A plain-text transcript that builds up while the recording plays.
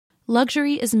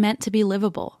Luxury is meant to be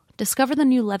livable. Discover the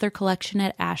new leather collection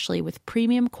at Ashley with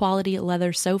premium quality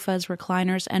leather sofas,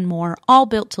 recliners, and more, all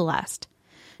built to last.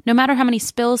 No matter how many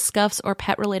spills, scuffs, or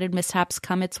pet-related mishaps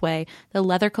come its way, the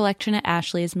leather collection at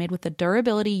Ashley is made with the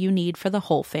durability you need for the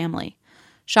whole family.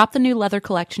 Shop the new leather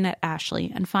collection at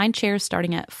Ashley and find chairs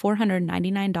starting at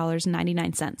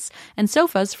 $499.99 and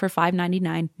sofas for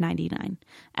 $599.99.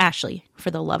 Ashley,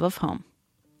 for the love of home.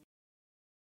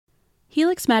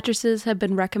 Helix mattresses have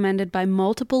been recommended by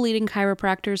multiple leading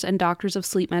chiropractors and doctors of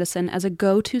sleep medicine as a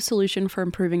go-to solution for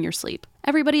improving your sleep.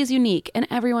 Everybody is unique, and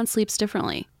everyone sleeps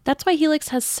differently. That's why Helix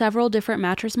has several different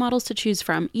mattress models to choose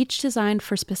from, each designed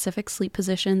for specific sleep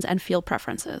positions and feel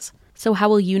preferences. So how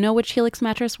will you know which Helix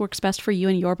mattress works best for you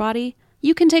and your body?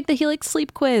 You can take the Helix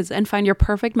Sleep Quiz and find your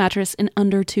perfect mattress in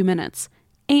under 2 minutes.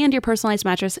 And your personalized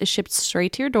mattress is shipped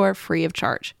straight to your door free of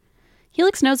charge.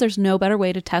 Helix knows there's no better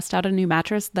way to test out a new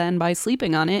mattress than by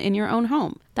sleeping on it in your own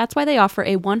home. That's why they offer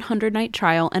a 100-night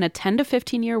trial and a 10 to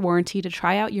 15-year warranty to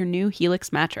try out your new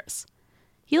Helix mattress.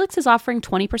 Helix is offering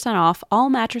 20% off all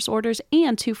mattress orders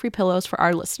and 2 free pillows for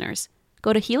our listeners.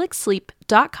 Go to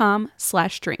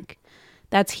helixsleep.com/drink.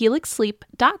 That's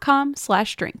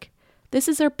helixsleep.com/drink. This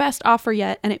is their best offer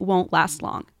yet, and it won't last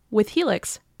long. With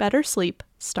Helix, better sleep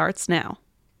starts now.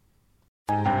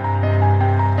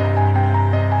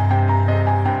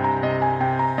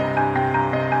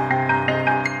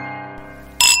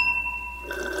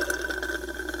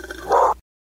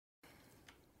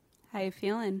 How you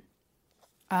feeling?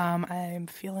 I'm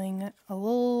feeling a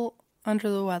little under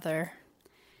the weather.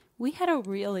 We had a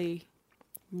really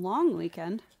long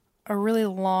weekend. A really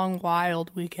long,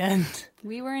 wild weekend.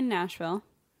 We were in Nashville.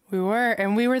 We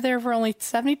were there for only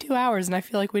 72 hours, and I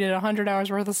feel like we did 100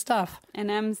 hours worth of stuff. And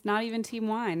Em's not even Team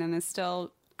Wine, and is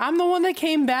still... I'm the one that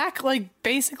came back, like,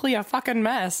 basically a fucking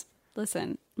mess.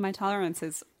 Listen, my tolerance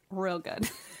is real good.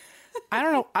 I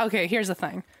don't know. Okay, here's the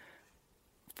thing.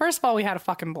 First of all, we had a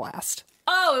fucking blast.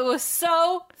 Oh, it was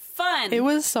so fun. It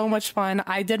was so much fun.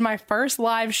 I did my first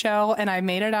live show, and I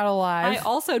made it out alive. I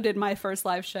also did my first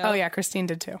live show. Oh, yeah, Christine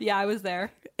did too. Yeah, I was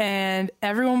there. And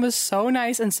everyone was so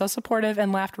nice and so supportive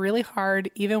and laughed really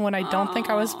hard, even when I don't think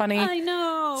I was funny. I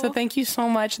know. So thank you so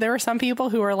much. There were some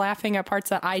people who were laughing at parts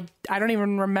that I don't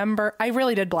even remember. I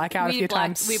really did black out a few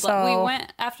times. We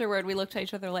went afterward. We looked at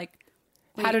each other like...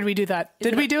 How did we do that?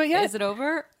 Did we do it yet? Is it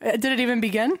over? Did it even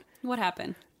begin? What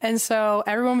happened? And so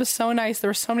everyone was so nice. There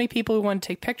were so many people who wanted to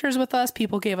take pictures with us.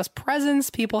 People gave us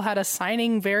presents. People had us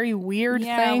signing very weird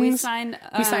things. We signed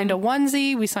a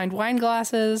onesie. We signed wine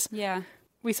glasses. Yeah.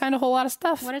 We signed a whole lot of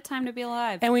stuff. What a time to be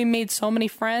alive. And we made so many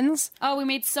friends. Oh, we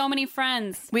made so many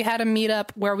friends. We had a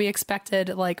meetup where we expected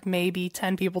like maybe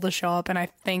 10 people to show up, and I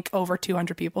think over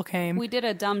 200 people came. We did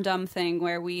a dumb thing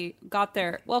where we got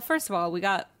there. Well, first of all, we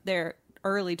got there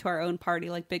early to our own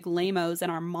party, like big lamos,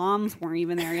 and our moms weren't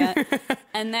even there yet.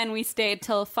 And then we stayed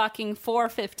till fucking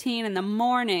 4:15 in the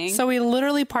morning. So we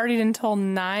literally partied until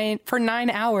 9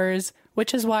 hours,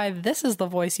 which is why this is the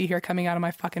voice you hear coming out of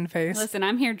my fucking face. Listen,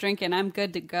 I'm here drinking. I'm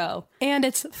good to go. And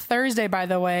it's Thursday, by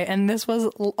the way, and this was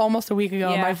almost a week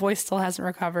ago. Yeah. My voice still hasn't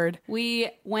recovered.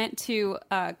 We went to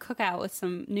a cookout with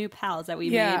some new pals that we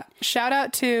made. Shout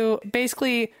out to,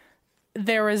 basically,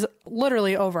 there was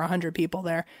literally over 100 people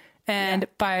there. And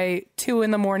by 2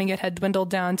 a.m, it had dwindled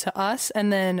down to us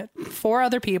and then 4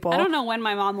 other people. I don't know when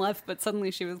my mom left, but suddenly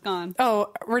she was gone.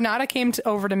 Oh, Renata came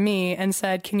over to me and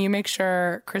said, "Can you make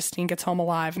sure Christine gets home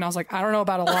alive?" And I was like, "I don't know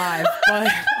about alive,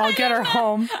 but I'll get her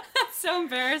home." That's so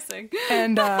embarrassing.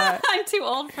 And I'm too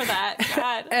old for that.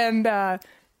 God. And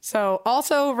so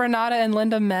also Renata and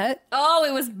Linda met. Oh,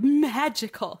 it was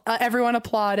magical. Everyone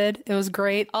applauded. It was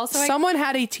great. Also, someone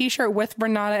had a t-shirt with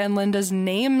Renata and Linda's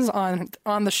names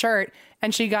on the shirt,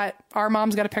 and our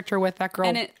mom's got a picture with that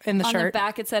girl in the shirt. On the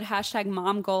back it said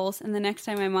 #momgoals, and the next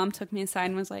time my mom took me aside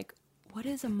and was like, "What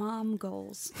is a mom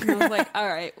goals?" And I was like, all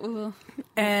right. Well.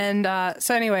 And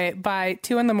so anyway, by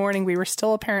 2 a.m, we were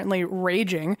still apparently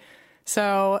raging.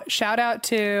 So shout out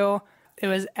to, it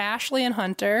was Ashley and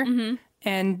Hunter. Mm-hmm.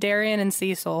 And Darian and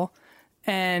Cecil,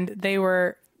 and they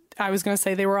were, I was going to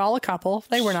say they were all a couple.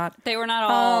 They were not. They were not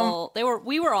all,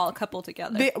 we were all a couple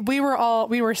together. We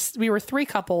were 3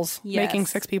 couples making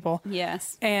 6 people.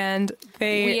 Yes. And we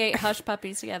ate hush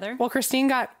puppies together. Well, Christine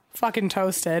got fucking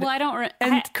toasted. Well,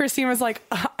 Christine was like,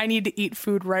 "I need to eat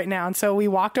food right now." And so we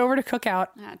walked over to Cookout.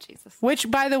 Ah, Jesus. Which,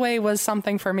 by the way, was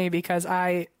something for me because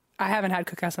I haven't had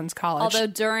Cookout since college. Although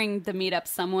during the meetup,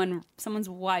 someone's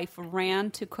wife ran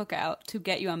to Cookout to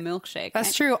get you a milkshake.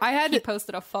 That's true. He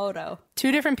posted a photo.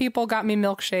 2 different people got me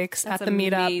milkshakes at the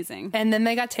meetup. Amazing. And then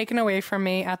they got taken away from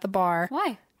me at the bar.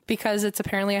 Why? because it's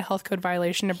apparently a health code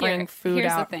violation to bring food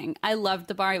here's out. The thing. I loved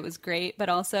the bar. It was great. But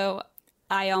also,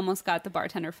 I almost got the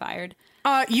bartender fired.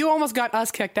 You almost got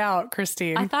us kicked out,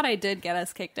 Christine. I thought I did get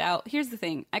us kicked out. Here's the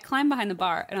thing. I climbed behind the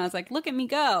bar and I was like, look at me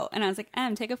go. And I was like,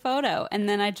 take a photo. And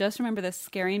then I just remember this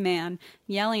scary man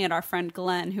yelling at our friend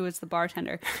Glenn, who was the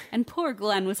bartender. And poor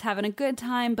Glenn was having a good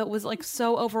time, but was like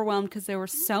so overwhelmed because there were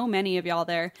so many of y'all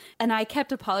there. And I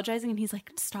kept apologizing and he's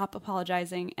like, stop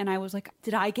apologizing. And I was like,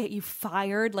 did I get you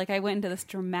fired? Like I went into this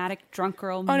dramatic drunk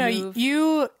girl move. Oh,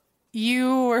 no,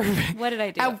 you were... What did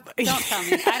I do? Don't tell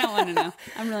me. I don't want to know.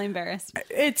 I'm really embarrassed.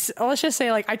 Let's just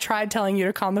say, like, I tried telling you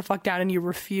to calm the fuck down and you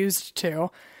refused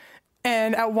to.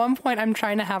 And at one point, I'm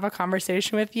trying to have a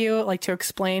conversation with you, like, to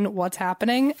explain what's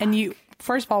happening. And you,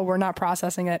 first of all, we're not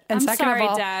processing it. And second sorry, of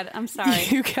all, Dad. I'm sorry.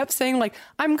 You kept saying, like,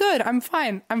 I'm good. I'm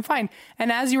fine. I'm fine.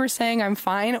 And as you were saying, I'm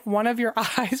fine, one of your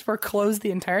eyes were closed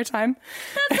the entire time.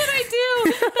 That's what I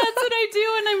do. That's what I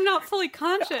do. And I'm not fully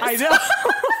conscious. I know.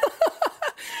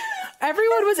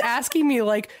 Everyone was asking me,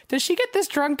 like, does she get this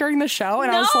drunk during the show? And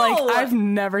I was like, I've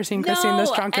never seen Christine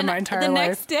this drunk in my entire life. The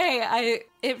next day,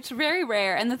 it's very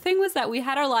rare. And the thing was that we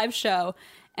had our live show,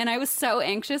 and I was so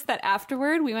anxious that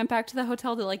afterward we went back to the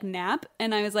hotel to like nap,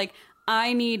 and I was like,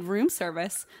 I need room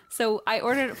service. So I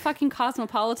ordered a fucking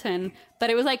Cosmopolitan,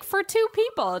 but it was like for 2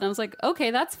 people. And I was like,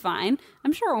 okay, that's fine.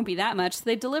 I'm sure it won't be that much. So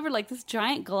they delivered like this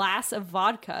giant glass of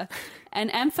vodka, and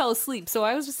Em fell asleep. So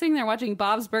I was just sitting there watching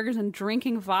Bob's Burgers and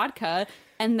drinking vodka.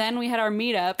 And then we had our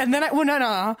meetup. And then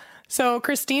no. So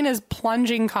Christine is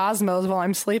plunging Cosmos while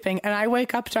I'm sleeping, and I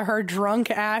wake up to her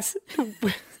drunk ass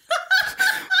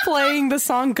playing the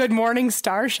song Good Morning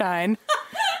Starshine.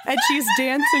 And she's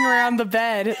dancing around the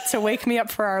bed to wake me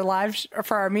up for our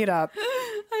for our meetup.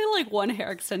 I had like one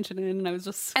hair extension in, and I was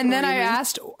just screaming. And then I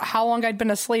asked how long I'd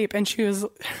been asleep, and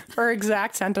her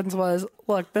exact sentence was,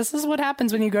 look, this is what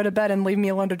happens when you go to bed and leave me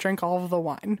alone to drink all of the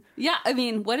wine. Yeah, I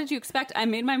mean, what did you expect? I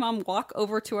made my mom walk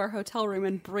over to our hotel room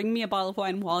and bring me a bottle of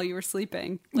wine while you were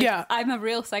sleeping. Like, yeah. I'm a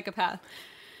real psychopath.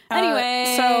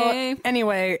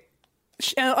 Anyway.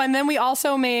 And then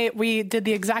we did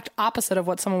the exact opposite of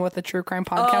what someone with a true crime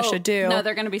podcast should do. No,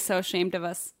 they're going to be so ashamed of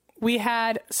us.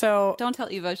 Don't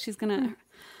tell Eva. She's going to...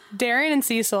 Darian and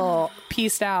Cecil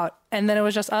pieced out, and then it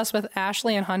was just us with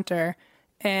Ashley and Hunter,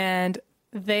 and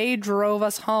they drove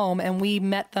us home, and we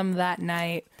met them that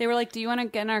night. They were like, do you want to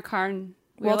get in our car and...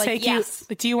 We'll take yes.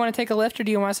 Do you want to take a lift, or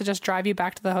do you want us to just drive you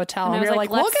back to the hotel? And we were like,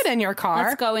 we'll get in your car.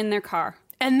 Let's go in their car.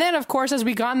 And then, of course, as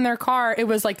we got in their car, it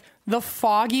was like the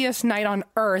foggiest night on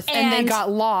earth, and they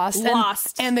got lost.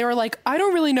 And they were like, I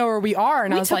don't really know where we are.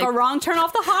 And I was like... We took a wrong turn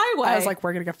off the highway. I was like,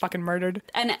 we're going to get fucking murdered.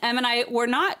 And Em and I were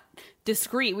not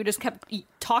discreet. We just kept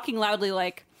talking loudly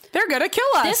like... They're going to kill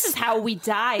us. This is how we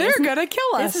die. They're going to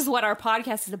kill us. This is what our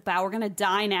podcast is about. We're going to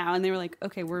die now. And they were like,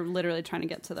 okay, we're literally trying to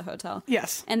get to the hotel.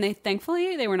 Yes. And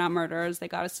thankfully, they were not murderers. They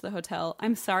got us to the hotel.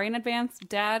 I'm sorry in advance.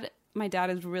 My dad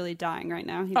is really dying right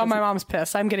now. My mom's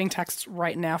pissed. I'm getting texts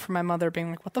right now from my mother being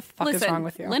like, what the fuck is wrong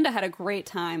with you? Linda had a great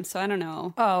time, so I don't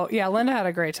know. Oh, yeah, Linda had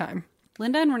a great time.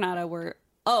 Linda and Renata were...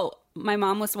 Oh, my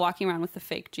mom was walking around with the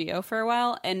fake Geo for a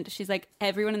while, and she's like,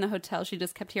 everyone in the hotel, she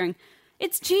just kept hearing,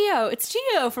 it's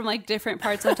Geo, from like different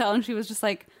parts of the hotel, and she was just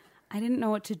like, I didn't know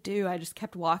what to do. I just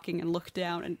kept walking and looked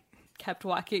down and kept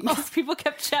walking because people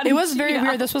kept chatting. It was very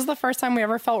weird. This was the first time we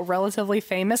ever felt relatively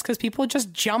famous because people would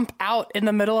just jump out in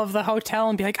the middle of the hotel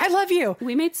and be like, I love you.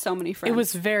 We made so many friends. It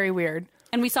was very weird.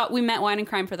 And we met Wine and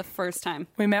Crime for the first time.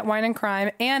 We met Wine and Crime,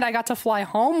 and I got to fly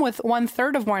home with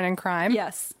 1/3 of Wine and Crime.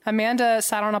 Yes. Amanda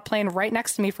sat on a plane right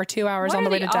next to me for 2 hours on the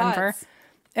way to Denver.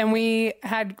 And we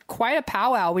had quite a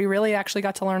powwow. We really actually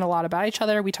got to learn a lot about each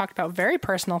other. We talked about very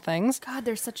personal things. God,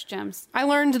 they're such gems. I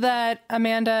learned that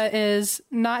Amanda is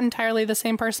not entirely the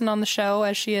same person on the show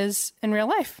as she is in real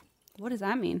life. What does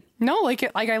that mean? No, like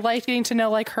I like getting to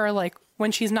know like her like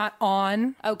when she's not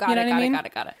on. Oh, got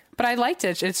it. But I liked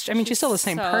it. She's still the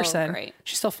same person. Great.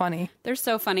 She's still funny. They're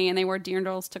so funny, and they wore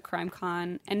dirndls to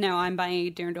CrimeCon, and now I'm buying a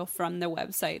dirndl from the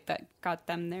website that got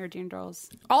them their dirndls.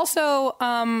 Also,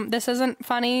 this isn't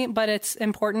funny, but it's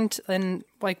important, and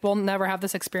like we'll never have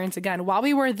this experience again. While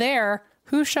we were there,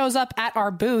 who shows up at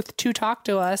our booth to talk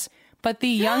to us but the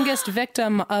youngest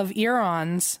victim of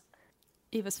Earons?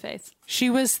 Eva's face. She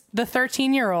was the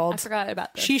 13-year-old. I forgot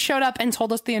about this. She showed up and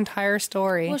told us the entire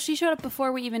story. Well, she showed up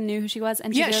before we even knew who she was.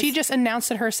 And she just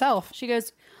announced it herself. She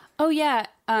goes, oh, yeah.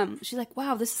 She's like,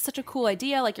 wow, this is such a cool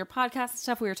idea. Like your podcast and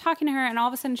stuff. We were talking to her. And all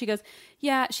of a sudden she goes,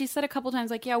 yeah, she said a couple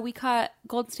times like, yeah, we caught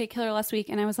Golden State Killer last week.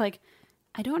 And I was like,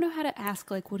 I don't know how to ask,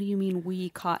 like, what do you mean we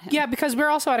caught him? Yeah, because we're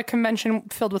also at a convention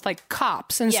filled with, like,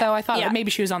 cops. And so I thought that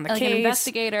maybe she was on the like case. An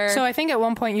investigator. So I think at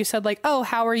one point you said, like, oh,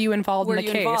 how are you involved in the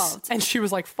case? Involved? And she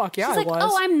was like, fuck yeah, She's I like, was.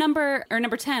 oh, I'm number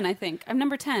 10, I think. I'm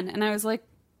number 10. And I was like,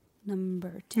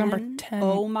 number 10? Number 10.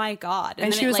 Oh, my God.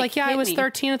 And she was like, yeah, I was me.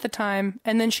 13 at the time.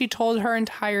 And then she told her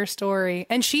entire story.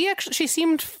 And she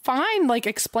seemed fine, like,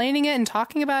 explaining it and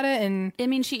talking about it. And I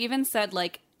mean, she even said,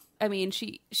 like,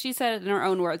 she said it in her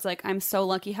own words, like, I'm so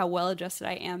lucky how well adjusted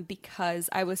I am because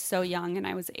I was so young and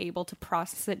I was able to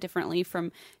process it differently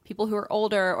from people who are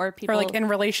older or people. Or like in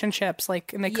relationships,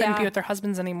 like, and they couldn't be with their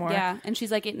husbands anymore. Yeah. And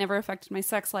she's like, it never affected my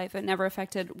sex life. It never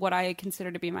affected what I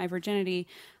consider to be my virginity.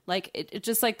 Like, it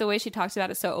just like the way she talks about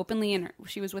it so openly. And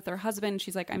she was with her husband.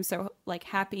 She's like, I'm so like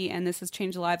happy. And this has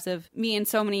changed the lives of me and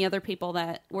so many other people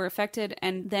that were affected.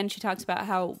 And then she talks about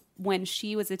how when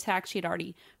she was attacked, she had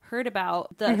already heard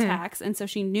about the attacks, and so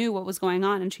she knew what was going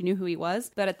on and she knew who he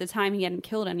was, but at the time he hadn't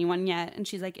killed anyone yet. And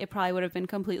she's like, it probably would have been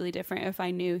completely different if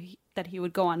I knew that he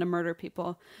would go on to murder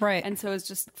people. Right. And so it was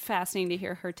just fascinating to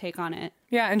hear her take on it.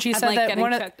 Yeah, and she said that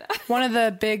one of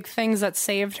the big things that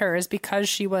saved her is because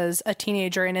she was a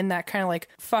teenager and in that kind of like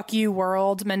fuck you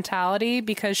world mentality,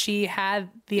 because she had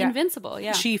the invincible.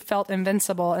 Yeah, she felt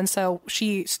invincible, and so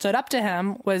she stood up to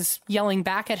him, was yelling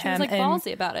back at him, was like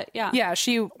ballsy about it. Yeah,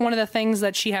 one of the things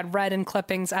that she had read in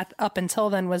clippings up until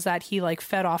then was that he like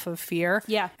fed off of fear.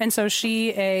 Yeah, and so she,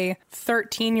 a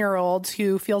 13-year-old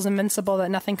who feels invincible, that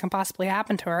nothing can possibly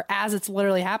happen to her as it's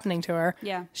literally happening to her.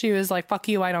 Yeah, she was like, fuck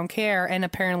you, I don't care. And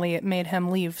apparently it made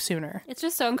him leave sooner. It's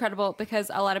just so incredible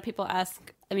because a lot of people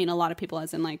ask, I mean, a lot of people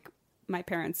as in like my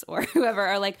parents or whoever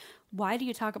are like, why do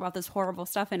you talk about this horrible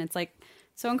stuff? And it's like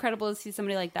so incredible to see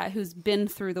somebody like that who's been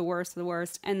through the worst of the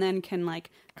worst and then can like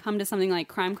come to something like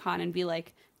CrimeCon and be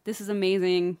like, this is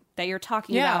amazing that you're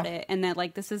talking about it, and that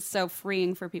like this is so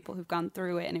freeing for people who've gone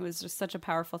through it. And it was just such a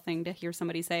powerful thing to hear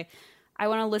somebody say, I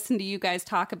want to listen to you guys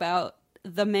talk about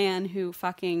the man who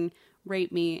fucking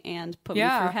raped me and put me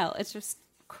through hell. It's just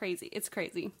crazy. It's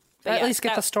crazy. But at least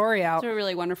get the story out. It's a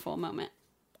really wonderful moment.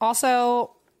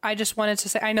 Also, I just wanted to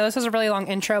say, I know this was a really long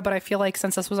intro, but I feel like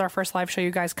since this was our first live show, you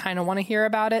guys kind of want to hear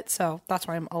about it. So that's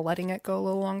why I'm letting it go a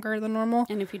little longer than normal.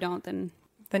 And if you don't, then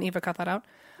Eva, cut that out.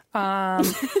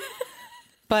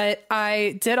 But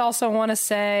I did also want to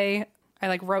say, I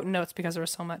like wrote notes because there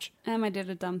was so much. I did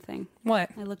a dumb thing. What?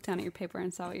 I looked down at your paper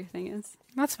and saw what your thing is.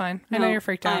 That's fine. I know you're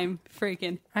freaked out. I'm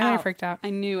freaking I know you're freaked out. I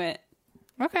knew it.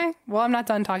 Okay. Well, I'm not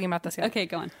done talking about this yet. Okay,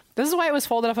 go on. This is why it was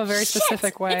folded up a very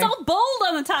specific way. It's all bold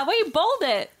on the top. Why you bold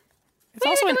it? It's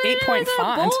also an 8-point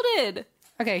font. Bolded.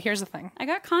 Okay, here's the thing. I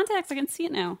got contacts. I can see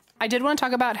it now. I did want to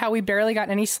talk about how we barely got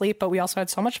any sleep, but we also had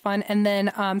so much fun. And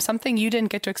then something you didn't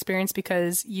get to experience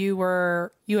because you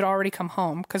had already come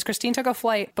home. Because Christine took a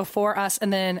flight before us,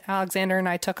 and then Alexander and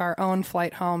I took our own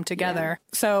flight home together.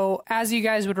 Yeah. So as you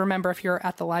guys would remember if you were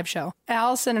at the live show,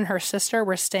 Allison and her sister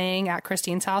were staying at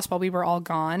Christine's house while we were all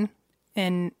gone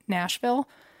in Nashville.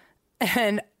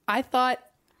 And I thought,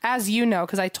 as you know,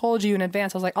 because I told you in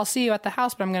advance, I was like, I'll see you at the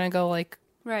house, but I'm going to go like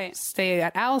stay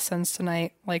at Allison's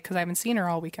tonight, like, because I haven't seen her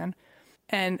all weekend.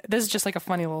 And this is just like a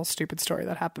funny little stupid story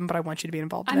that happened, but I want you to be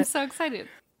involved in it. I'm so excited.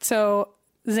 So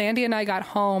Zandy and I got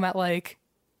home at like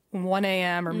 1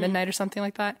 a.m. or midnight or something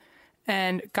like that,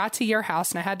 and got to your house,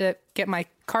 and I had to get my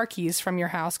car keys from your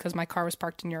house because my car was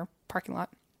parked in your parking lot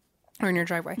or in your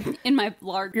driveway. In my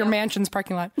your mansion's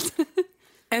parking lot.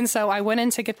 And so I went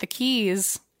in to get the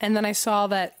keys, and then I saw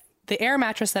that the air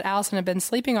mattress that Allison had been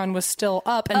sleeping on was still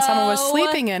up, and someone was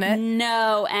sleeping in it.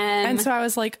 No, and so I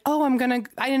was like, oh, I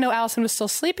didn't know Allison was still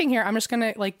sleeping here. I'm just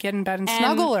going to like get in bed and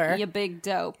snuggle her. You big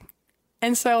dope.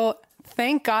 And so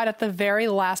thank God at the very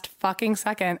last fucking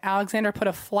second, Alexander put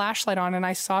a flashlight on and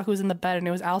I saw who was in the bed, and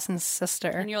it was Allison's sister.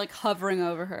 And you're like hovering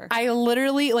over her. I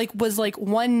literally like was like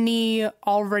one knee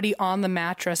already on the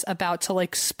mattress about to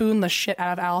like spoon the shit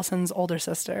out of Allison's older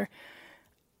sister.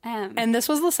 And this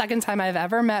was the second time I've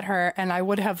ever met her, and I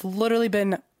would have literally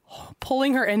been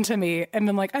pulling her into me and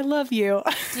been like, I love you.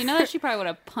 Do you know that she probably would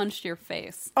have punched your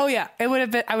face? Oh yeah, I would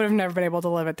have never been able to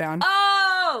live it down.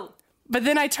 Oh! But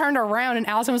then I turned around and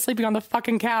Allison was sleeping on the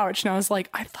fucking couch, and I was like,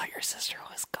 I thought your sister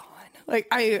was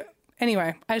gone.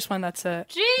 Anyway, I just wanted that to...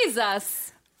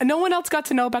 Jesus! No one else got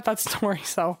to know about that story,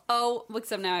 so... Oh,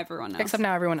 except now everyone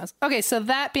knows. Okay, so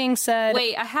that being said...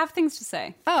 Wait, I have things to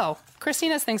say. Oh, Christine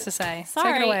has things to say.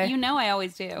 Sorry, take it away. You know I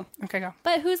always do. Okay, go.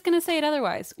 But who's going to say it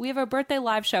otherwise? We have a birthday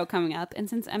live show coming up, and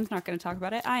since Em's not going to talk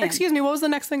about it, I am. Excuse me, what was the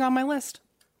next thing on my list?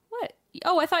 What?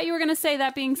 Oh, I thought you were going to say,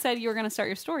 that being said, you were going to start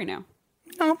your story now.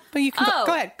 No, but you can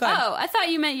go ahead. Oh, I thought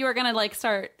you meant you were going to like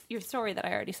start your story that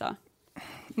I already saw.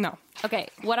 No. Okay,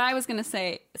 what I was going to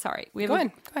say, sorry. We have Go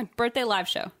ahead. birthday live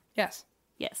show. Yes.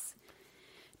 Yes.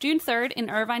 June 3rd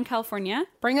in Irvine, California.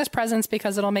 Bring us presents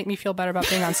because it'll make me feel better about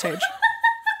being on stage.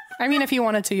 I mean, if you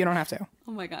wanted to, you don't have to.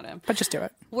 Oh my God, Em. But just do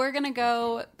it. We're going to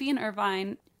go be in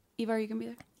Irvine. Eva, are you going to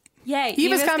be there? Yay.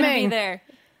 Eva's going to coming. be there.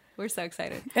 We're so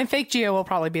excited. And Fake Gio will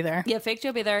probably be there. Yeah, Fake Joe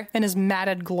will be there. In his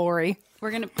matted glory.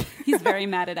 He's very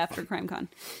mad at after CrimeCon.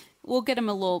 We'll get him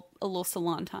a little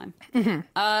salon time.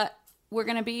 Mm-hmm. We're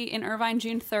going to be in Irvine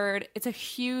June 3rd. It's a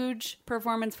huge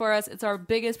performance for us. It's our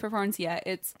biggest performance yet.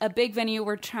 It's a big venue.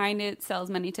 We're trying to sell as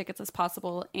many tickets as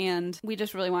possible, and we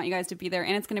just really want you guys to be there.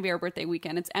 And it's going to be our birthday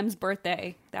weekend. It's M's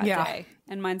birthday that day,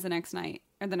 and mine's the next night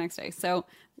or the next day. So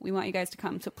we want you guys to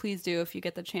come. So please do if you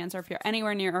get the chance, or if you're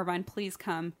anywhere near Irvine, please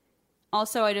come.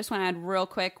 Also, I just want to add real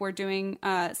quick, we're doing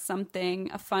a fun thing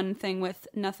with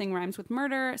Nothing Rhymes with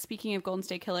Murder. Speaking of Golden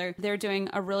State Killer, they're doing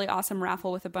a really awesome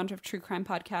raffle with a bunch of true crime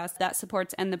podcasts that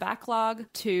supports End the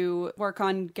Backlog to work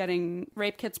on getting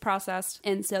rape kits processed.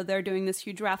 And so they're doing this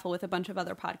huge raffle with a bunch of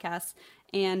other podcasts.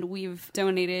 And we've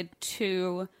donated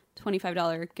 2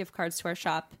 $25 gift cards to our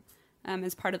shop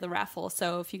as part of the raffle.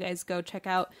 So if you guys go check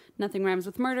out Nothing Rhymes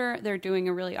with Murder, they're doing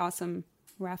a really awesome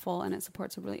raffle, and it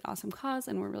supports a really awesome cause,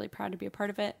 and we're really proud to be a part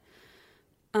of it.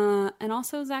 And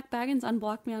also, Zach Baggins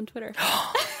unblocked me on Twitter.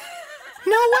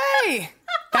 No way!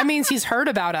 That means he's heard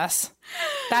about us.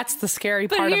 That's the scary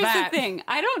part of that. But here's the thing.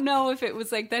 I don't know if it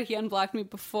was like that he unblocked me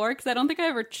before, because I don't think I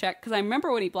ever checked, because I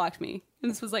remember when he blocked me,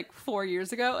 and this was like 4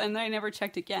 years ago, and then I never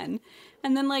checked again.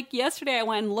 And then like yesterday I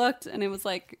went and looked, and it was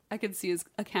like I could see his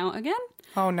account again.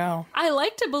 Oh no. I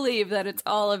like to believe that it's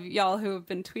all of y'all who have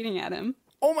been tweeting at him.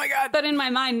 Oh my God. But in my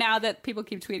mind, now that people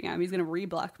keep tweeting at him, he's going to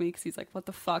re-block me because he's like, what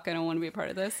the fuck? I don't want to be a part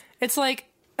of this. It's like,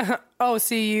 oh,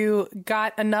 so you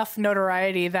got enough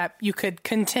notoriety that you could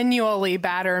continually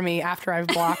batter me after I've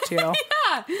blocked you.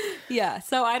 Yeah.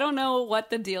 So I don't know what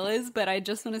the deal is, but I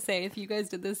just want to say, if you guys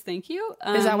did this, thank you.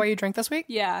 Is that why you drink this week?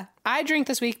 Yeah. I drink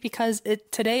this week because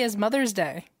today is Mother's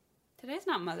Day. Today's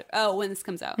not Oh, when this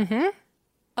comes out. Mm-hmm.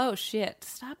 Oh, shit.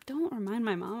 Stop. Don't remind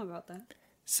my mom about that.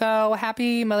 So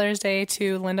happy Mother's Day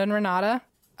to Linda and Renata.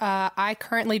 I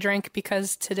currently drink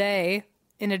because today,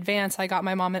 in advance, I got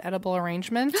my mom an edible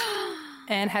arrangement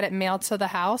and had it mailed to the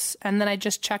house. And then I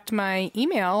just checked my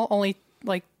email only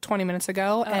like 20 minutes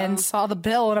ago and saw the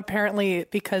bill. And apparently,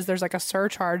 because there's like a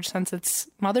surcharge since it's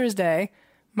Mother's Day,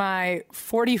 my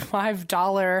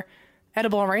 $45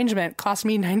 edible arrangement cost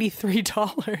me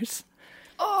 $93.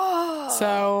 Oh.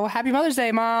 So happy Mother's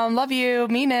Day, Mom. Love you.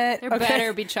 Mean it. There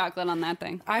better be chocolate on that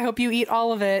thing. I hope you eat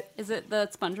all of it. Is it the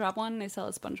SpongeBob one? They sell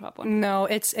a SpongeBob one. No,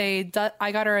 it's I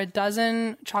got her a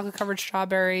dozen chocolate covered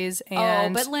strawberries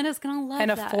and but Linda's gonna love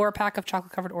and that. a 4-pack of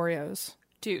chocolate covered Oreos.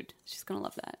 Dude, she's gonna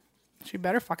love that. She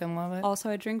better fucking love it. Also,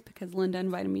 I drink because Linda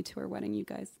invited me to her wedding, you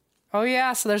guys. Oh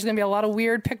yeah, so there's gonna be a lot of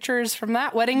weird pictures from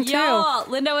that wedding too. Y'all,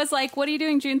 Linda was like, "What are you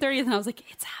doing June 30th?" And I was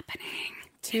like, "It's happening."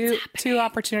 Two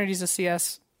opportunities to see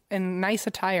us in nice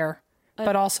attire,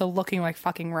 but also looking like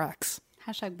fucking wrecks.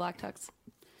 Hashtag Black Tux.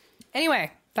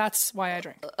 Anyway, that's why I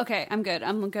drink. Okay, I'm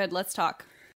good. Let's talk.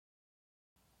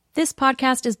 This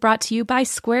podcast is brought to you by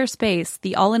Squarespace,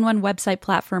 the all-in-one website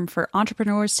platform for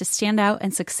entrepreneurs to stand out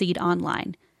and succeed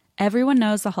online. Everyone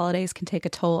knows the holidays can take a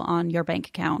toll on your bank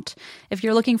account. If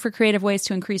you're looking for creative ways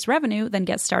to increase revenue, then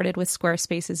get started with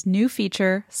Squarespace's new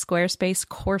feature, Squarespace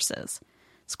Courses.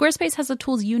 Squarespace has the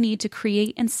tools you need to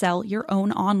create and sell your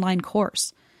own online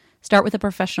course. Start with a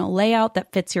professional layout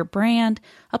that fits your brand,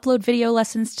 upload video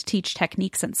lessons to teach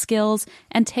techniques and skills,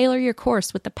 and tailor your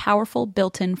course with the powerful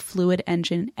built-in Fluid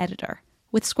Engine editor.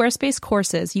 With Squarespace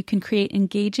Courses, you can create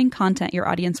engaging content your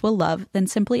audience will love, then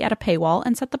simply add a paywall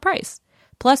and set the price.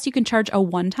 Plus, you can charge a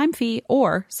one-time fee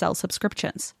or sell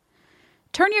subscriptions.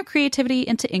 Turn your creativity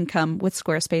into income with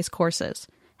Squarespace Courses.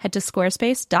 Head to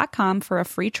squarespace.com for a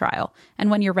free trial.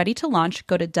 And when you're ready to launch,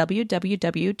 go to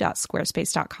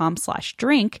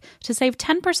www.squarespace.com/drink to save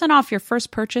 10% off your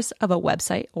first purchase of a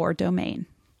website or domain.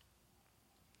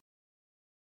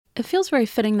 It feels very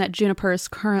fitting that Juniper is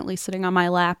currently sitting on my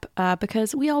lap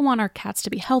because we all want our cats to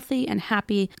be healthy and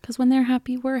happy because when they're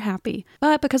happy, we're happy.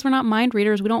 But because we're not mind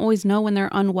readers, we don't always know when they're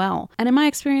unwell. And in my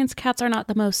experience, cats are not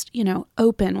the most,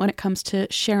 open when it comes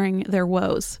to sharing their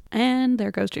woes. And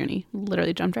there goes Junie.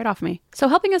 Literally jumped right off me. So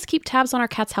helping us keep tabs on our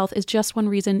cat's health is just one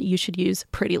reason you should use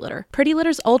Pretty Litter. Pretty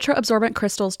Litter's ultra-absorbent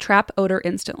crystals trap odor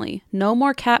instantly. No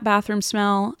more cat bathroom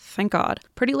smell, thank God.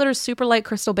 Pretty Litter's super light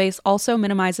crystal base also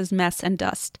minimizes mess and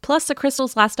dust. Plus, the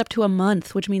crystals last up to a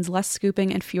month, which means less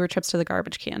scooping and fewer trips to the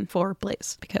garbage can for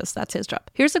Blaze, because that's his job.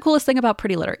 Here's the coolest thing about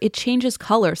Pretty Litter. It changes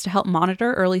colors to help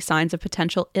monitor early signs of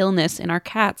potential illness in our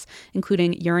cats,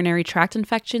 including urinary tract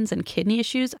infections and kidney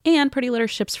issues, and Pretty Litter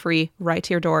ships free right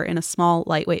to your door in a small,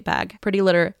 lightweight bag. Pretty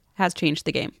Litter has changed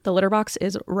the game. The litter box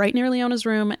is right near Leona's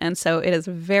room, and so it is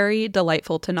very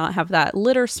delightful to not have that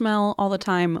litter smell all the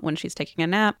time when she's taking a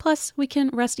nap. Plus, we can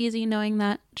rest easy knowing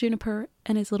that Juniper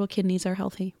and his little kidneys are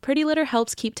healthy. Pretty Litter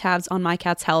helps keep tabs on my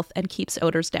cat's health and keeps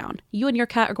odors down. You and your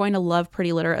cat are going to love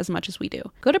Pretty Litter as much as we do.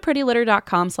 Go to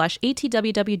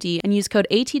prettylitter.com/ATWWD and use code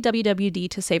ATWWD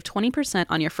to save 20%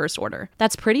 on your first order.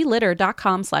 That's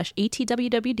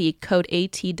prettylitter.com/ATWWD, code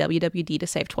ATWWD to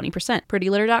save 20%.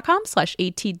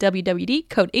 prettylitter.com/ATWWD,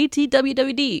 code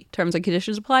ATWWD. Terms and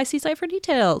conditions apply. See site for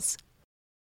details.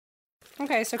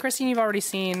 Okay, so Christine, you've already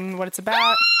seen what it's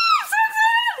about.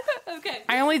 Okay.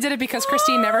 I only did it because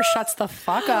Christine never shuts the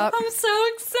fuck up. I'm so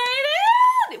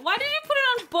excited! Why did you put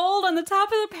it on bold on the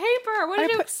top of the paper? What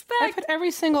did you expect? I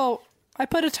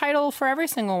put a title for every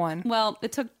single one. Well,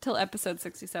 it took till episode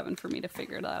 67 for me to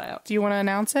figure that out. Do you want to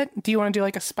announce it? Do you want to do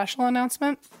like a special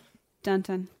announcement? Dun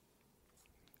dun.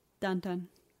 Dun dun.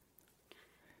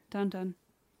 Dun dun.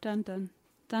 Dun dun.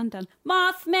 Dun dun.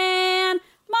 Mothman!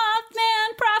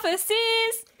 Mothman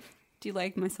prophecies! Do you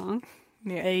like my song?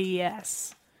 Yeah,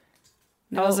 yes.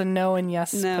 That was a no and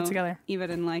yes put together. Eva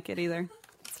didn't like it either.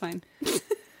 It's fine.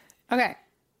 Okay.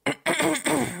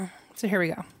 So here we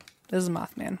go. This is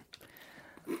Mothman.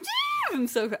 I'm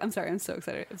sorry. I'm so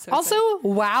excited. Also,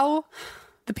 wow.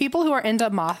 The people who are into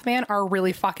Mothman are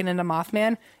really fucking into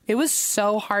Mothman. It was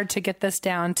so hard to get this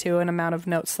down to an amount of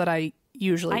notes that I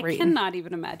usually read. I cannot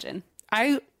even imagine.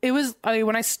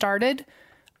 When I started,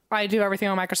 I do everything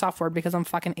on Microsoft Word because I'm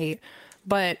fucking 8.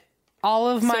 But all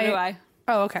of my... So do I.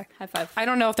 Oh, okay. High five. I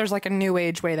don't know if there's like a new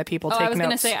age way that people take notes. I was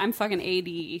going to say I'm fucking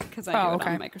AD because I do it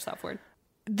on Microsoft Word.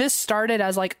 This started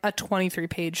as like a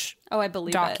 23-page I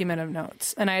believe document of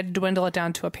notes, and I had to dwindle it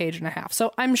down to a page and a half.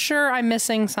 So I'm sure I'm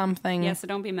missing something. Yeah, so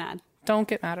don't be mad. Don't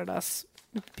get mad at us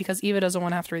because Eva doesn't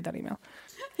want to have to read that email.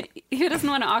 Eva doesn't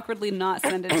want to awkwardly not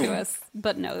send it to us,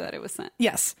 but know that it was sent.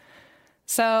 Yes.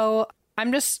 So I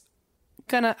just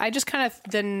kind of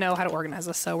didn't know how to organize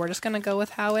this, so we're just going to go with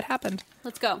how it happened.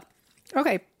 Let's go.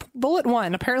 Okay, bullet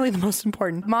 1, apparently the most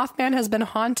important. Mothman has been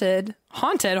haunted.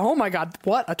 Haunted? Oh my god,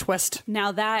 what a twist.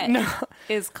 Now that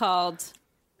is called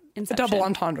Inception. Double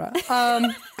entendre.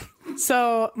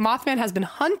 So Mothman has been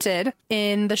hunted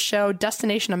in the show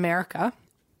Destination America.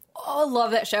 Oh,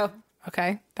 love that show.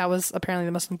 Okay, that was apparently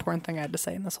the most important thing I had to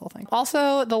say in this whole thing.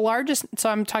 Also, the largest... So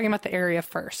I'm talking about the area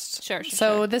first. Sure.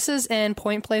 So this is in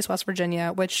Point Place, West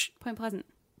Virginia, which... Point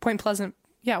Pleasant.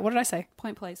 Yeah, what did I say?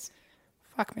 Point Place.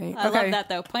 Fuck me. I love that,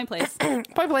 though. Point Place.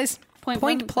 Point Place.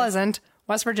 Point Pleasant,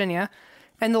 West Virginia.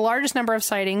 And the largest number of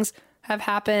sightings have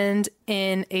happened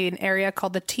in an area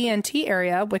called the TNT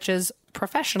area, which is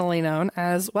professionally known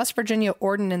as West Virginia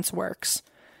Ordnance Works.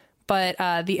 But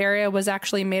the area was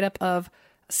actually made up of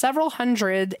several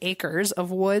hundred acres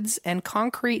of woods and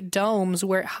concrete domes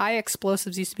where high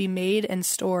explosives used to be made and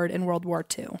stored in World War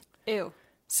II. Ew.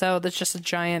 So that's just a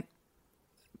giant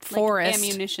forest, like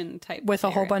ammunition type with a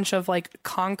area. whole bunch of like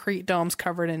concrete domes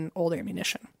covered in old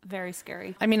ammunition. Very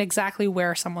scary. I mean, exactly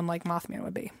where someone like Mothman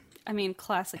would be. I mean,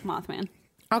 classic Mothman.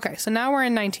 Okay, so now we're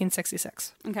in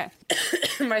 1966. Okay.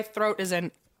 My throat is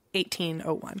in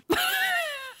 1801.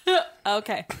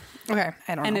 Okay. Okay,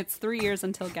 I don't know. And it's 3 years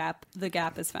until the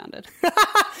Gap is founded.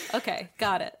 Okay,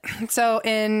 got it. So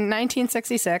in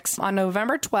 1966, on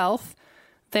November 12th,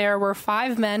 there were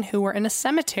 5 men who were in a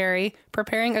cemetery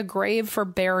preparing a grave for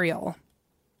burial.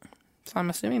 So I'm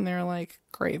assuming they're like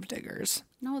grave diggers.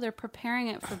 No, they're preparing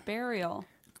it for burial.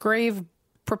 Grave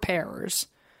preparers.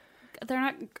 They're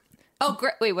not... Oh,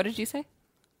 wait, what did you say?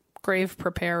 Grave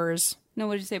preparers. No,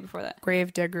 what did you say before that?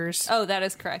 Grave diggers. Oh, that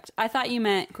is correct. I thought you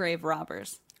meant grave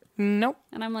robbers. Nope.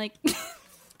 And I'm like...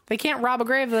 They can't rob a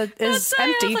grave that is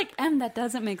empty. I was like, that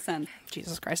doesn't make sense.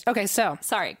 Jesus Christ. Okay, so...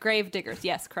 Sorry, grave diggers.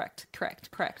 Yes, correct.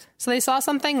 So they saw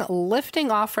something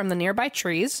lifting off from the nearby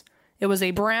trees. It was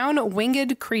a brown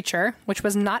winged creature, which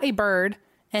was not a bird,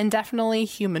 and definitely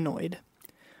humanoid.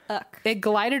 Ugh. It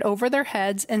glided over their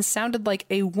heads and sounded like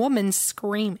a woman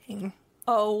screaming.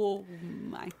 Oh,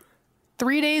 my.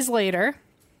 3 days later...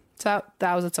 So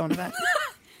that was its own event.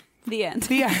 The end.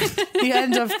 The end. The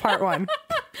end of part 1.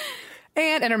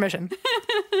 And intermission.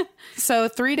 So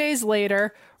 3 days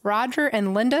later, Roger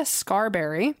and Linda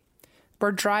Scarberry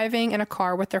were driving in a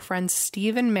car with their friends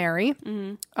Steve and Mary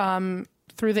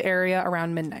through the area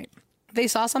around midnight. They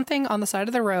saw something on the side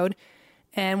of the road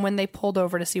And when they pulled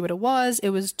over to see what it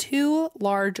was two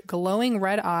large glowing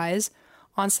red eyes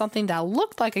on something that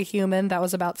looked like a human that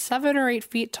was about 7 or 8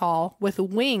 feet tall with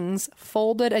wings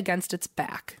folded against its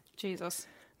back. Jesus.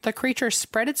 The creature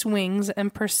spread its wings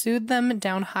and pursued them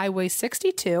down Highway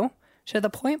 62 to the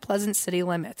Point Pleasant city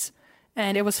limits.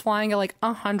 And it was flying at like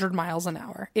 100 miles an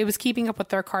hour. It was keeping up with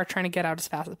their car, trying to get out as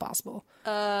fast as possible.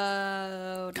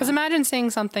 Because imagine seeing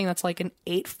something that's like an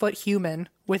 8-foot human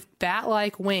with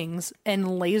bat-like wings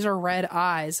and laser red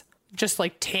eyes just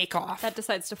like take off. That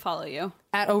decides to follow you.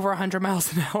 At over 100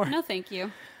 miles an hour. No, thank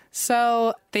you.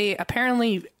 So they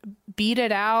apparently beat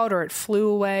it out or it flew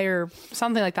away or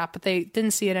something like that, but they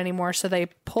didn't see it anymore. So they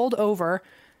pulled over,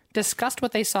 discussed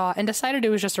what they saw, and decided it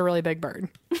was just a really big bird.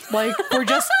 Like,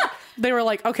 they were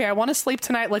like, okay, I want to sleep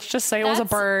tonight. Let's just say it was a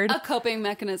bird. A coping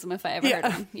mechanism if I ever heard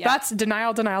one. Yeah. That's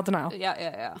denial.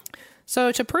 Yeah.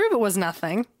 So to prove it was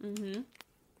nothing, this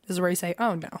is where you say,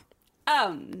 oh no.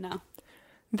 Oh no.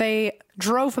 They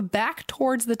drove back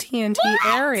towards the TNT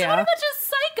area. What a bunch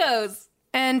of psychos.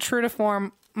 And true to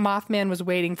form, Mothman was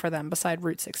waiting for them beside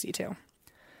Route 62.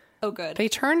 Oh, good. They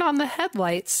turned on the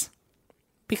headlights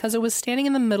because it was standing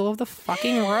in the middle of the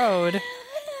fucking road,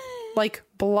 like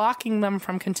blocking them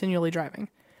from continually driving.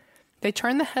 They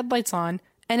turned the headlights on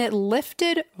and it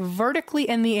lifted vertically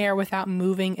in the air without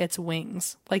moving its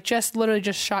wings. Like just literally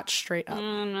just shot straight up.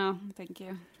 Oh, no. Thank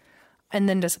you. And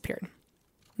then disappeared.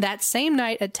 That same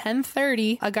night at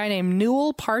 10:30, a guy named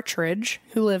Newell Partridge,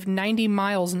 who lived 90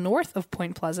 miles north of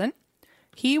Point Pleasant,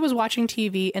 he was watching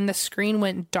TV and the screen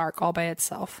went dark all by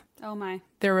itself. Oh my.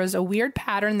 There was a weird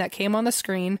pattern that came on the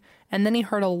screen, and then he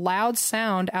heard a loud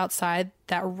sound outside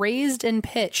that raised in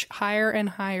pitch higher and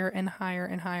higher and higher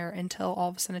and higher until all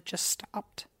of a sudden it just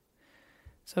stopped.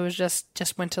 So it was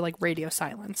just went to like radio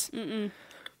silence.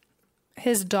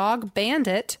 His dog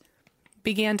Bandit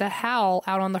began to howl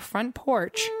out on the front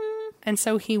porch, and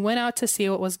so he went out to see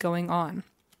what was going on.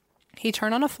 He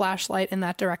turned on a flashlight in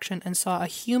that direction and saw a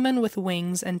human with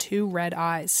wings and 2 red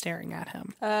eyes staring at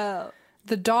him. Oh.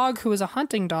 The dog, who was a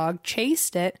hunting dog,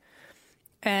 chased it,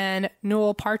 and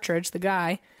Newell Partridge, the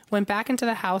guy, went back into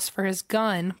the house for his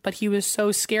gun, but he was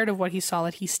so scared of what he saw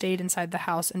that he stayed inside the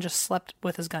house and just slept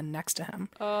with his gun next to him.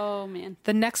 Oh, man.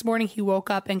 The next morning, he woke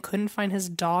up and couldn't find his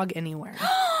dog anywhere.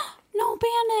 No,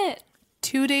 Bandit!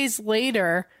 2 days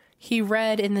later, he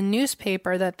read in the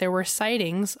newspaper that there were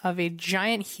sightings of a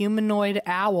giant humanoid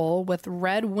owl with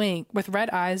red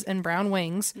eyes and brown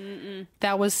wings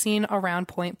that was seen around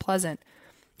Point Pleasant.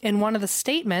 In one of the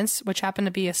statements, which happened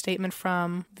to be a statement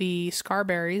from the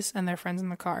Scarberries and their friends in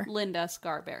the car. Linda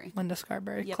Scarberry.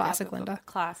 Yep, classic Linda.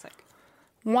 Classic.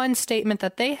 One statement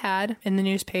that they had in the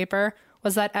newspaper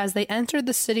was that as they entered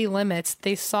the city limits,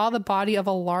 they saw the body of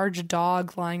a large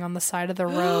dog lying on the side of the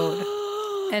road.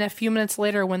 And a few minutes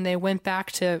later, when they went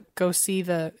back to go see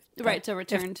to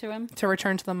return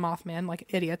to the Mothman, like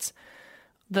idiots,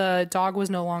 the dog was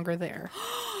no longer there.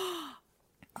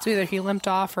 So either he limped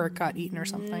off or it got eaten or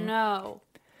something. No.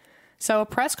 So a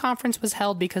press conference was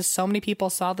held because so many people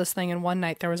saw this thing in one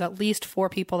night. There was at least 4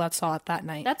 people that saw it that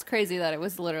night. That's crazy that it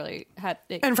was literally...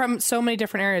 And from so many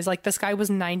different areas. Like, this guy was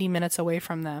 90 minutes away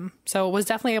from them. So it was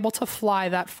definitely able to fly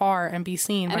that far and be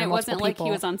seen by multiple people. And it wasn't like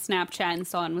he was on Snapchat and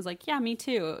saw and was like, yeah, me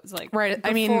too. It was like right.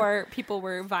 before people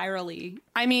were virally...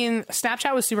 I mean,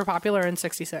 Snapchat was super popular in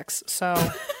 66. So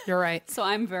you're right. So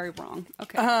I'm very wrong.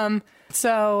 Okay.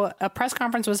 So a press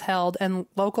conference was held and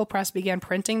local press began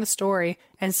printing the story,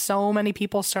 and so many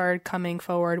people started coming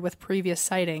forward with previous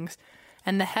sightings.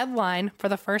 And the headline for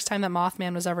the first time that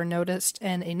Mothman was ever noticed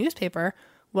in a newspaper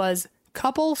was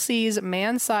 "Couple sees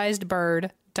man-sized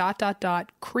bird ...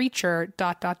 creature ...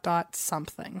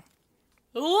 something."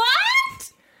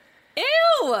 What? Ew!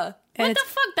 What the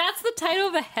fuck? That's the title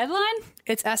of a headline?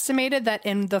 It's estimated that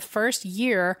in the first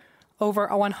year, over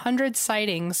 100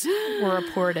 sightings were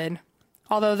reported.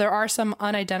 Although there are some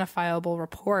unidentifiable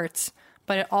reports,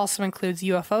 but it also includes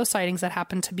UFO sightings that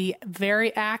happen to be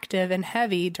very active and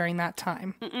heavy during that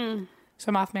time.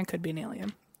 So Mothman could be an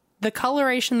alien. The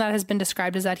coloration that has been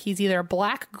described is that he's either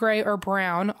black, gray, or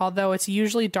brown, although it's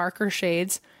usually darker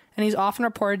shades, and he's often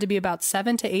reported to be about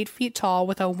 7 to 8 feet tall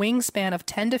with a wingspan of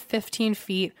 10 to 15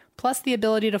 feet, plus the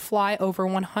ability to fly over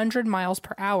 100 miles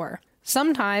per hour.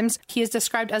 Sometimes he is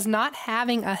described as not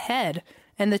having a head,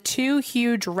 and the 2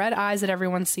 huge red eyes that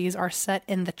everyone sees are set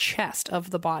in the chest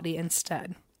of the body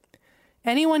instead.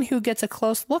 Anyone who gets a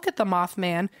close look at the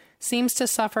Mothman seems to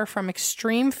suffer from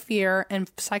extreme fear and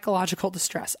psychological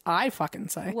distress. I fucking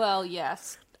say. Well,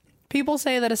 yes. People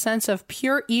say that a sense of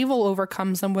pure evil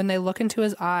overcomes them when they look into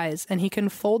his eyes, and he can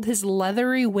fold his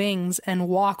leathery wings and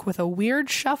walk with a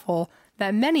weird shuffle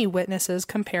that many witnesses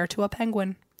compare to a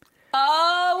penguin.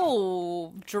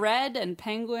 Oh, dread and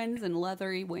penguins and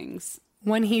leathery wings.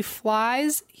 When he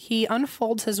flies, he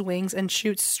unfolds his wings and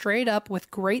shoots straight up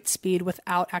with great speed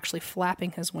without actually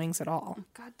flapping his wings at all.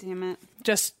 God damn it.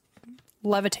 Just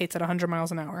levitates at 100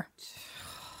 miles an hour.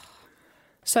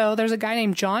 So there's a guy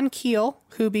named John Keel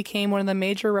who became one of the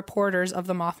major reporters of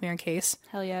the Mothman case.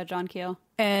 Hell yeah, John Keel.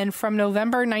 And from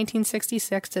November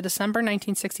 1966 to December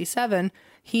 1967,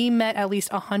 he met at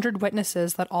least 100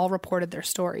 witnesses that all reported their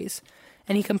stories.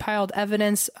 And he compiled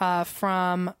evidence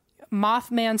from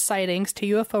Mothman sightings to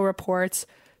UFO reports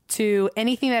to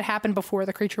anything that happened before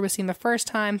the creature was seen the first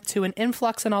time, to an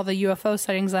influx in all the UFO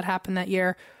sightings that happened that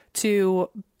year,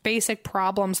 to basic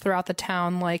problems throughout the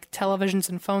town, like televisions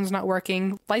and phones not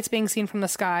working, lights being seen from the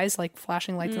skies, like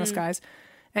flashing lights in the skies,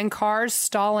 and cars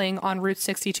stalling on Route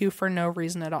 62 for no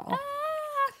reason at all.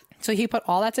 So he put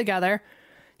all that together.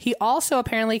 He also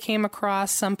apparently came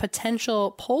across some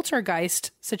potential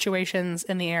poltergeist situations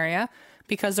in the area,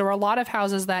 because there were a lot of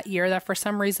houses that year that for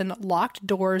some reason locked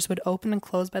doors would open and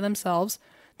close by themselves.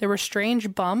 There were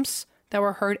strange bumps that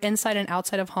were heard inside and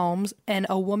outside of homes, and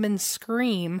a woman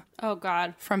scream. Oh,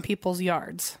 God. From people's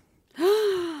yards.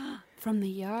 From the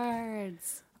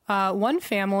yards. One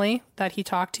family that he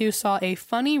talked to saw a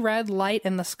funny red light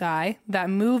in the sky that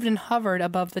moved and hovered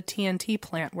above the TNT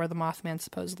plant where the Mothman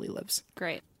supposedly lives.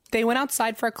 Great. They went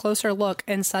outside for a closer look,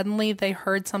 and suddenly they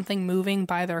heard something moving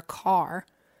by their car.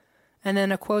 And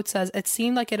then a quote says, "It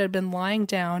seemed like it had been lying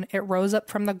down. It rose up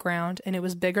from the ground, and it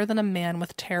was bigger than a man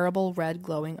with terrible red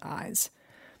glowing eyes."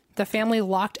 The family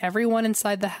locked everyone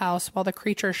inside the house while the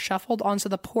creature shuffled onto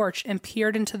the porch and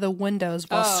peered into the windows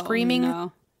while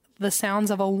screaming the sounds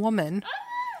of a woman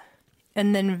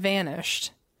and then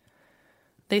vanished.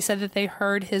 They said that they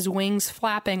heard his wings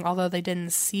flapping, although they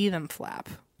didn't see them flap.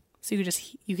 So you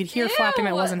could hear flapping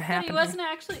that wasn't happening. He wasn't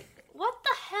actually... What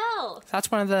the hell? That's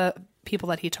one of the people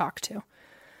that he talked to.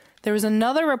 There was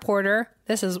another reporter.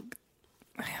 This is...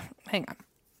 Hang on.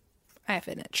 I have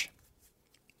an itch.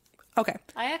 Okay.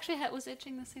 I actually was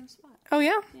itching the same spot. Oh,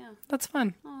 yeah? Yeah. That's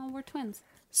fun. Oh, we're twins.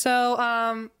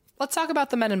 So, let's talk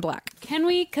about the Men in Black. Can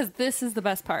we? Because this is the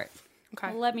best part.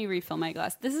 Okay. Let me refill my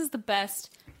glass. This is the best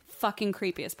fucking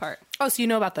creepiest part. Oh, so you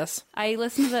know about this. I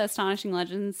listened to the Astonishing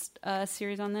Legends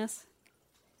series on this.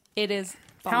 It is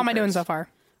bonkers. How am I doing so far?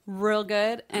 Real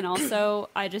good. And also,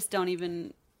 I just don't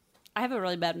even... I have a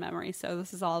really bad memory, so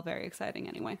this is all very exciting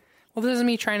anyway. Well, this is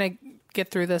me trying to get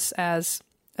through this as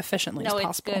efficiently as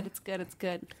possible. No, it's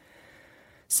good.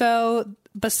 So,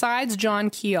 besides John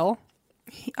Keel,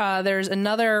 there's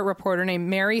another reporter named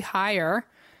Mary Heyer,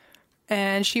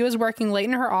 and she was working late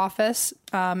in her office,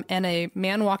 and a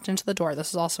man walked into the door. This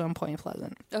is also in Point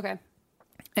Pleasant. Okay.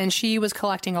 And she was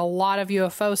collecting a lot of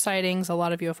UFO sightings, a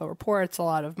lot of UFO reports, a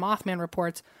lot of Mothman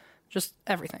reports, just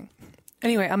everything.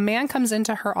 Anyway, a man comes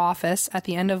into her office at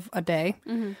the end of a day,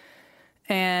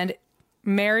 and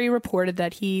Mary reported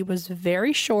that he was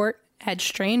very short, had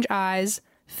strange eyes,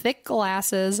 thick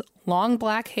glasses, long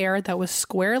black hair that was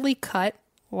squarely cut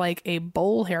like a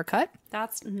bowl haircut.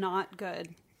 That's not good.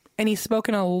 And he spoke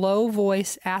in a low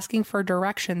voice asking for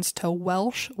directions to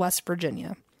Welsh, West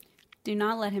Virginia. Do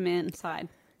not let him inside.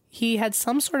 He had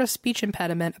some sort of speech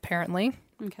impediment, apparently.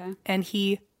 Okay. And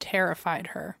he terrified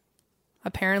her.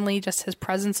 Apparently, just his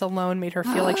presence alone made her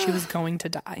feel like she was going to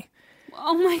die.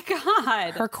 Oh my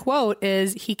God. Her quote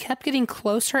is, "He kept getting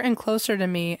closer and closer to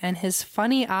me, and his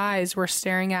funny eyes were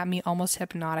staring at me almost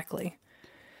hypnotically."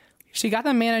 She got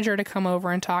the manager to come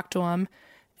over and talk to him.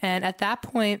 And at that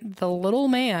point, the little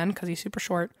man, because he's super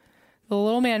short, the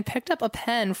little man picked up a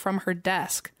pen from her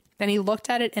desk. And he looked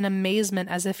at it in amazement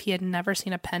as if he had never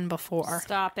seen a pen before.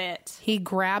 Stop it. He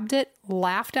grabbed it,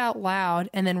 laughed out loud,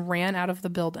 and then ran out of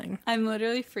the building. I'm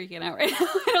literally freaking out right now.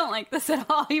 I don't like this at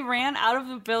all. He ran out of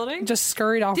the building? Just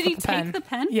scurried off with the pen. Did he take the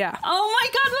pen? Yeah. Oh my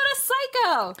God, what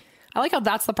a psycho. I like how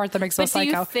that's the part that makes it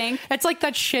psycho. Do you think... It's like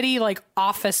that shitty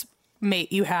office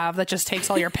mate you have that just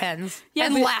takes all your pens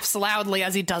and laughs loudly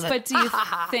as he does it. But do you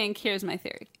think, here's my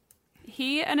theory.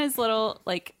 He and his little,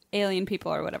 alien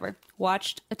people or whatever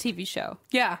watched a TV show.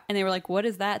 Yeah. And they were like, what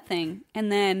is that thing? And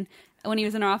then when he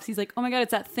was in our office, he's like, oh my God,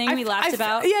 it's that thing we laughed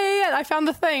about. Yeah. I found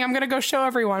the thing. I'm going to go show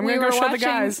everyone. I'm going to go show the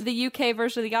guys. The UK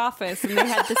version of The Office, and they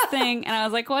had this thing, and I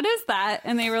was like, what is that?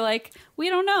 And they were like, we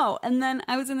don't know. And then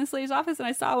I was in this lady's office, and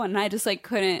I saw one, and I just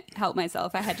couldn't help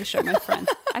myself. I had to show my friend.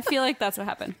 I feel like that's what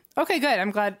happened. Okay, good. I'm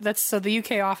glad. That's the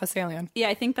UK office alien. Yeah,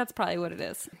 I think that's probably what it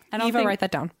is. Eva, write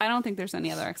that down. I don't think there's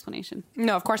any other explanation.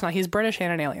 No, of course not. He's British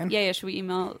and an alien. Yeah. Should we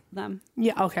email them?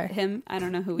 Yeah, okay. Him? I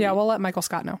don't know who. Yeah, we'll let Michael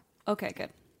Scott know. Okay, good.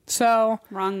 So...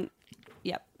 Wrong.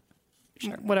 Yep.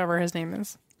 Sure. Whatever his name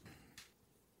is.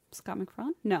 Scott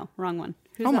McFarlane? No, wrong one.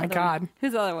 Who's Oh the my other God. one?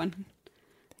 Who's the other one?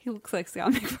 He looks like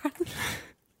Scott McFarlane.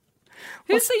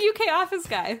 Who's the UK Office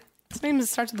guy? His name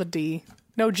starts with a D.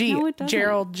 No, G. No, it doesn't.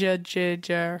 Gerald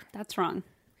That's wrong.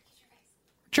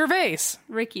 Gervais.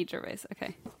 Ricky Gervais.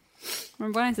 Okay.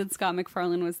 Remember when I said Scott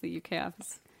McFarlane was the UK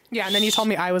Office? Yeah, and then you told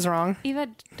me I was wrong. Eva,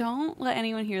 don't let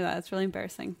anyone hear that. It's really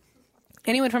embarrassing.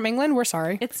 Anyone from England, we're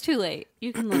sorry. It's too late.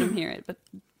 You can let him hear it,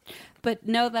 but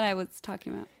know that I was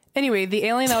talking about. Anyway, the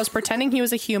alien that was pretending he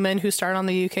was a human who starred on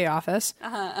the UK Office.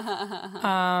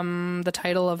 The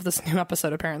title of this new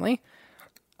episode, apparently.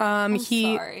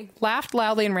 He sorry. laughed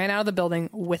loudly and ran out of the building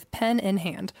with pen in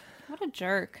hand. What a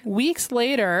jerk. Weeks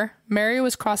later, Mary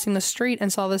was crossing the street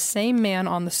and saw the same man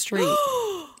on the street.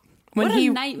 What a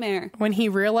nightmare. When he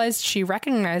realized she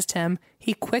recognized him,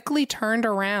 he quickly turned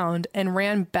around and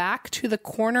ran back to the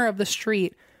corner of the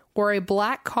street where a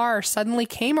black car suddenly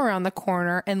came around the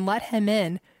corner and let him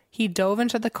in. He dove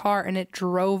into the car and it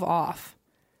drove off.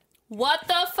 What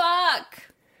the fuck?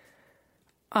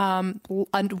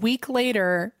 A week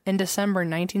later, in December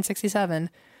 1967,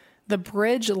 the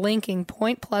bridge linking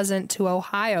Point Pleasant to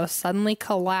Ohio suddenly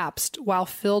collapsed while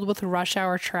filled with rush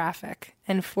hour traffic,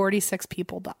 and 46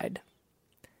 people died.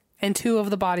 And 2 of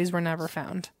the bodies were never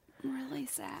found. Really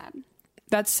sad.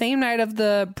 That same night of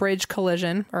the bridge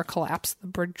collision, or collapse, the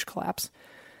bridge collapse,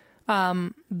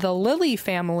 the Lilly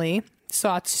family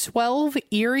saw 12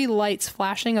 eerie lights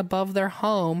flashing above their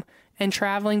home and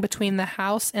traveling between the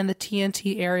house and the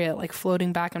TNT area, like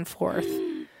floating back and forth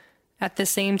at the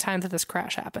same time that this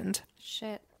crash happened.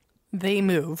 Shit. They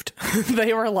moved.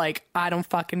 They were like, I don't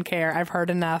fucking care. I've heard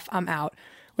enough. I'm out.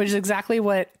 Which is exactly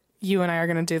what you and I are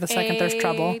going to do the second there's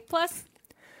trouble. Plus.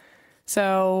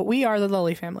 So we are the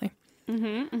Lilly family.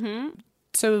 Mm-hmm.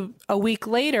 So a week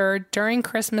later, during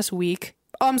Christmas week...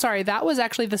 Oh, I'm sorry. That was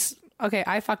actually this... Okay,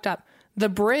 I fucked up. The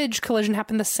bridge collision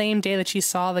happened the same day that she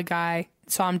saw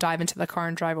him dive into the car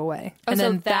and drive away. Oh, and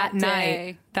so then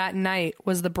that night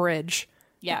was the bridge.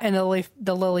 Yeah. And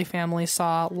the Lilly family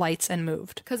saw lights and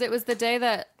moved. Because it was the day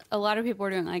that a lot of people were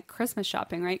doing like Christmas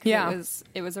shopping, right? 'Cause Yeah.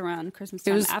 It was around Christmas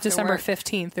time. It was after December work.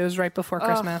 15th. It was right before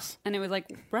Christmas. And it was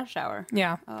like rush hour.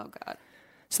 Yeah. Oh, God.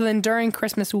 So then during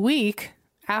Christmas week,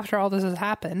 after all this has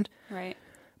happened, Right.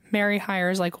 Mary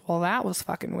hires like, well, that was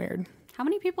fucking weird. How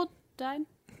many people died?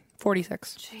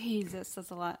 46. Jesus, that's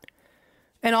a lot.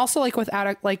 And also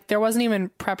like there wasn't even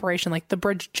preparation. Like the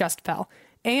bridge just fell.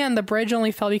 And the bridge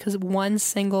only fell because one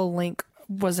single link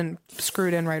wasn't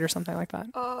screwed in right or something like that.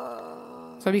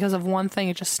 So because of one thing,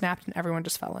 it just snapped and everyone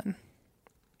just fell in.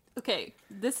 Okay,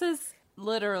 this is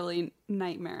literally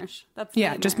nightmarish. That's Yeah,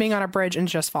 nightmarish. just being on a bridge and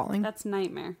just falling. That's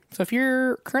nightmare. So if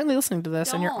you're currently listening to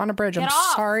this and you're Don't. on a bridge, I'm Get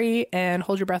off. sorry, and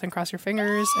hold your breath and cross your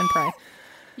fingers and pray.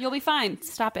 You'll be fine.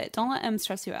 Stop it. Don't let M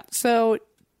stress you out. So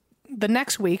the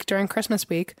next week, during Christmas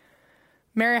week,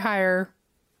 Mary Hire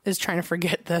is trying to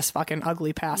forget this fucking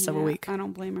ugly past of a Yeah, week. I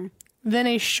don't blame her. Then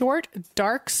a short,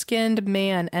 dark-skinned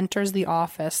man enters the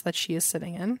office that she is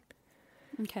sitting in.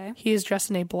 Okay. He is dressed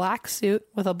in a black suit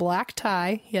with a black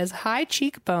tie. He has high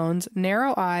cheekbones,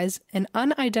 narrow eyes, an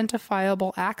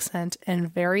unidentifiable accent,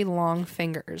 and very long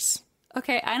fingers.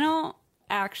 Okay, I don't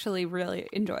actually really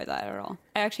enjoy that at all.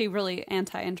 I actually really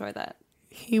anti-enjoy that.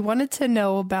 He wanted to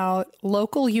know about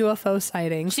local UFO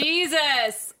sightings,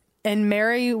 Jesus! and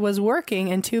Mary was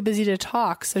working and too busy to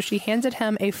talk, so she handed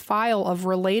him a file of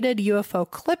related UFO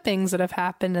clippings that have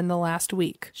happened in the last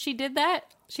week. She did that?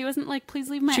 She wasn't like, please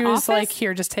leave my She office? was like,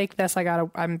 here, just take this.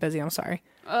 I'm busy. I'm sorry.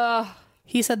 Ugh.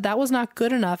 He said that was not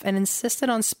good enough and insisted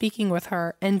on speaking with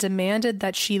her and demanded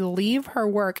that she leave her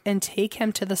work and take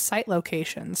him to the site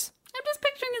locations. I'm just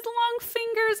picturing his long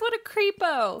fingers. What a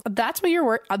creepo. That's what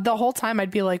you're the whole time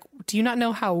I'd be like, do you not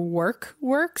know how work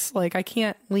works? Like, I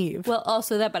can't leave. Well,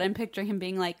 also that, but I'm picturing him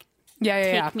being like,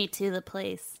 Yeah. take me to the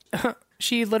place.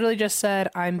 She literally just said,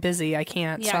 I'm busy. I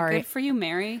can't. Yeah, Sorry. good for you,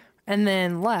 Mary. And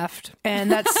then left.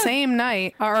 And that same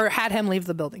night, or had him leave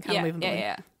the building.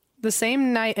 Yeah. The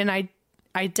same night, an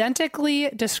identically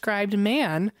described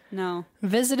man No.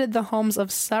 visited the homes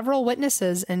of several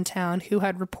witnesses in town who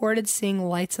had reported seeing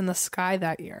lights in the sky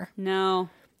that year. No.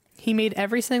 He made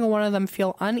every single one of them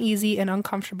feel uneasy and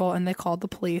uncomfortable, and they called the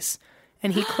police.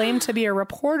 And he claimed to be a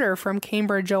reporter from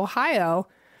Cambridge, Ohio.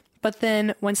 But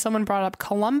then when someone brought up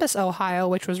Columbus, Ohio,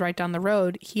 which was right down the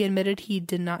road, he admitted he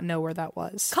did not know where that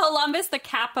was. Columbus, the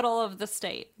capital of the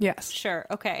state. Yes. Sure.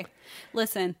 Okay.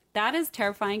 Listen, that is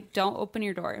terrifying. Don't open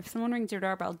your door. If someone rings your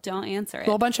doorbell, don't answer it.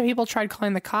 Well, a bunch of people tried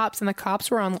calling the cops, and the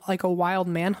cops were on like a wild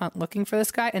manhunt looking for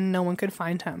this guy, and no one could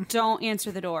find him. Don't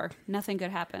answer the door. Nothing good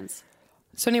happens.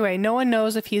 So anyway, no one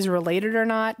knows if he's related or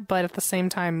not, but at the same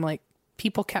time, like,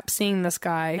 people kept seeing this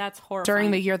guy. That's horrifying.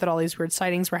 During the year that all these weird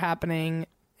sightings were happening.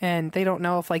 And they don't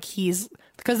know if like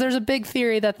because there's a big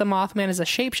theory that the Mothman is a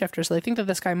shapeshifter. So they think that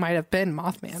this guy might have been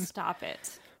Mothman. Stop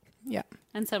it. Yeah.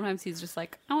 And sometimes he's just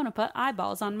like, I want to put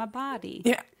eyeballs on my body.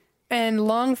 Yeah. And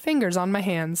long fingers on my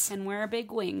hands. And wear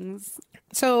big wings.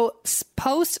 So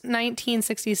post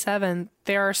 1967,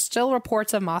 there are still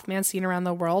reports of Mothman seen around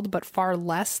the world, but far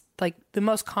less. Like the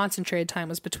most concentrated time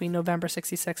was between November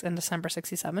 66 and December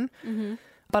 67. Mm-hmm.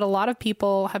 But a lot of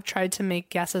people have tried to make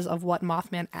guesses of what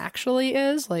Mothman actually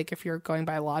is. Like if you're going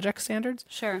by logic standards.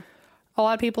 Sure. A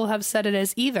lot of people have said it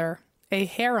is either a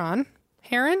heron.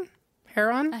 A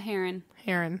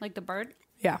heron. Like the bird?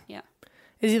 Yeah. Yeah.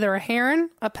 Is either a heron,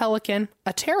 a pelican,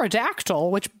 a pterodactyl,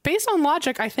 which based on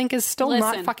logic, I think is still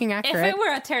not fucking accurate. If it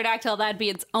were a pterodactyl, that'd be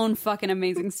its own fucking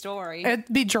amazing story.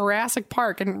 It'd be Jurassic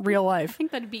Park in real life. I think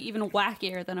that'd be even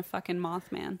wackier than a fucking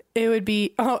Mothman. It would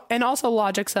be, and also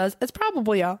logic says it's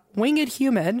probably a winged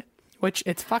human, which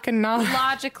it's fucking not.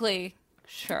 Logically,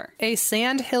 sure. A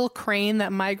sandhill crane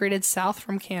that migrated south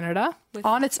from Canada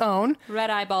on its own. Red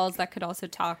eyeballs that could also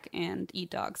talk and eat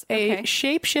dogs. A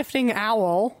shape-shifting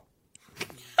owl.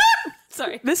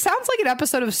 Sorry. This sounds like an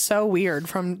episode of So Weird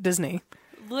from Disney.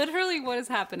 Literally, what is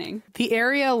happening? The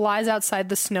area lies outside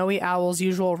the snowy owl's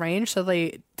usual range, so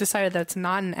they decided that it's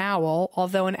not an owl,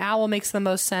 although an owl makes the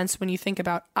most sense when you think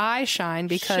about eye shine,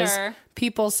 because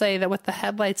people say that with the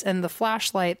headlights and the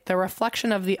flashlight, the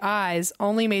reflection of the eyes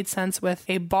only made sense with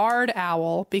a barred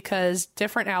owl, because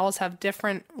different owls have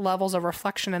different levels of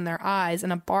reflection in their eyes,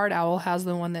 and a barred owl has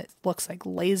the one that looks like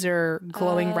laser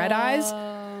glowing red eyes.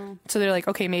 So they're like,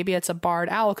 okay, maybe it's a barred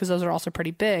owl because those are also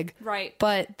pretty big. Right.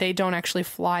 But they don't actually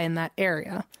fly in that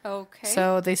area. Okay.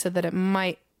 So they said that it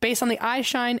might, based on the eye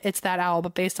shine, it's that owl,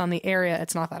 but based on the area,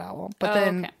 it's not that owl. But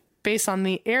then based on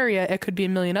the area, it could be a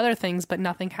million other things, but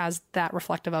nothing has that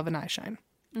reflective of an eye shine.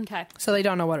 Okay. So they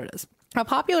don't know what it is. A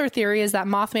popular theory is that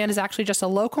Mothman is actually just a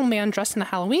local man dressed in a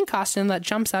Halloween costume that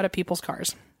jumps out of people's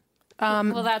cars.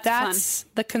 Well, that's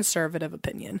the conservative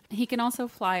opinion. He can also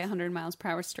fly 100 miles per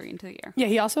hour straight into the air. Yeah,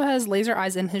 he also has laser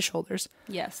eyes in his shoulders.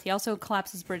 Yes, he also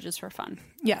collapses bridges for fun.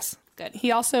 Yes. Good.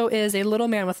 He also is a little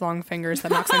man with long fingers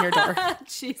that knocks on your door.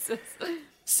 Jesus.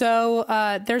 So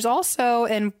there's also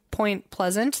in Point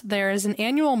Pleasant, there is an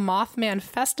annual Mothman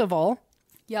Festival.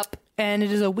 Yep. And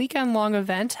it is a weekend-long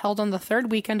event held on the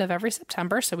third weekend of every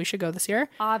September, so we should go this year.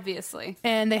 Obviously.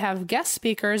 And they have guest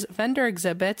speakers, vendor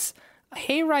exhibits,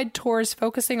 hayride tours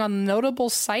focusing on notable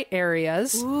site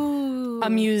areas, a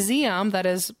museum that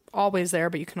is always there,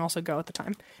 but you can also go at the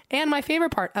time, and my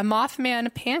favorite part, a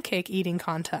Mothman pancake eating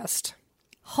contest.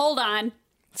 Hold on.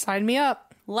 Sign me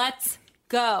up. Let's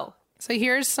go. So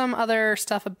here's some other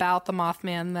stuff about the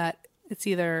Mothman that it's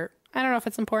either, I don't know if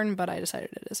it's important, but I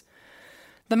decided it is.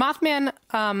 The Mothman,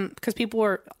 because people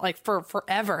were like for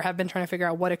forever have been trying to figure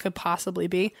out what it could possibly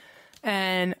be,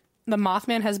 and the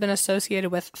Mothman has been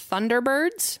associated with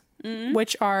thunderbirds,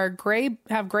 which are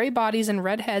have gray bodies and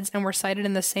red heads, and were sighted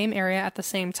in the same area at the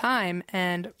same time,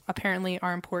 and apparently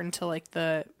are important to like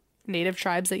the native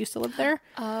tribes that used to live there.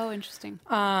 Oh, interesting.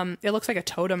 It looks like a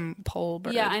totem pole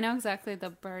bird. Yeah, I know exactly the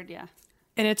bird, yeah.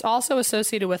 And it's also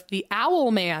associated with the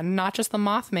Owl Man, not just the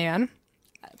Mothman.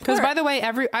 Because, by the way,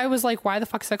 I was like, why the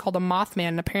fuck is that called a Mothman?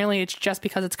 And apparently it's just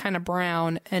because it's kind of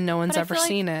brown and no one's ever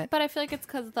seen it. But I feel like it's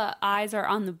because the eyes are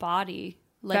on the body.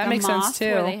 Like that makes sense, too.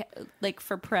 Where they, like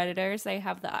for predators, they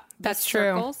have the That's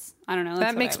circles. True. I don't know.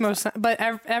 That makes most sense. But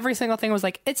every single thing was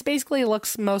like, it's basically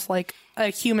looks most like a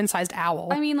human-sized owl.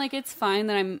 I mean, like, it's fine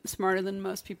that I'm smarter than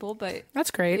most people, but that's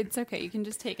great. It's okay. You can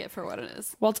just take it for what it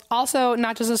is. Well, it's also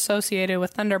not just associated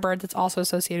with thunderbirds. It's also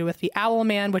associated with the Owl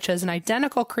Man, which is an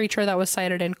identical creature that was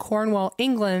sighted in Cornwall,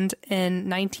 England in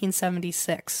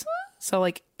 1976. So,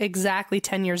 like, exactly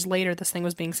 10 years later, this thing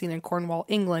was being seen in Cornwall,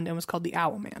 England, and was called the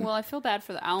Owl Man. Well, I feel bad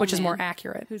for the Owl Man. Which is more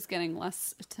accurate. Who's getting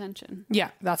less attention. Yeah,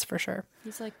 that's for sure.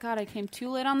 He's like, God, I came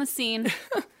too late on the scene.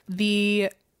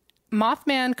 The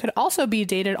Mothman could also be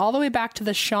dated all the way back to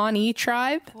the Shawnee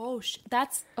tribe. Oh,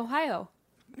 that's Ohio.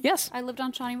 Yes. I lived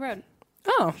on Shawnee Road.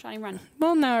 Oh. Shawnee Run.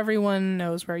 Well, now everyone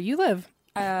knows where you live.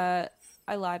 I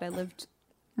lied. I lived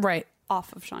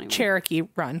off of Shawnee Run. Cherokee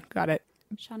Run. Got it.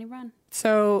 Shawnee Run.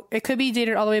 So it could be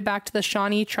dated all the way back to the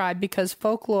Shawnee tribe because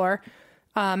folklore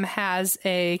has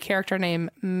a character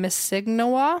named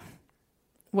Misignawa,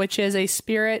 which is a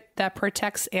spirit that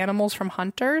protects animals from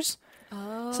hunters.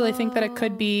 Oh. So they think that it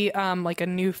could be like a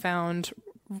newfound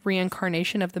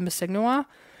reincarnation of the Misignawa,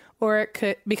 or it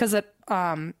could, because it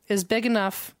is big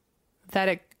enough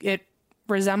that it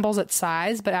resembles its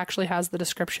size, but actually has the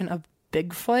description of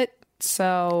Bigfoot.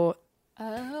 So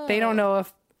they don't know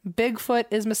if Bigfoot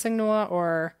is Missingnoa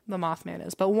or the Mothman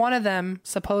is. But one of them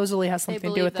supposedly has something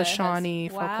to do with the Shawnee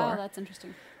folklore. Wow, that's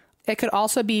interesting. It could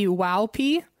also be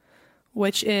Waupi,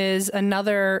 which is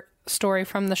another story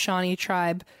from the Shawnee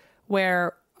tribe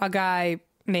where a guy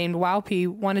named Waupi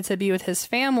wanted to be with his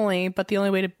family, but the only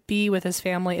way to be with his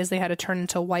family is they had to turn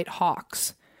into white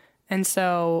hawks. And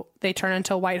so they turned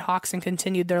into white hawks and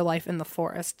continued their life in the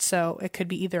forest. So it could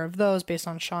be either of those based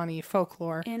on Shawnee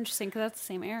folklore. Interesting, because that's the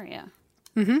same area.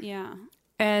 Mm-hmm. Yeah.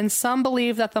 And some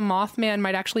believe that the Mothman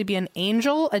might actually be an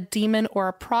angel, a demon, or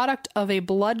a product of a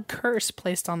blood curse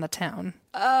placed on the town.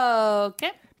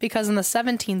 Okay. Because in the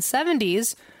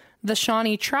 1770s, the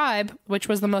Shawnee tribe, which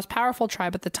was the most powerful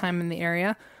tribe at the time in the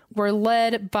area, were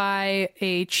led by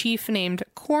a chief named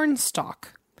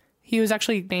Cornstalk. He was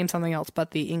actually named something else,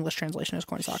 but the English translation is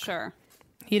Cornstalk. Sure.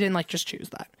 He didn't just choose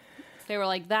that. They were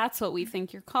like, that's what we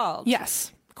think you're called.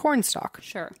 Yes, Cornstalk.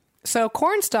 Sure. So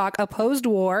Cornstalk opposed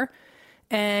war,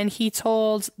 and he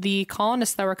told the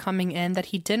colonists that were coming in that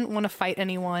he didn't want to fight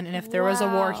anyone, and if there was a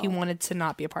war, he wanted to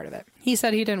not be a part of it. He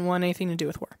said he didn't want anything to do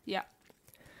with war. Yeah.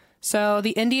 So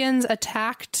the Indians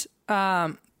attacked...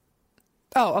 So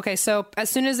as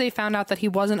soon as they found out that he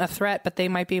wasn't a threat, but they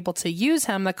might be able to use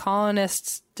him, the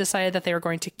colonists decided that they were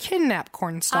going to kidnap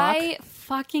Cornstalk. I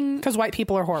fucking... Because white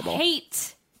people are horrible.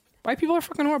 hate White people are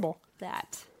fucking horrible.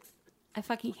 that. I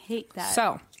fucking hate that.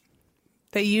 So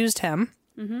they used him,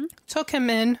 took him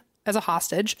in as a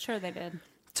hostage. Sure they did.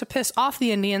 To piss off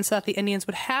the Indians so that the Indians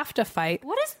would have to fight.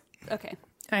 What is... Okay.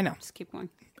 I know. Just keep going.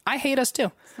 I hate us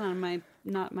too. It's not my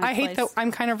I hate that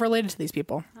I'm kind of related to these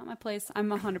people. Not my place. I'm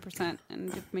 100%,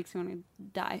 and it makes me want to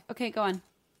die. Okay, go on.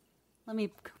 Let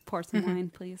me pour some wine,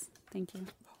 please. Thank you.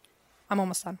 I'm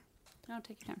almost done. No,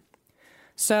 take your time.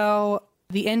 So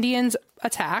the Indians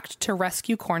attacked to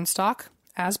rescue Cornstalk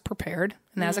as prepared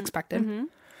and as expected.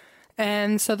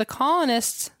 And so the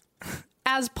colonists,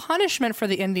 as punishment for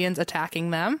the Indians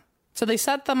attacking them, so they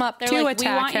set them up They're to like,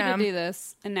 attack we want him. you to do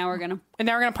this, and now we're going to... And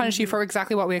now we're going to punish you for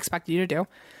exactly what we expected you to do.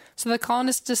 So the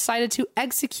colonists decided to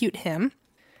execute him,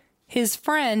 his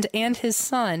friend, and his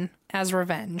son as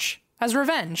revenge. As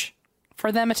revenge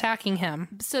for them attacking him.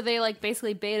 So they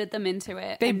basically baited them into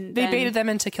it. They baited them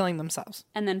into killing themselves.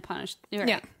 And then punished. You're right.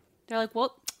 Yeah. They're like,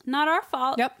 well, not our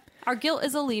fault. Yep. Our guilt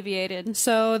is alleviated.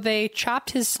 So they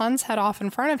chopped his son's head off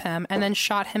in front of him and then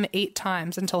shot him 8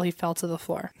 times until he fell to the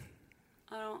floor.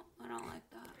 I don't like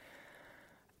that.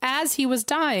 As he was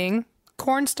dying,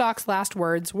 Cornstalk's last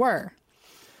words were,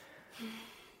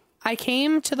 I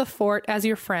came to the fort as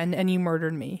your friend and you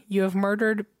murdered me. You have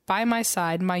murdered by my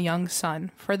side my young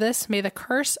son. For this, may the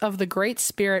curse of the Great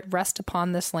Spirit rest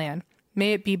upon this land.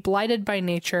 May it be blighted by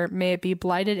nature. May it be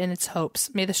blighted in its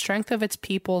hopes. May the strength of its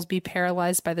peoples be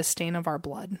paralyzed by the stain of our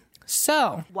blood.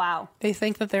 So, wow. They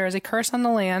think that there is a curse on the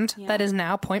land that is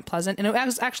now Point Pleasant. And it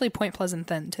was actually Point Pleasant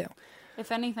then, too.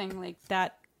 If anything,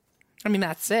 that... I mean,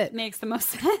 that's it. Makes the most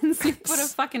sense. You put a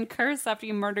fucking curse after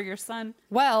you murder your son.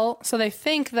 Well, so they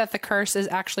think that the curse is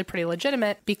actually pretty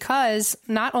legitimate because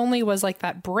not only was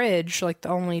that bridge the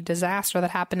only disaster that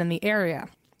happened in the area,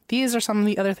 these are some of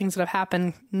the other things that have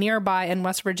happened nearby in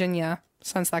West Virginia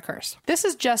since that curse. This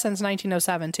is just since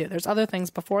 1907 too. There's other things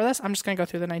before this. I'm just going to go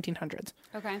through the 1900s.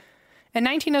 Okay. In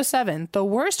 1907, the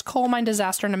worst coal mine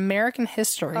disaster in American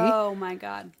history. Oh my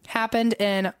God. Happened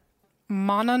in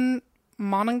Monongah,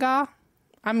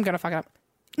 I'm going to fuck it up,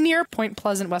 near Point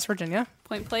Pleasant, West Virginia.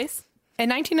 Point Place? In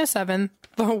 1907,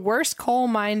 the worst coal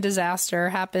mine disaster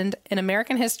happened in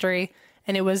American history,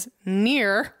 and it was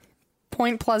near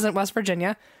Point Pleasant, West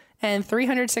Virginia, and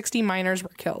 360 miners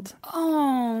were killed.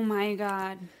 Oh my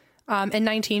God. In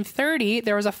 1930,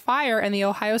 there was a fire in the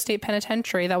Ohio State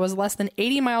Penitentiary that was less than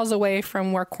 80 miles away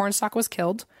from where Cornstalk was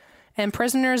killed. And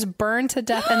prisoners burned to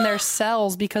death in their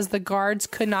cells because the guards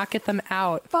could not get them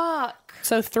out. Fuck.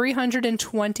 So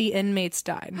 320 inmates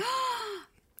died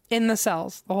in the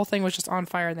cells. The whole thing was just on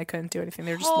fire and they couldn't do anything.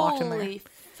 They were just locked in there. Holy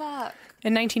fuck.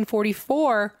 In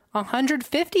 1944,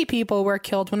 150 people were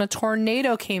killed when a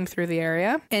tornado came through the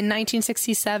area. In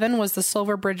 1967 was the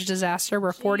Silver Bridge disaster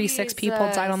where 46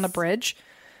 people died on the bridge.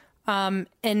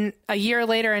 And a year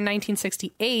later in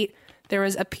 1968, there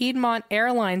was a Piedmont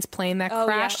Airlines plane that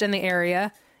crashed in the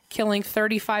area, killing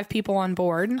 35 people on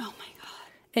board. Oh, my God.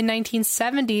 In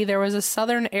 1970, there was a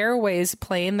Southern Airways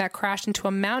plane that crashed into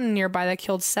a mountain nearby that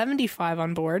killed 75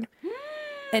 on board.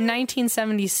 In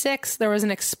 1976, there was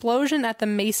an explosion at the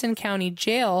Mason County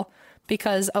Jail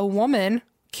because a woman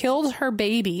killed her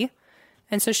baby,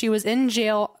 and so she was in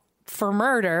jail for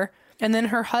murder, and then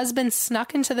her husband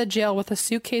snuck into the jail with a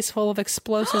suitcase full of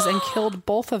explosives and killed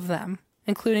both of them,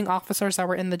 including officers that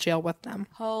were in the jail with them.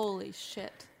 Holy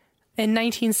shit. In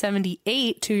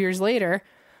 1978, 2 years later,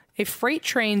 a freight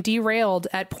train derailed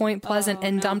at Point Pleasant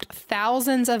and dumped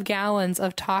thousands of gallons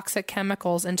of toxic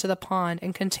chemicals into the pond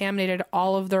and contaminated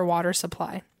all of their water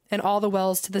supply. And all the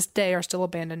wells to this day are still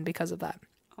abandoned because of that.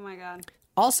 Oh my God.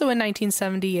 Also in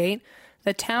 1978,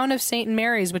 the town of St.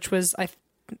 Mary's, which was,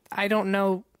 I don't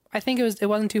know, I think it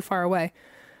wasn't too far away.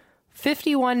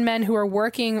 51 men who were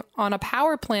working on a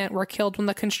power plant were killed when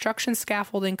the construction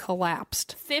scaffolding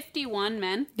collapsed. 51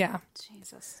 men? Yeah.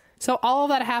 Jesus. So all of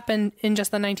that happened in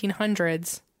just the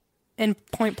 1900s in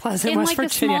Point Pleasant, West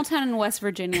Virginia. In like a small town in West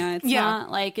Virginia. It's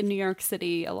not like in New York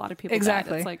City, a lot of people died.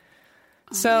 It's like...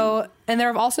 So, and there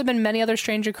have also been many other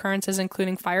strange occurrences,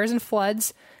 including fires and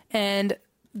floods. And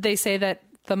they say that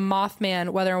the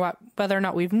Mothman, whether or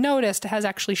not we've noticed, has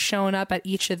actually shown up at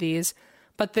each of these.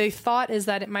 But the thought is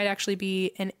that it might actually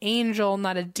be an angel,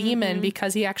 not a demon,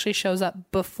 because he actually shows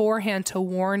up beforehand to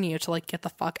warn you to like get the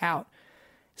fuck out.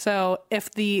 So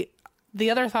if the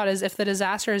other thought is if the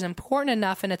disaster is important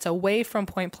enough and it's away from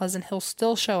Point Pleasant, he'll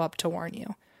still show up to warn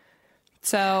you.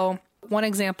 So one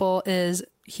example is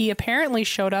he apparently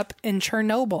showed up in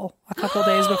Chernobyl a couple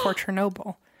days before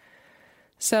Chernobyl.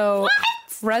 So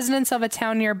residents of a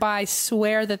town nearby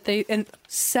swear that and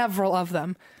several of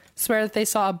them swear that they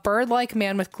saw a bird-like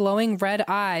man with glowing red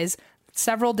eyes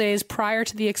several days prior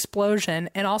to the explosion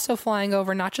and also flying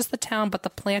over not just the town but the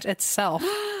plant itself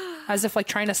as if like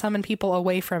trying to summon people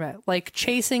away from it, like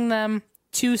chasing them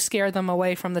to scare them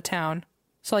away from the town.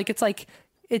 So like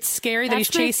it's scary that he's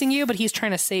chasing you, but he's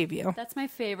trying to save you. That's my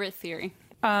favorite theory.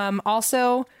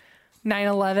 Also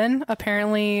 9/11,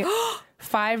 apparently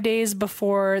 5 days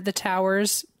before the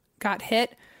towers got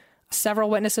hit, several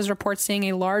witnesses report seeing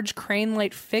a large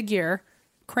crane-like figure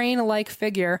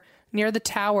near the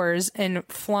towers and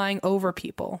flying over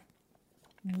people.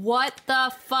 What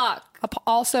the fuck?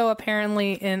 Also,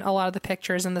 apparently, in a lot of the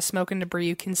pictures and the smoke and debris,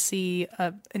 you can see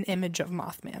an image of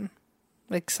Mothman.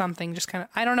 Like something just kind of...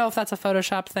 I don't know if that's a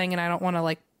Photoshop thing, and I don't want to,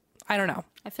 like... I don't know.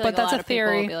 I feel like a lot of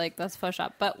people will be like, that's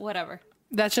Photoshop, but whatever.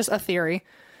 That's just a theory.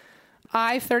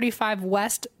 I-35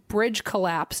 West bridge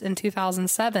collapse in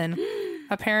 2007.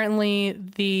 Apparently,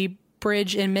 the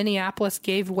bridge in Minneapolis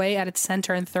gave way at its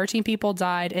center and 13 people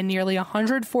died and nearly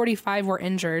 145 were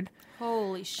injured.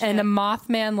 Holy shit. And a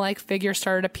Mothman-like figure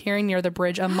started appearing near the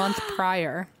bridge a month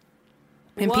prior.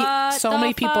 And so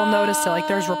many people noticed it. Like,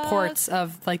 there's reports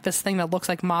of, like, this thing that looks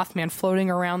like Mothman floating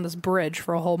around this bridge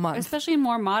for a whole month. Especially in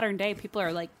more modern day, people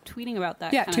are, like, tweeting about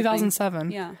that. Yeah, kind 2007. of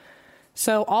thing. Yeah.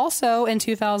 So, also in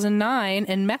 2009,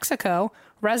 in Mexico,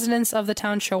 residents of the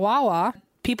town Chihuahua,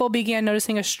 people began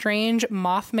noticing a strange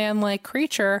Mothman-like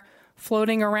creature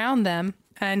floating around them.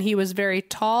 And he was very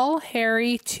tall,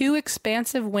 hairy, 2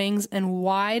 expansive wings, and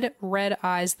wide red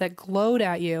eyes that glowed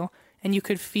at you. And you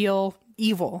could feel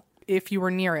evil if you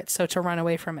were near it, so to run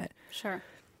away from it. Sure.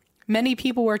 Many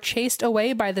people were chased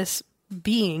away by this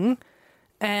being,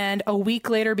 and a week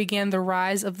later began the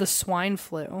rise of the swine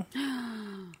flu.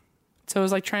 So it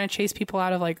was like trying to chase people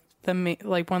out of like one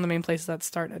of the main places that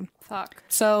started. Fuck.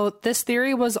 So this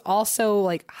theory was also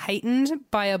like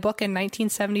heightened by a book in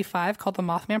 1975 called The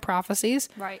Mothman Prophecies,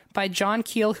 right, by John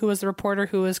Keel, who was the reporter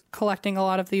who was collecting a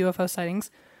lot of the UFO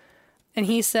sightings. And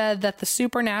he said that the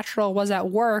supernatural was at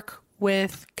work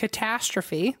with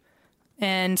catastrophe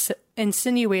and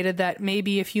insinuated that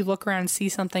maybe if you look around and see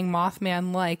something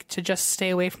Mothman-like, to just stay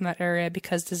away from that area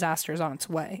because disaster is on its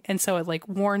way. And so it like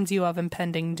warns you of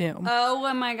impending doom.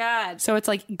 Oh my God. So it's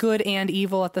like good and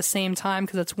evil at the same time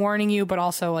because it's warning you, but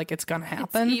also like it's going to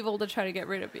happen. It's evil to try to get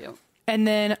rid of you. And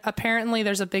then apparently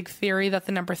there's a big theory that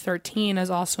the number 13 is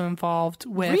also involved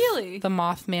with the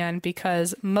Mothman,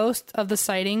 because most of the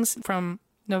sightings from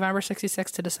November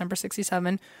 66 to December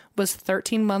 67 was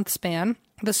 13-month span.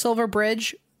 The Silver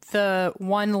Bridge, the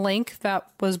one link that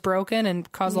was broken and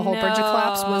caused the whole bridge to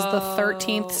collapse, was the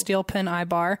 13th steel pin eye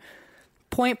bar.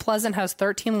 Point Pleasant has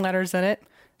 13 letters in it.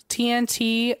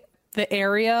 TNT, the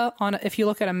area if you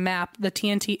look at a map, the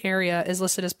TNT area is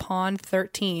listed as Pond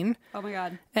 13. Oh my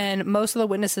God. And most of the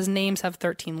witnesses' names have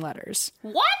 13 letters.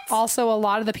 What? Also, a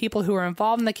lot of the people who are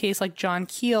involved in the case, like John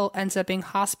Keel, ends up being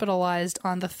hospitalized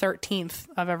on the 13th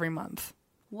of every month.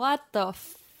 What the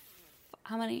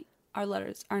how many? Our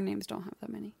letters, our names don't have that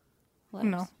many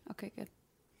letters. No. Okay, good.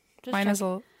 Mine is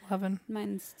 11.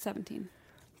 Mine's 17.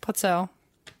 But so...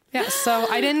 Yeah, so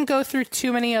I didn't go through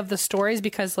too many of the stories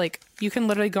because, like, you can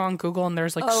literally go on Google and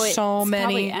there's, like, so many.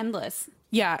 Probably endless.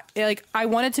 Yeah, like, I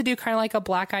wanted to do kind of like a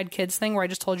Black Eyed Kids thing where I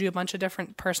just told you a bunch of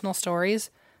different personal stories,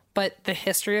 but the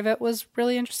history of it was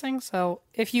really interesting. So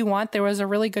if you want, there was a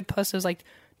really good post. It was, like,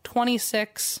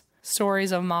 26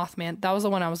 stories of Mothman. That was the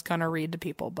one I was going to read to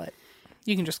people, but...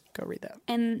 you can just go read that.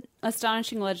 And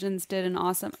Astonishing Legends did an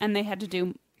awesome, and they had to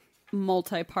do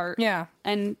multi-part. Yeah.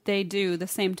 And they do the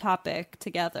same topic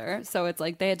together. So it's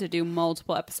like they had to do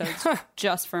multiple episodes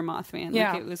just for Mothman.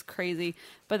 Yeah. Like, it was crazy.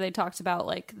 But they talked about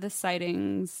like the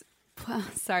sightings.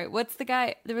 Sorry, what's the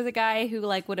guy? There was a guy who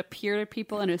like would appear to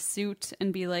people in a suit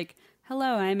and be like,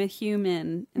 "Hello, I'm a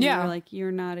human." And Yeah. they were like,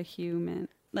 "You're not a human."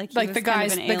 Like Like the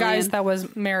guys that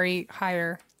was Mary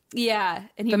Hyder. Yeah.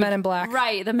 And The Men in Black.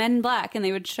 Right, the Men in Black. And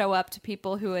they would show up to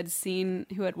people who had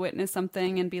witnessed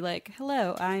something and be like,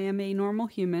 "Hello, I am a normal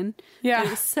human." Yeah.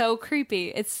 It was so creepy.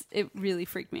 It really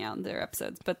freaked me out in their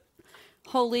episodes. But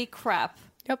holy crap.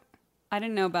 Yep. I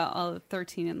didn't know about all the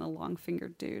 13 and the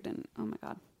long-fingered dude. And oh my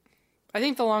God. I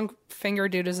think the long finger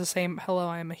dude is the same "Hello,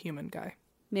 I am a human" guy.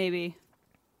 Maybe.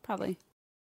 Probably.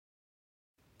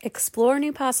 Explore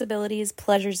new possibilities,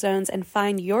 pleasure zones, and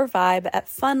find your vibe at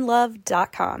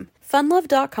funlove.com.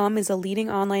 Funlove.com is a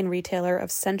leading online retailer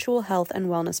of sensual health and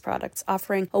wellness products,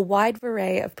 offering a wide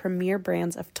array of premier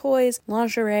brands of toys,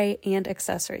 lingerie, and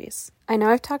accessories. I know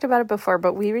I've talked about it before,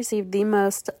 but we received the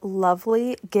most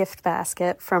lovely gift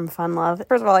basket from Funlove.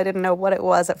 First of all, I didn't know what it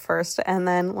was at first, and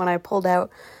then when I pulled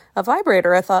out a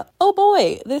vibrator, I thought, oh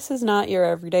boy, this is not your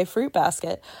everyday fruit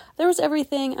basket. There was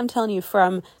everything, I'm telling you,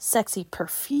 from sexy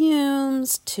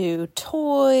perfumes to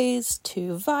toys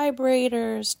to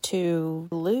vibrators to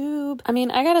lube. I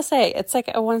mean, I gotta say, it's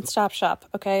like a one-stop shop,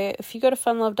 okay? If you go to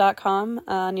funlove.com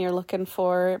and you're looking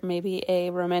for maybe a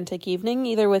romantic evening,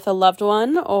 either with a loved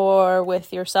one or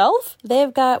with yourself,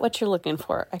 they've got what you're looking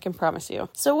for, I can promise you.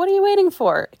 So what are you waiting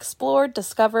for? Explore,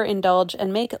 discover, indulge,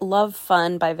 and make love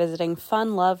fun by visiting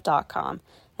funlove.com.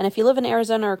 And if you live in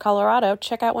Arizona or Colorado,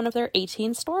 check out one of their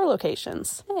 18 store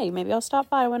locations. Hey, maybe I'll stop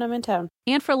by when I'm in town.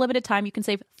 And for a limited time, you can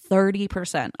save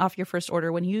 30% off your first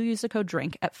order when you use the code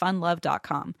DRINK at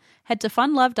funlove.com. Head to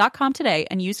funlove.com today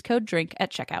and use code DRINK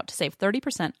at checkout to save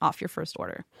 30% off your first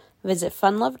order. Visit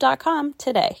funlove.com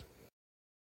today.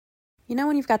 You know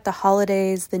when you've got the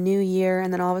holidays, the new year,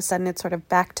 and then all of a sudden it's sort of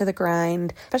back to the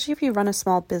grind? Especially if you run a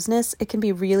small business, it can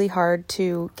be really hard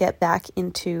to get back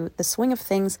into the swing of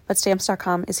things, but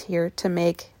Stamps.com is here to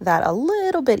make that a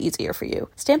little bit easier for you.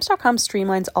 Stamps.com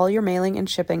streamlines all your mailing and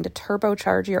shipping to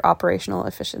turbocharge your operational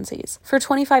efficiencies. For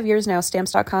 25 years now,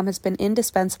 Stamps.com has been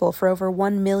indispensable for over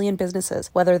 1 million businesses,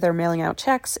 whether they're mailing out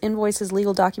checks, invoices,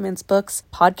 legal documents, books,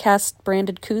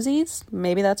 podcast-branded koozies,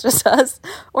 maybe that's just us,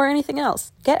 or anything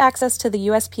else. Get access to the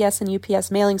USPS and UPS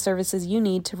mailing services you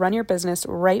need to run your business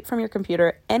right from your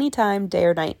computer anytime, day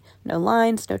or night. No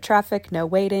lines, no traffic, no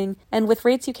waiting. And with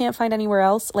rates you can't find anywhere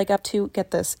else, like up to,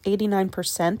 get this,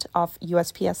 89% off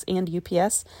USPS and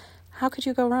UPS, how could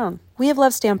you go wrong? We have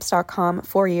loved Stamps.com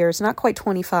for years, not quite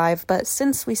 25, but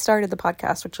since we started the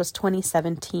podcast, which was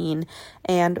 2017,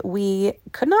 and we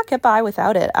could not get by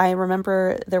without it. I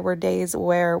remember there were days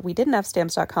where we didn't have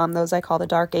Stamps.com, those I call the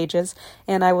dark ages,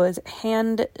 and I was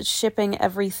hand shipping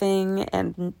everything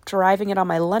and driving it on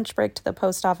my lunch break to the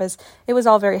post office. It was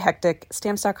all very hectic.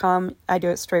 Stamps.com, I do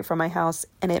it straight from my house,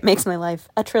 and it makes my life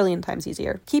a trillion times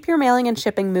easier. Keep your mailing and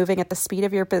shipping moving at the speed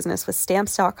of your business with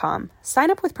Stamps.com.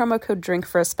 Sign up with promo code DRINK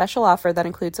for a special offer that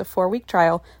includes a 4-week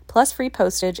trial, plus free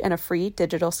postage and a free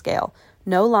digital scale.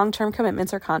 No long-term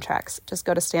commitments or contracts. Just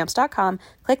go to Stamps.com,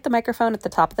 click the microphone at the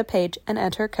top of the page, and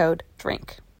enter code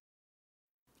DRINK.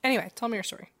 Anyway, tell me your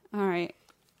story. All right.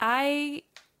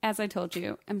 As I told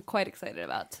you, am quite excited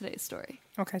about today's story.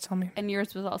 Okay, tell me. And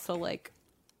yours was also like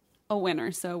a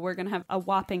winner, so we're going to have a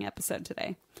whopping episode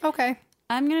today. Okay.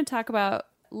 I'm going to talk about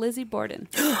Lizzie Borden.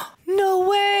 No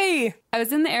way! I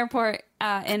was in the airport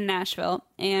in Nashville,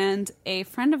 and a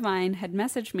friend of mine had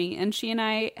messaged me, and she and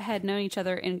I had known each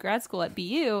other in grad school at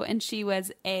BU, and she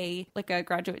was a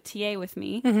graduate TA with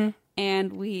me,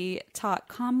 and we taught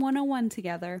Comm 101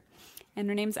 together, and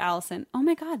her name's Allison. Oh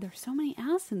my God, there's so many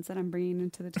Allisons that I'm bringing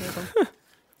into the table.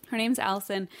 Her name's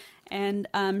Allison, and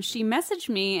she messaged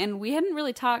me, and we hadn't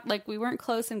really talked, like we weren't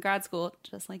close in grad school,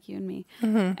 just like you and me.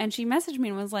 And she messaged me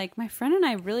and was like, my friend and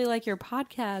I really like your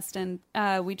podcast,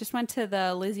 and we just went to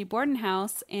the Lizzie Borden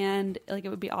house, and like it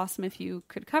would be awesome if you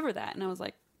could cover that. And I was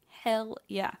like, hell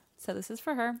yeah. So this is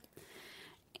for her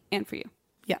and for you.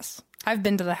 Yes. I've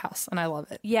been to the house, and I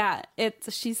love it. Yeah,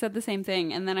 she said the same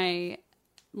thing, and then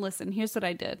listen, here's what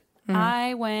I did.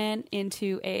 I went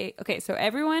into so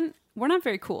everyone... We're not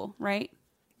very cool, right?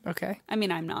 Okay. I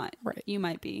mean, I'm not. Right. You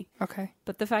might be. Okay.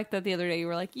 But the fact that the other day you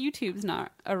were like, YouTube's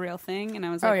not a real thing. And I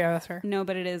was like, oh, yeah, that's fair. No,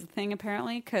 but it is a thing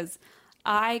apparently. Because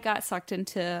I got sucked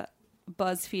into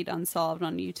BuzzFeed Unsolved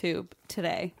on YouTube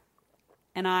today.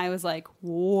 And I was like,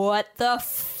 what the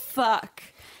fuck?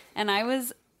 And I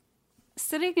was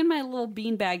sitting in my little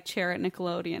beanbag chair at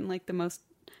Nickelodeon, like the most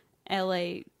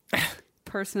LA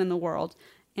person in the world.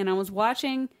 And I was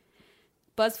watching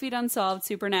BuzzFeed Unsolved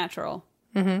Supernatural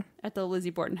at the Lizzie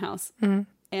Borden house. And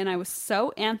I was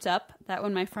so amped up that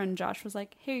when my friend Josh was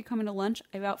like, hey, are you coming to lunch?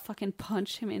 I about fucking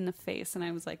punched him in the face. And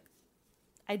I was like,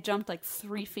 I jumped like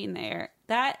 3 feet in the air.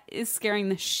 That is scaring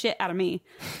the shit out of me.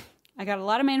 I got a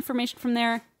lot of my information from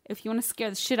there. If you want to scare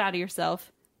the shit out of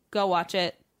yourself, go watch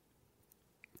it.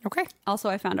 Okay. Also,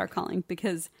 I found our calling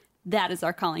because that is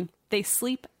our calling. They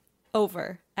sleep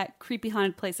over at creepy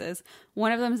haunted places.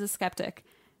 One of them is a skeptic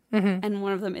and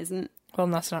one of them isn't. Well,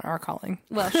 that's not our calling.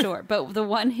 Well, sure. But the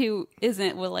one who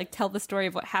isn't will like tell the story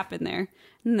of what happened there.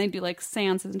 And they do like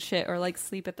seances and shit or like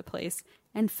sleep at the place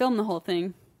and film the whole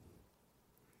thing.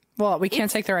 Well, we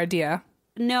can't take their idea.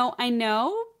 No, I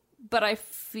know, but I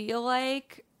feel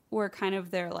like we're kind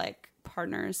of their like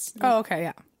partners. Oh, okay,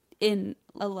 yeah. In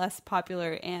a less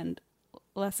popular and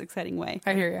less exciting way.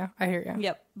 I hear you.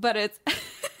 Yep. But it's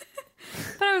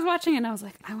but I was watching it and I was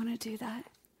like, I want to do that.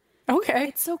 Okay.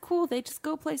 It's so cool. They just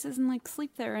go places and like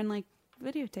sleep there and like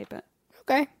videotape it.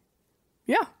 Okay.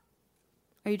 Yeah.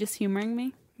 Are you just humoring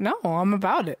me? No, I'm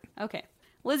about it. Okay.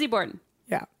 Lizzie Borden.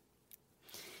 Yeah.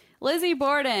 Lizzie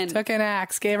Borden. Took an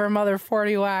axe, gave her mother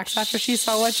 40 whacks. After she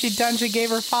saw what she'd done, she gave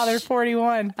her father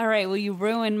 41. All right. Well, you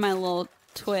ruined my little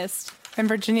twist. In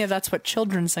Virginia, that's what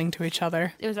children sing to each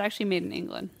other. It was actually made in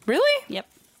England. Really? Yep.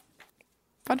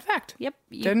 Fun fact. Yep.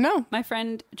 Didn't know. My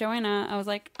friend Joanna, I was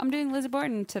like, I'm doing Lizzie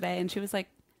Borden today. And she was like,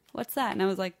 what's that? And I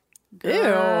was like,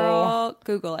 girl,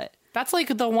 Google it. That's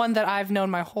like the one that I've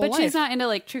known my whole life. But she's not into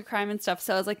like true crime and stuff.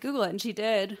 So I was like, Google it. And she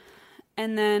did.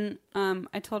 And then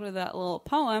I told her that little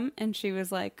poem and she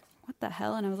was like, what the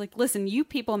hell? And I was like, listen, you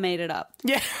people made it up.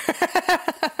 Yeah.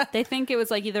 They think it was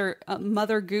like either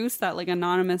Mother Goose, that like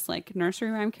anonymous like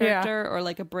nursery rhyme character, or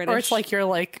like a British. Or it's like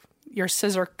your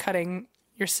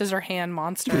scissor hand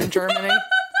monster in Germany.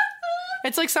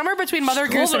 It's like somewhere between Mother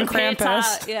Goose and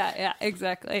Krampus. Yeah,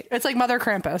 exactly. It's like Mother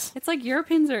Krampus. It's like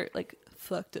Europeans are like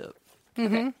fucked up.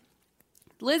 Mm-hmm. Okay.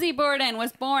 Lizzie Borden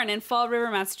was born in Fall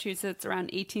River, Massachusetts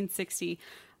around 1860.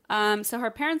 So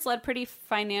her parents led pretty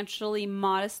financially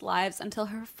modest lives until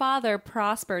her father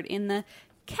prospered in the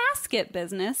casket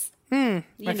business. My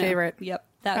favorite. Yep.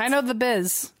 I know the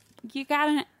biz. You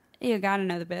gotta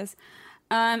know the biz.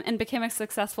 And became a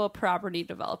successful property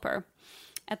developer.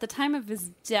 At the time of his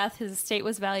death, his estate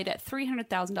was valued at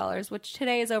 $300,000, which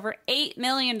today is over $8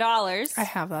 million. I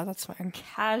have that. That's fine.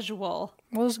 Casual.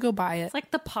 We'll just go buy it. It's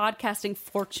like the podcasting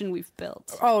fortune we've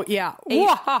built. Oh, yeah.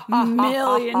 $8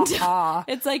 million.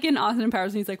 It's like in Austin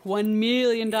Powers, and he's like, $1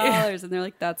 million. And they're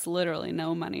like, that's literally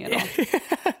no money at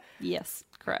all. Yes,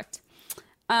 correct.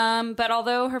 But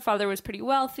although her father was pretty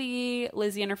wealthy,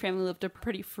 Lizzie and her family lived a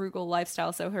pretty frugal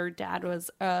lifestyle. So her dad was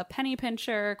a penny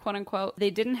pincher, quote unquote.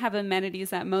 They didn't have amenities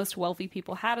that most wealthy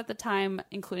people had at the time,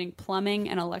 including plumbing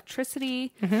and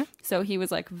electricity. Mm-hmm. So he was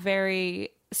like very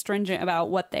stringent about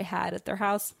what they had at their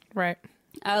house. Right.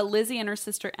 Lizzie and her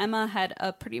sister Emma had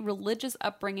a pretty religious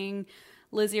upbringing.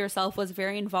 Lizzie herself was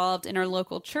very involved in her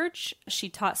local church. She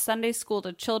taught Sunday school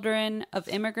to children of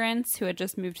immigrants who had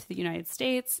just moved to the United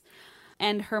States.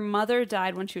 And her mother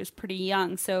died when she was pretty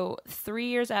young. So 3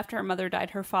 years after her mother died,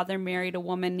 her father married a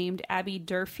woman named Abby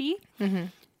Durfee. Mm-hmm.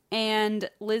 And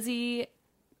Lizzie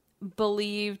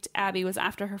believed Abby was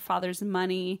after her father's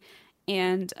money.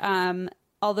 And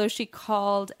although she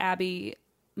called Abby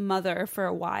mother for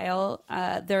a while,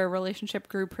 their relationship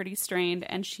grew pretty strained.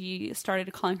 And she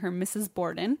started calling her Mrs.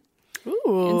 Borden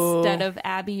instead of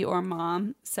Abby or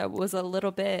mom. So it was a little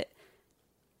bit...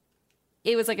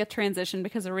 It was like a transition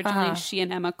because originally she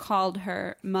and Emma called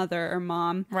her mother or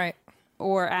mom. Right.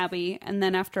 Or Abby. And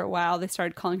then after a while, they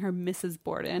started calling her Mrs.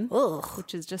 Borden. Ugh.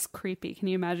 Which is just creepy. Can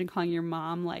you imagine calling your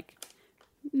mom like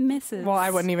Mrs.? Well,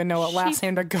 I wouldn't even know what last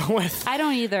name to go with. I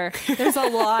don't either. There's a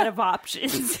lot of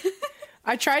options.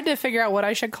 I tried to figure out what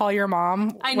I should call your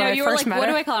mom. I know. You were like, what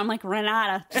do I call her? I'm like,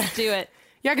 Renata. Just do it.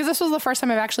 Yeah, because this was the first time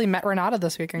I've actually met Renata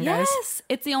this weekend, guys. Yes,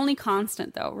 it's the only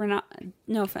constant, though. Renata,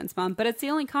 no offense, Mom, but it's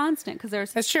the only constant because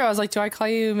there's... It's true. I was like, do I call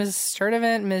you Ms.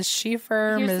 Sturdivant, Ms.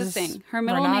 Schieffer, Here's Ms. the thing. Her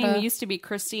middle Renata? name used to be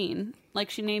Christine. Like,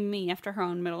 she named me after her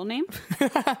own middle name.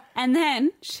 And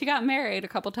then she got married a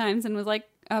couple times and was like,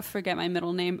 oh, forget my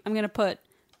middle name. I'm going to put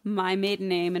my maiden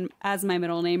name as my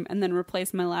middle name and then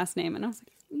replace my last name. And I was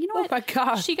like, you know what? Oh, my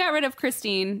God. She got rid of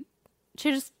Christine. She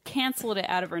just canceled it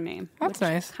out of her name. That's which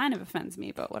nice. Kind of offends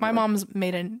me, but whatever. My mom's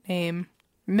middle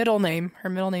name. Her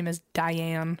middle name is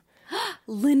Diane.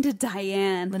 Linda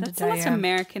Diane. That's the most Diane.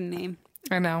 American name.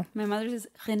 I know. My mother's is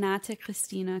Renate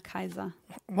Christina Kaiser.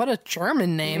 What a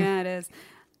German name. Yeah, it is.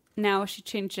 Now she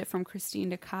changed it from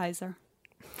Christine to Kaiser.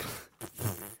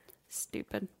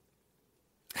 Stupid.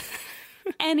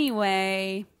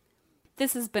 Anyway,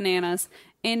 this is bananas.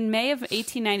 In May of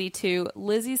 1892,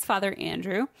 Lizzie's father,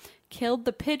 Andrew, killed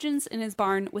the pigeons in his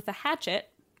barn with a hatchet,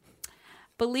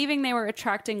 believing they were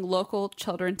attracting local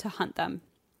children to hunt them.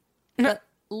 But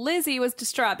Lizzie was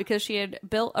distraught because she had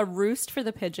built a roost for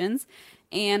the pigeons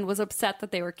and was upset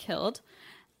that they were killed.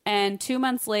 And 2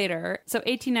 months later, so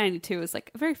 1892 was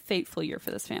like a very fateful year for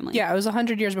this family. Yeah, it was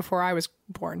 100 years before I was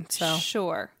born, so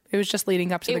sure. It was just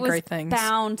leading up to the great things. It was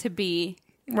bound to be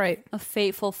right. a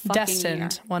fateful fucking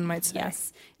Destined, year. one might say.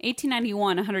 Yes.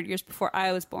 1891, 100 years before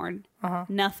I was born,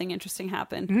 nothing interesting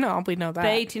happened. No, we know that. But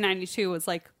 1892 was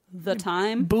like the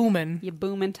time. Booming. You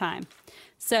booming time.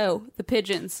 So the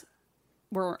pigeons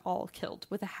were all killed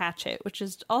with a hatchet, which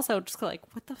is also just like,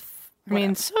 what the I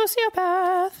mean,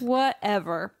 sociopath.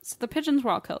 Whatever. So the pigeons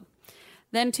were all killed.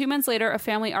 Then 2 months later, a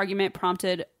family argument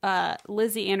prompted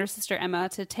Lizzie and her sister Emma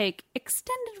to take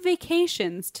extended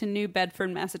vacations to New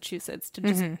Bedford, Massachusetts to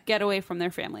just get away from their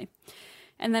family.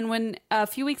 And then when a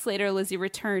few weeks later, Lizzie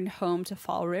returned home to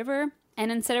Fall River.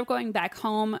 And instead of going back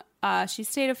home, she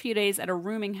stayed a few days at a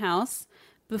rooming house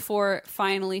before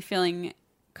finally feeling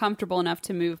comfortable enough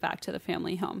to move back to the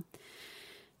family home.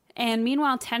 And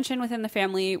meanwhile, tension within the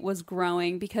family was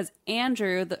growing because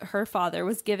Andrew, her father,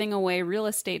 was giving away real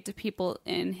estate to people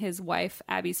in his wife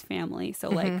Abby's family. So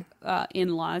like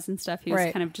in-laws and stuff. He was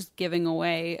kind of just giving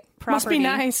away property. Must be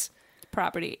nice.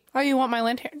 Property. Oh, you want my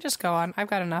land here? Just go on. I've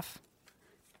got enough.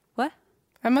 What?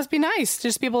 It must be nice.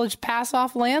 Just people just pass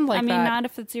off land like that. I mean, not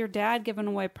if it's your dad giving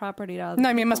away property to other No,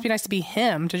 I mean, it must be nice to be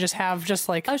him to just have just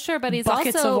like Oh, sure, but he's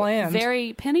buckets also of land.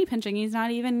 very penny pinching. He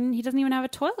doesn't even have a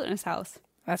toilet in his house.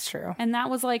 That's true. And that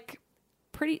was like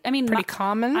pretty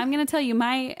common. I'm going to tell you,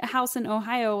 my house in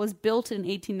Ohio was built in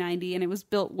 1890 and it was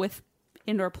built with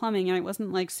indoor plumbing and it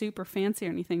wasn't like super fancy or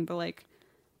anything, but like.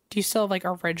 Do you still have like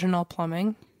original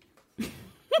plumbing?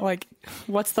 Like,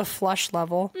 what's the flush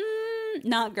level?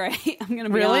 Not great. I'm going to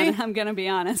be Really? honest. I'm going to be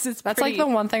honest. That's like the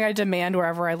one thing I demand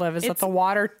wherever I live is that the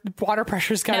water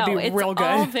pressure's got to be real good.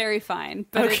 It's all very fine,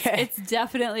 but Okay. it's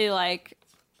definitely like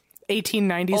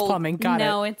 1890s old. plumbing. Got it.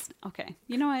 No, it's okay.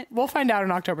 You know what? We'll find out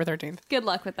on October 13th. Good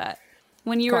luck with that.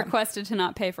 When you Go on. requested to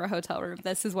not pay for a hotel room,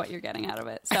 this is what you're getting out of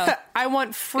it. So, I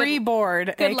want free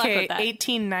board, good luck aka with that.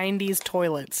 1890s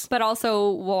toilets. but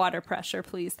also water pressure,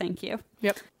 please. Thank you.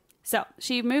 Yep. So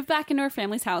she moved back into her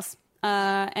family's house.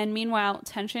 And meanwhile,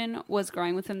 tension was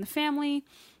growing within the family.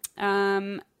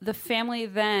 The family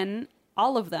then,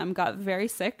 all of them, got very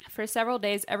sick. For several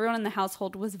days, everyone in the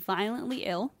household was violently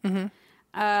ill.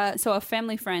 So a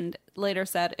family friend later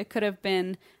said it could have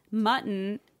been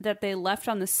mutton that they left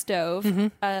on the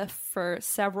stove for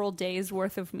several days'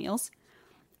 worth of meals.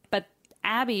 But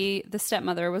Abby, the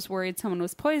stepmother, was worried someone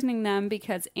was poisoning them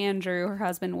because Andrew, her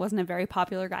husband, wasn't a very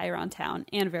popular guy around town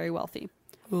and very wealthy.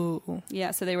 Ooh.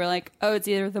 Yeah, so they were like, oh, it's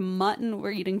either the mutton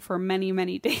we're eating for many,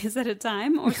 many days at a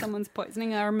time or someone's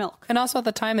poisoning our milk. And also at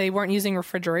the time, they weren't using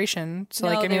refrigeration. So, No,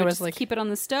 like, I they mean, would it was just like. keep it on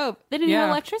the stove. They didn't have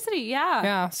electricity. Yeah.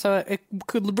 Yeah, so it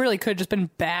could just been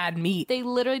bad meat. They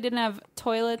literally didn't have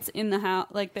toilets in the house.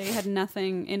 Like, they had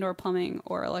nothing, indoor plumbing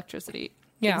or electricity.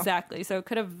 Yeah. Exactly. So it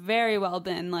could have very well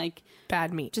been like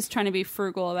Bad meat. just trying to be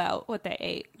frugal about what they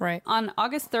ate. Right. On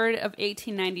August 3rd of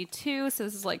 1892, so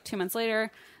this is like 2 months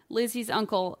later, Lizzie's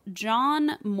uncle,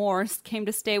 John Morse, came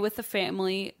to stay with the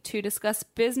family to discuss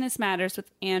business matters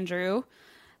with Andrew.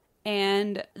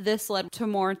 And this led to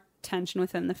more tension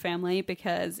within the family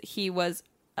because he was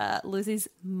Lizzie's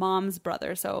mom's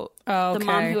brother. So Oh, okay. the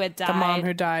mom who had died. The mom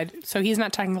who died. So he's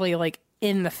not technically like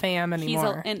in the fam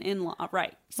anymore. He's an in-law,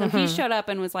 right. So he showed up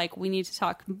and was like, we need to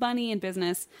talk money and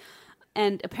business.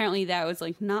 And apparently that was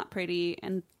like not pretty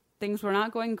and things were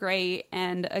not going great.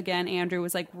 And again, Andrew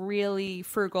was like really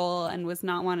frugal and was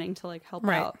not wanting to like help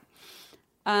out.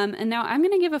 And now I'm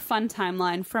going to give a fun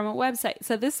timeline from a website.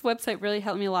 So this website really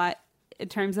helped me a lot in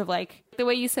terms of like the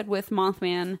way you said with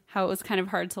Mothman, how it was kind of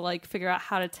hard to like figure out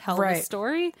how to tell the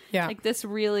story. Yeah. Like this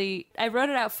really, I wrote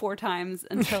it out 3 times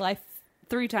until I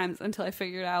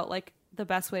figured out like the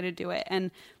best way to do it.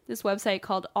 And this website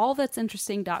called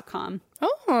allthat'sinteresting.com.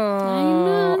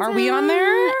 Oh, are we on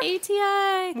there?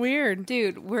 ATI. Weird.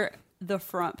 Dude, we're the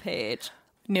front page.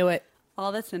 Knew it.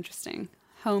 All That's Interesting.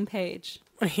 Homepage.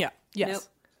 Yeah. Yes.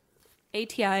 Nope.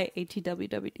 ATI,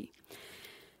 ATWWD.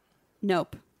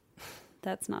 Nope.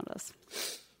 That's not us.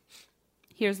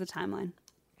 Here's the timeline.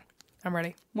 I'm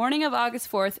ready. Morning of August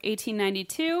 4th,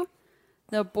 1892.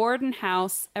 The Borden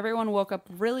house. Everyone woke up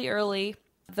really early.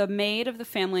 The maid of the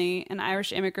family, an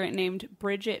Irish immigrant named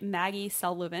Bridget Maggie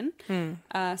Sullivan,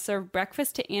 served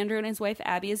breakfast to Andrew and his wife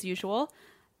Abby as usual.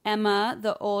 Emma,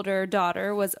 the older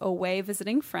daughter, was away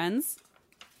visiting friends.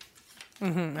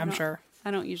 I'm sure.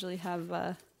 I don't usually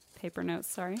have paper notes.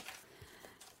 Sorry.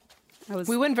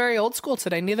 We went very old school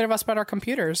today. Neither of us brought our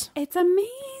computers. It's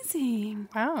amazing.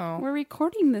 Wow. We're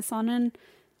recording this on a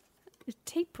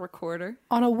tape recorder.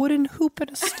 On a wooden hoop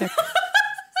and a stick.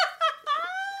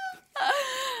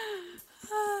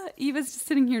 Eva's just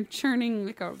sitting here churning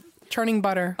like Churning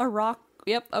butter. a rock.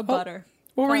 Yep, a butter.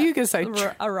 What were you going to say?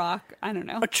 A rock. I don't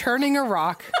know. Churning a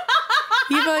rock.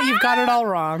 Eva, you've got it all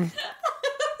wrong.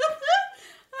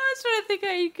 I was trying to think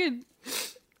how you could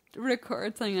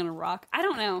record something on a rock. I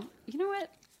don't know. You know what?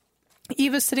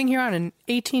 Eva's sitting here on an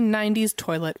 1890s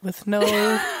toilet with no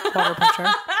water pressure.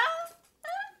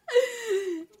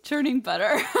 Churning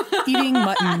butter. Eating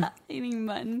mutton. Eating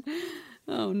mutton.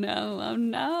 Oh no. Oh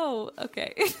no.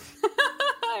 Okay.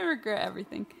 I regret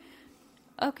everything.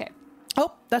 Okay.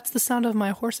 Oh, that's the sound of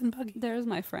my horse and buggy. There's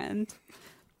my friend.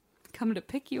 Come to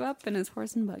pick you up in his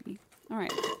horse and buggy. All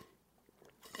right.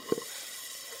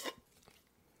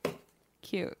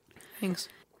 Cute. Thanks.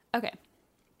 Okay.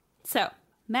 So,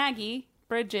 Maggie,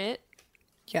 Bridget,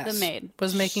 Yes. the maid,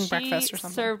 was making she breakfast or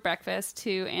something. served breakfast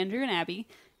to Andrew and Abby,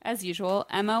 as usual.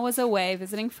 Emma was away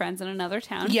visiting friends in another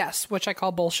town. Yes, which I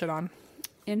call bullshit on.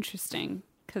 Interesting.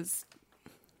 Because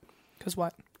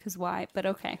what? why? But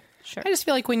okay. Sure. I just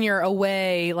feel like when you're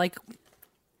away, like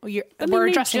we're they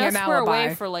addressing an just were alibi.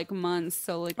 away for like months,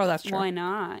 so like, Oh, that's true. why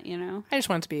not? You know. I just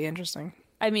want it to be interesting.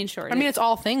 I mean, sure. I mean, it's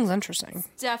all things interesting.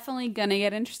 definitely gonna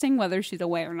get interesting whether she's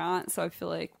away or not. So I feel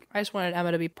like I just wanted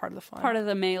Emma to be part of the fun. part of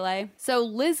the melee. So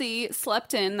Lizzie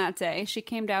slept in that day. She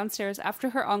came downstairs after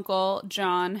her uncle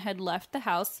John had left the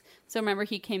house. So remember,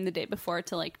 he came the day before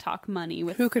to like talk money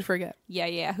with. Who could forget?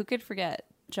 Yeah. Who could forget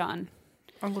John?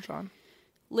 Uncle John.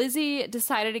 Lizzie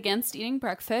decided against eating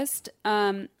breakfast.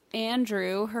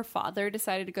 Andrew, her father,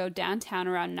 decided to go downtown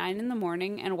around 9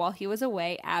 a.m. And while he was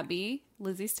away, Abby,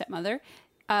 Lizzie's stepmother,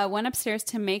 went upstairs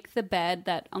to make the bed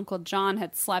that Uncle John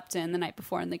had slept in the night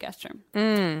before in the guest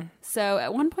room. So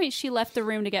at one point, she left the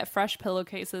room to get fresh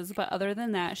pillowcases. But other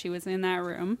than that, she was in that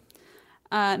room.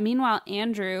 Meanwhile,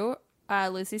 Andrew,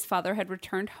 Lizzie's father, had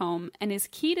returned home and his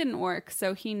key didn't work.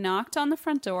 So he knocked on the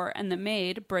front door and the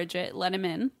maid, Bridget, let him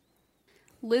in.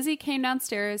 Lizzie came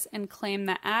downstairs and claimed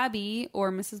that Abby,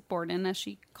 or Mrs. Borden, as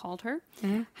she called her,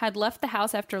 had left the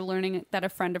house after learning that a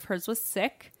friend of hers was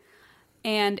sick.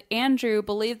 And Andrew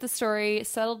believed the story,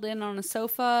 settled in on a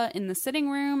sofa in the sitting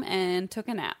room, and took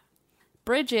a nap.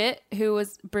 Bridget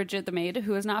the maid,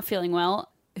 who was not feeling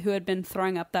well, who had been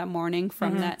throwing up that morning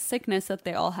from that sickness that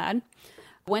they all had,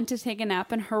 went to take a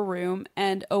nap in her room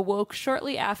and awoke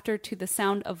shortly after to the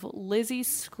sound of Lizzie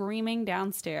screaming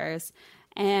downstairs.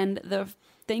 And the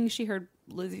thing she heard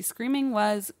Lizzie screaming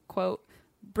was, quote,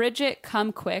 "Bridget,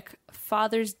 come quick.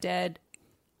 Father's dead."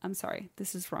 I'm sorry,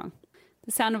 this is wrong.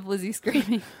 The sound of Lizzie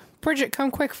screaming. Bridget, come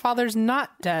quick. Father's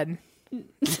not dead.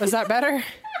 Was that better?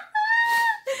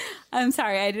 I'm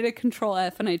sorry, I did a Control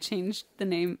F and I changed the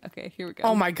name. Okay, here we go.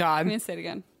 Oh my God. I'm going to say it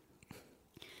again.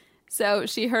 So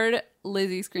she heard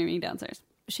Lizzie screaming downstairs.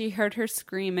 She heard her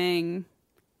screaming,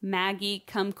 "Maggie,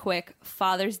 come quick.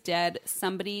 Father's dead.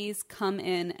 Somebody's come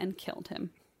in and killed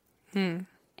him."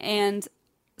 And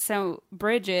so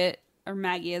Bridget, or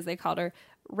Maggie as they called her,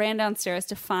 ran downstairs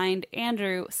to find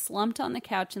Andrew slumped on the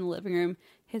couch in the living room,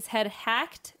 his head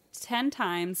hacked 10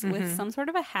 times with some sort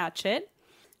of a hatchet.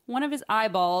 One of his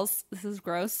eyeballs, this is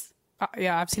gross,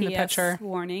 Yeah, I've seen the picture.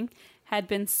 warning, had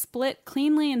been split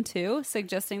cleanly in two,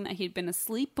 suggesting that he'd been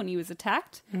asleep when he was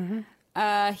attacked.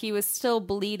 He was still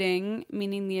bleeding,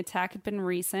 meaning the attack had been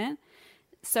recent.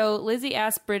 So Lizzie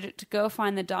asked Bridget to go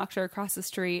find the doctor across the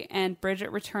street, and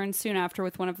Bridget returned soon after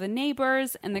with one of the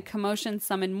neighbors, and the commotion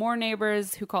summoned more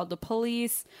neighbors who called the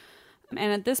police. And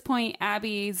at this point,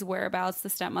 Abby's whereabouts, the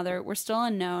stepmother, were still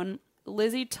unknown.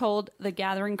 Lizzie told the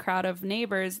gathering crowd of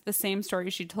neighbors the same story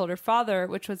she told her father,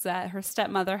 which was that her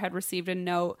stepmother had received a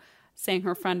note saying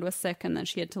her friend was sick and that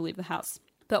she had to leave the house.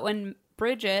 But when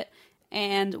Bridget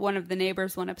and one of the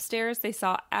neighbors went upstairs, they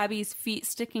saw Abby's feet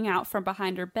sticking out from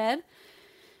behind her bed.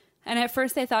 And at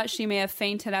first they thought she may have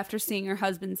fainted after seeing her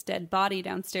husband's dead body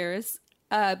downstairs.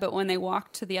 But when they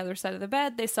walked to the other side of the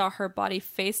bed, they saw her body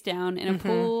face down in a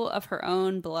pool of her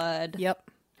own blood. Yep.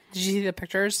 Did you see the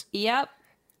pictures? Yep.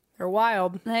 They're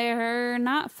wild. They're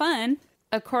not fun.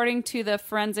 According to the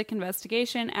forensic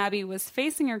investigation, Abby was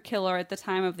facing her killer at the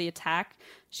time of the attack.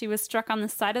 She was struck on the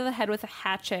side of the head with a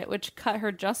hatchet, which cut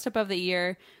her just above the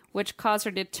ear, which caused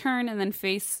her to turn and then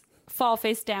fall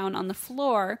face down on the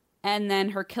floor. And then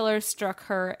her killer struck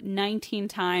her 19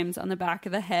 times on the back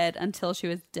of the head until she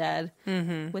was dead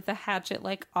with a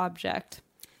hatchet-like object.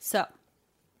 So,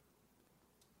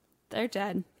 they're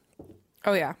dead.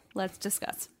 Oh, yeah. Let's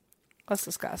discuss. Let's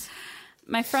discuss.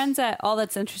 My friends at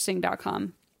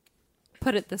allthat'sinteresting.com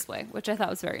put it this way, which I thought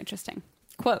was very interesting.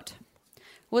 Quote,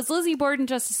 was Lizzie Borden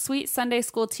just a sweet Sunday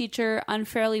school teacher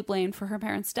unfairly blamed for her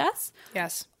parents' deaths?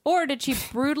 Yes. Or did she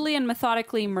brutally and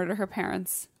methodically murder her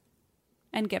parents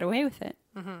and get away with it?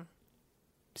 Mm-hmm.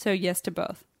 So yes to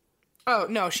both. Oh,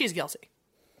 no, she's guilty.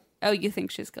 Oh, you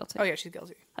think she's guilty? Oh, yeah, she's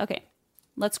guilty. Okay,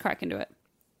 let's crack into it.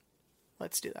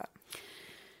 Let's do that.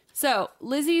 So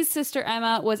Lizzie's sister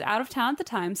Emma was out of town at the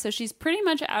time, so she's pretty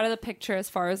much out of the picture as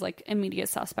far as like immediate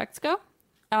suspects go.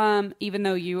 Even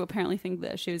though you apparently think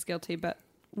that she was guilty, but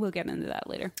we'll get into that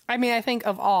later. I mean, I think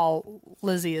of all,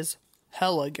 Lizzie is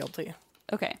hella guilty.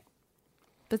 Okay.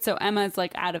 But so Emma is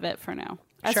like out of it for now.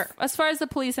 As far as the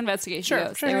police investigation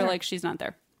goes, they were like, she's not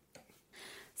there.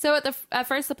 So at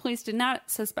first, the police did not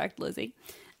suspect Lizzie.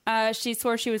 She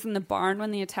swore she was in the barn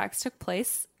when the attacks took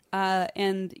place.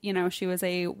 And, you know, she was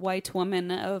a white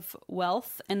woman of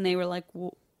wealth. And they were like,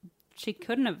 well, she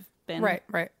couldn't have been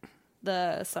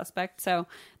the suspect. So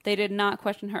they did not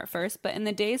question her at first. But in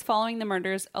the days following the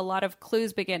murders, a lot of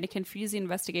clues began to confuse the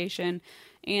investigation.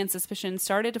 And suspicion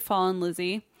started to fall on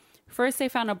Lizzie. First, they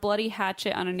found a bloody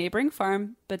hatchet on a neighboring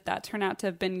farm. But that turned out to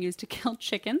have been used to kill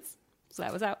chickens. So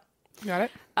that was out. Got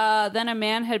it. Then a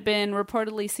man had been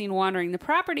reportedly seen wandering the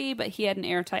property, but he had an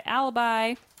airtight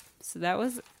alibi. So that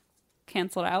was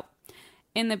canceled out.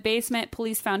 In the basement,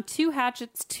 police found 2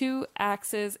 hatchets, 2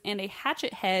 axes, and a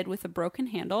hatchet head with a broken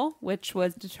handle, which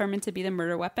was determined to be the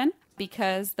murder weapon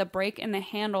because the break in the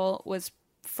handle was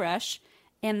fresh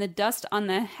and the dust on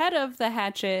the head of the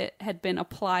hatchet had been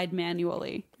applied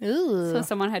manually. Ooh. So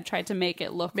someone had tried to make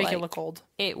it look old.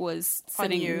 It was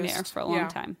sitting Unused. there for a long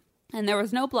time. And there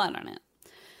was no blood on it.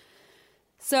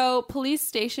 So police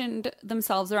stationed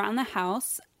themselves around the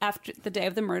house after the day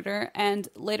of the murder, and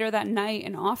later that night,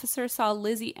 an officer saw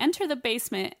Lizzie enter the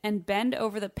basement and bend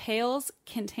over the pails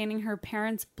containing her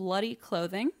parents' bloody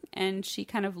clothing, and she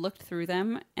kind of looked through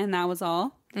them, and that was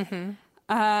all. Mm-hmm.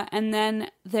 And then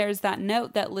there's that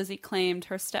note that Lizzie claimed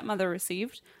her stepmother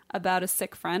received about a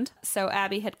sick friend. So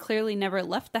Abby had clearly never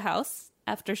left the house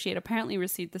after she had apparently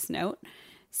received this note.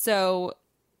 So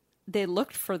they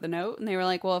looked for the note and they were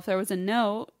like, well, if there was a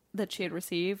note that she had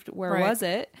received, where was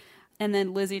it? And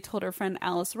then Lizzie told her friend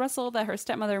Alice Russell that her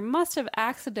stepmother must have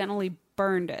accidentally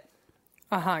burned it.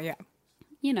 Yeah.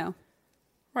 You know.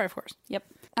 Right, of course. Yep.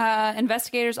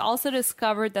 Investigators also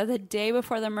discovered that the day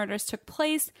before the murders took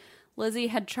place, Lizzie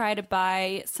had tried to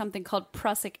buy something called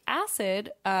prussic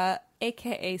acid,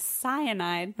 aka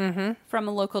cyanide, from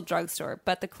a local drugstore.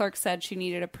 But the clerk said she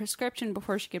needed a prescription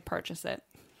before she could purchase it.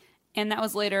 And that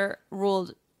was later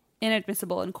ruled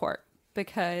inadmissible in court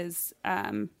because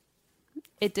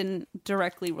it didn't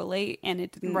directly relate and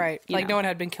it didn't... Right. Like no one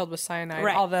had been killed with cyanide.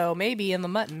 Right. Although maybe in the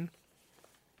mutton.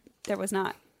 There was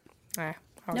not. Okay.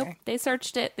 Nope. They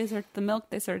searched it. They searched the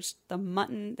milk. They searched the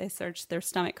mutton. They searched their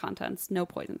stomach contents. No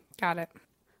poison. Got it.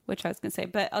 Which I was going to say,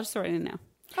 but I'll just throw it in now.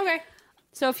 Okay.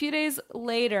 So a few days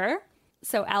later,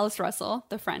 so Alice Russell,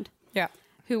 the friend,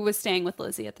 who was staying with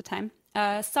Lizzie at the time,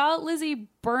 saw Lizzie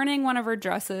burning one of her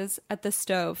dresses at the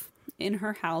stove in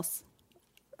her house.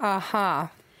 A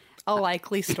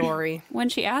likely story. When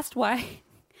she asked why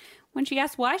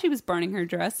she was burning her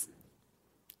dress,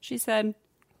 she said,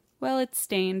 well, it's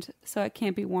stained, so it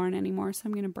can't be worn anymore, so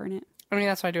I'm going to burn it. I mean,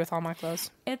 that's what I do with all my clothes.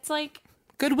 It's like...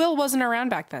 Goodwill wasn't around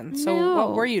back then, so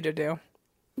what were you to do?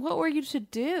 What were you to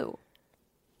do?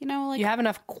 You know, like... You have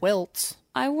enough quilts.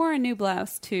 I wore a new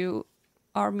blouse to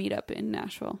our meetup in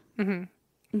Nashville. And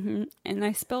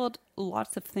I spilled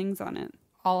lots of things on it.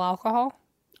 All alcohol?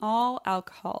 All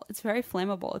alcohol. It's very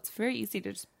flammable. It's very easy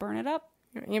to just burn it up.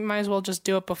 You might as well just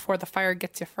do it before the fire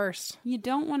gets you first. You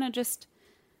don't want to just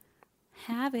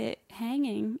have it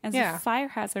hanging as a fire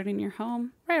hazard in your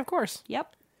home. Right, of course.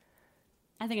 Yep.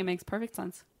 I think it makes perfect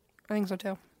sense. I think so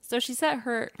too. So she set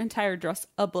her entire dress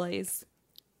ablaze.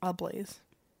 Ablaze.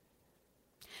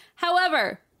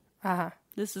 However,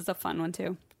 this is a fun one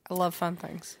too. I love fun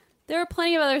things. There are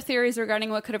plenty of other theories regarding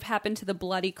what could have happened to the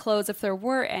bloody clothes if there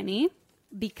were any,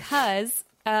 because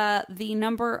the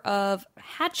number of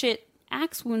hatchet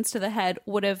axe wounds to the head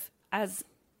would have, as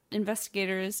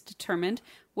investigators determined,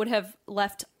 would have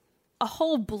left a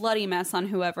whole bloody mess on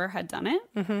whoever had done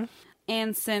it.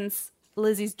 And since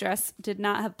Lizzie's dress did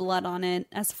not have blood on it,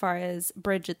 as far as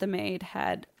Bridget the maid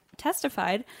had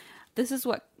testified, this is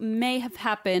what may have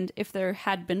happened if there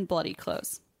had been bloody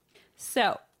clothes.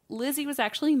 So Lizzie was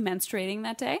actually menstruating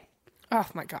that day. Oh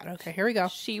my God. Okay, here we go.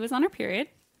 She was on her period.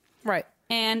 Right.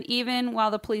 And even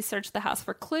while the police searched the house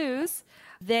for clues,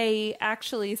 they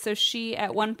actually, so she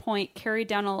at one point carried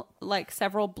down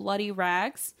several bloody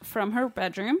rags from her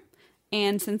bedroom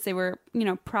And since they were,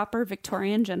 proper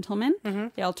Victorian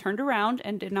gentlemen, they all turned around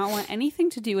and did not want anything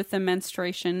to do with the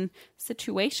menstruation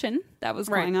situation that was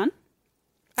going on.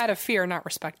 Out of fear, not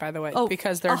respect, by the way, Oh,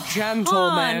 because they're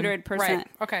gentlemen. 100%. Right.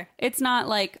 Okay. It's not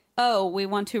like, oh, we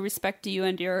want to respect you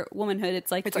and your womanhood.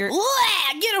 It's like, It's you're,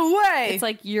 like, get away. it's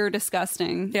like you're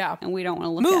disgusting. Yeah. And we don't want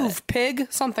to look at it. Move, pig.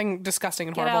 Something disgusting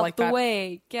and Get horrible out like the that.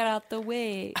 way. Get out the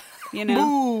way.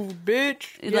 Move,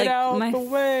 bitch. Get out my the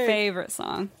way. favorite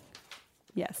song.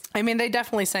 Yes. I mean, they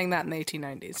definitely sang that in the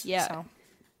 1890s. Yeah. So.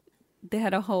 They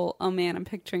had a whole, oh man, I'm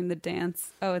picturing the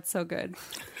dance. Oh, it's so good.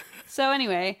 So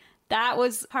anyway, that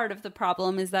was part of the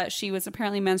problem, is that she was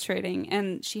apparently menstruating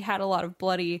and she had a lot of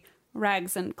bloody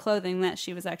rags and clothing that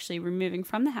she was actually removing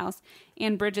from the house.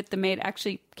 And Bridget, the maid,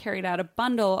 actually carried out a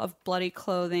bundle of bloody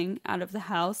clothing out of the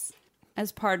house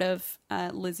as part of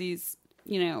Lizzie's,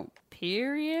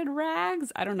 period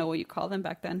rags. I don't know what you call them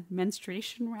back then.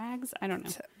 Menstruation rags? I don't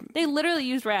know. They literally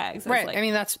used rags. Right. Like I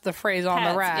mean, that's the phrase on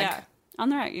pads. the rag. Yeah, on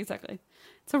the rag, exactly.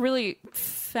 It's a really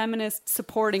feminist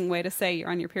supporting way to say you're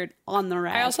on your period on the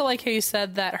rag. I also like how you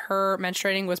said that her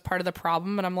menstruating was part of the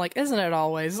problem, and I'm like, isn't it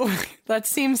always? That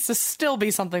seems to still be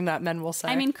something that men will say.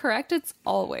 I mean, correct, it's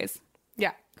always.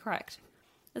 yeah. Correct.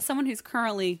 As someone who's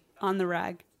currently on the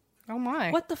rag. Oh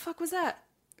my. What the fuck was that?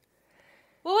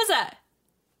 What was that?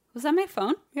 Was that my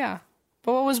phone? Yeah.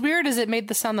 But what was weird is it made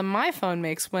the sound that my phone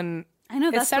makes when I know,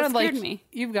 it that's sounded what scared like me.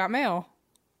 you've got mail.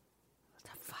 What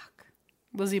the fuck?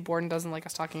 Lizzie Borden doesn't like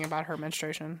us talking about her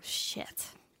menstruation. Shit.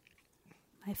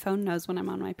 My phone knows when I'm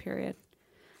on my period.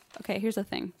 Okay, here's the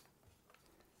thing.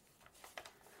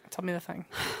 Tell me the thing.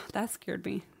 That scared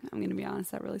me. I'm going to be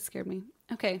honest. That really scared me.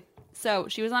 Okay. So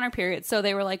she was on her period. So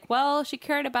they were like, well, she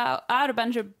carried out a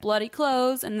bunch of bloody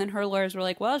clothes. And then her lawyers were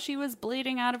like, well, she was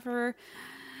bleeding out of her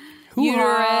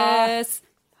uterus.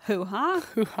 Hoo-ha.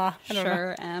 Hoo-ha. I don't know.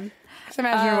 Sure am. Just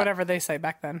imagine whatever they say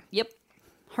back then. Yep.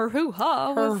 Her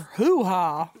hoo-ha Her was,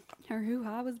 hoo-ha. her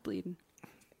hoo-ha was bleeding.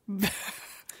 Her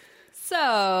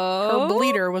So...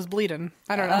 bleeder was bleeding.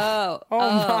 I don't know. Oh.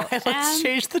 My. Let's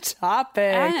change the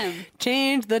topic.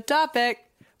 Change the topic.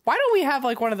 Why don't we have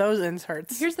like one of those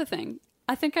inserts? Here's the thing.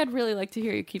 I think I'd really like to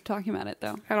hear you keep talking about it,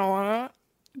 though. I don't want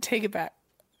to take it back.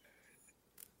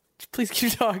 Please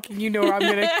keep talking. You know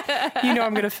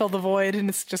I'm gonna fill the void, and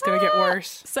it's just gonna get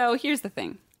worse. So here's the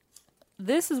thing.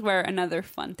 This is where another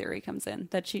fun theory comes in,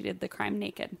 that she did the crime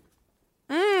naked.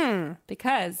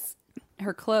 Because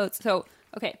her clothes... So,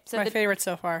 okay. So My favorite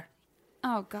so far.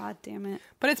 Oh, God damn it.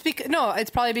 But it's because... No,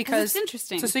 it's probably because... It's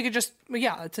interesting. So you could just...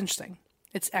 Yeah, it's interesting.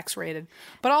 It's X-rated.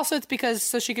 But also it's because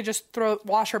so she could just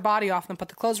wash her body off and put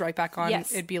the clothes right back on.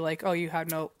 Yes. It'd be like, oh, you had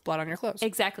no blood on your clothes.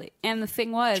 Exactly. And the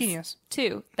thing was, Genius.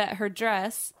 too, that her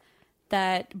dress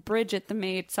that Bridget, the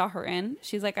maid, saw her in,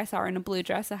 she's like, I saw her in a blue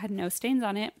dress that had no stains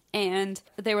on it. And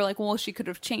they were like, well, she could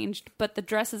have changed. But the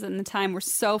dresses in the time were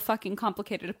so fucking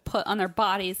complicated to put on their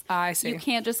bodies. I see. You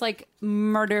can't just like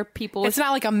murder people. It's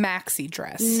not like a maxi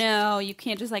dress. No, you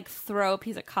can't just like throw a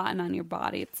piece of cotton on your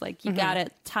body. It's like you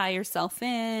gotta tie yourself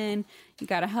in. You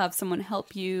gotta have someone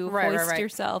help you hoist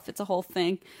yourself. It's a whole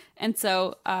thing. And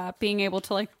so being able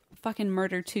to like fucking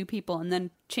murder two people and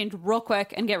then change real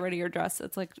quick and get rid of your dress,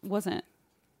 it's like it wasn't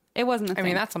a thing. I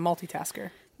mean, that's a multitasker.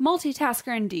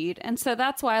 Multitasker indeed. And so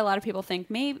that's why a lot of people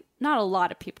think, maybe not a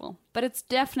lot of people, but it's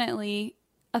definitely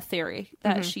a theory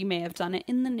that she may have done it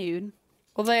in the nude.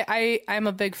 Well, I'm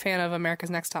a big fan of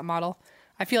America's Next Top Model.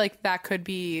 I feel like that could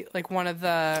be like one of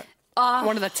the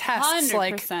tests. 100%.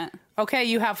 Like, okay,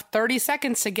 you have 30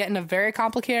 seconds to get in a very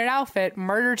complicated outfit,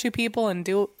 murder two people, and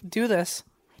do this.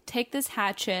 Take this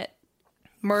hatchet,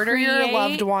 Murder your create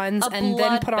loved ones, a and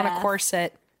then put on a bloodbath.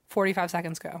 corset. 45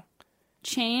 seconds go.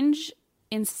 change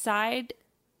inside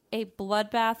a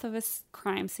bloodbath of a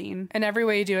crime scene. And every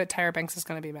way you do it, Tyra Banks is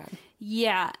going to be mad.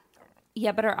 Yeah.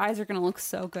 Yeah, but her eyes are going to look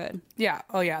so good. Yeah.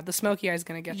 Oh, yeah. The smoky eye is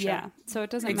going to get you. Yeah. So it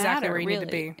doesn't exactly matter, where you really. need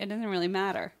to be. It doesn't really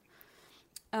matter.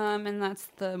 And that's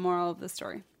the moral of the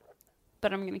story.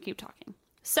 But I'm going to keep talking.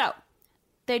 So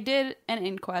they did an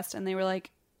inquest, and they were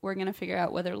like, we're going to figure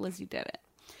out whether Lizzie did it.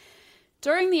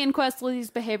 During the inquest,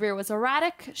 Lizzie's behavior was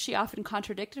erratic. She often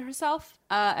contradicted herself.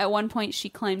 At one point, she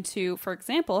claimed to, for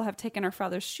example, have taken her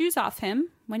father's shoes off him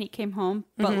when he came home.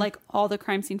 But like all the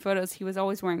crime scene photos, he was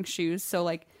always wearing shoes. So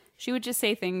like she would just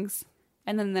say things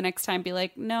and then the next time be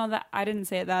like, no, that I didn't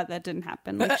say that. That didn't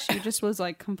happen. Like she just was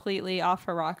like completely off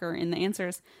her rocker in the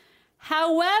answers.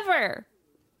 However,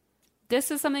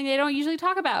 this is something they don't usually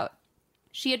talk about.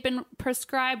 She had been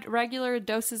prescribed regular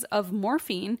doses of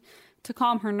morphine to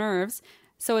calm her nerves.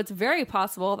 So it's very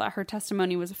possible that her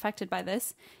testimony was affected by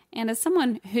this. And as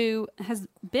someone who has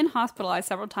been hospitalized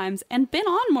several times and been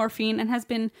on morphine and has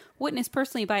been witnessed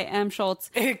personally by M.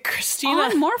 Schultz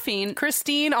on morphine.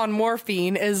 Christine on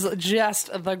morphine is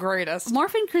just the greatest.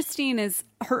 Morphine Christine is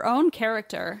her own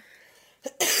character.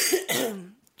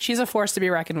 She's a force to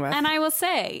be reckoned with. And I will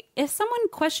say, if someone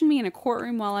questioned me in a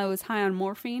courtroom while I was high on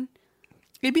morphine,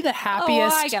 it'd be the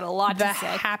happiest. I got a lot to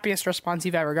say. The happiest response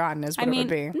you've ever gotten is what it would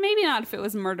be. Maybe not if it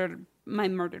was my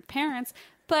murdered parents,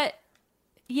 but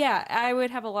yeah, I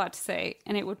would have a lot to say,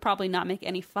 and it would probably not make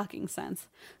any fucking sense.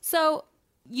 So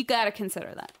you got to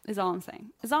consider that. Is all I'm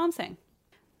saying.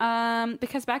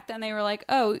 Because back then they were like,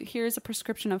 oh, here's a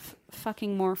prescription of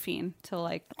fucking morphine to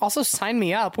like... Also sign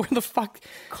me up. Where the fuck...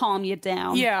 Calm you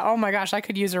down. Yeah, oh my gosh, I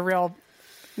could use a real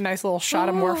nice little shot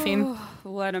of morphine.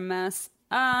 What a mess.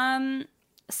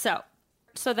 So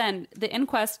then the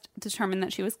inquest determined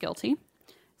that she was guilty.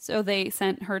 So they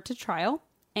sent her to trial.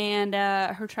 And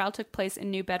her trial took place in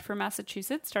New Bedford,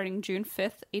 Massachusetts, starting June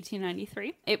 5th,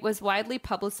 1893. It was widely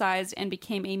publicized and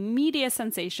became a media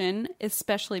sensation,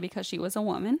 especially because she was a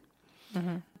woman.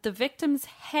 Mm-hmm. The victims'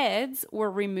 heads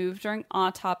were removed during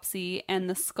autopsy, and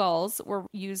the skulls were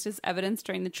used as evidence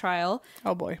during the trial.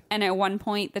 Oh, boy. And at one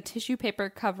point, the tissue paper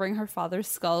covering her father's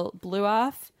skull blew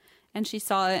off, and she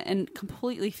saw it and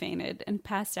completely fainted and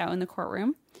passed out in the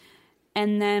courtroom.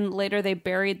 And then later they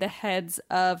buried the heads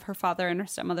of her father and her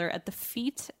stepmother at the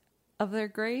feet of their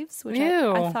graves, which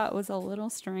I thought was a little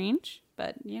strange,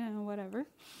 but, whatever.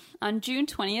 On June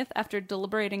 20th, after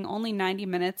deliberating only 90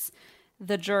 minutes,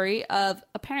 the jury of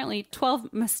apparently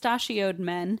 12 mustachioed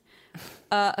men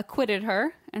acquitted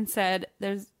her and said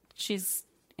she's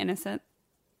innocent.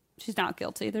 She's not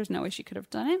guilty. There's no way she could have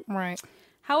done it. Right.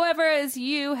 However, as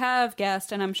you have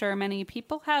guessed, and I'm sure many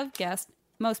people have guessed,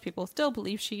 most people still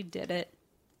believe she did it.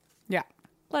 Yeah.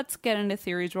 Let's get into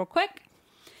theories real quick.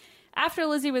 After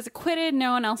Lizzie was acquitted,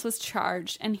 no one else was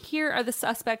charged. And here are the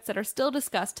suspects that are still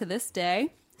discussed to this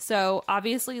day. So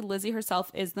obviously Lizzie herself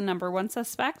is the number one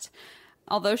suspect.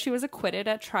 Although she was acquitted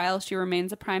at trial, she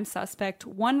remains a prime suspect.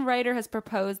 One writer has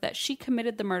proposed that she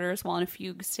committed the murders while in a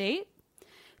fugue state.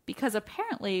 Because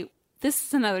apparently, this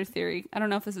is another theory. I don't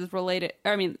know if this is related.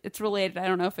 I mean, it's related. I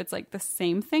don't know if it's like the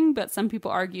same thing, but some people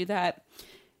argue that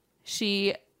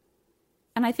she,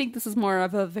 and I think this is more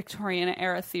of a Victorian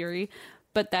era theory,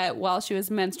 but that while she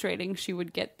was menstruating, she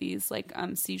would get these like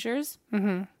seizures,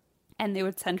 and they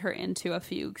would send her into a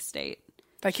fugue state.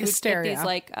 Like she hysteria. Would get these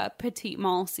like petit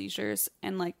mal seizures,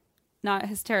 and like not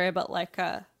hysteria, but like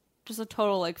just a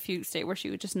total like fugue state where she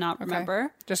would just not remember.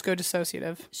 Okay. Just go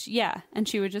dissociative. Yeah, and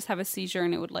she would just have a seizure,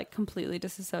 and it would like completely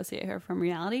disassociate her from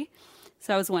reality.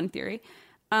 So that was one theory.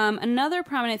 Another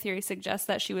prominent theory suggests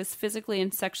that she was physically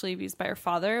and sexually abused by her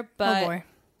father, but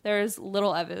there's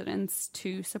little evidence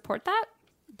to support that.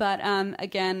 But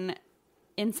again,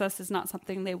 incest is not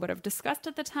something they would have discussed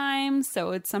at the time,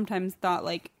 so it's sometimes thought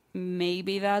like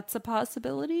maybe that's a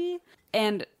possibility.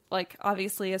 And like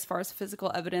obviously as far as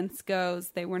physical evidence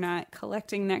goes, they were not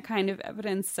collecting that kind of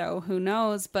evidence, so who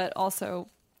knows? But also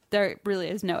there really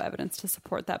is no evidence to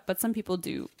support that, but some people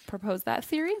do propose that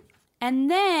theory.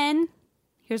 And then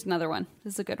here's another one.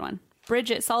 This is a good one.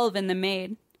 Bridget Sullivan, the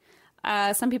maid.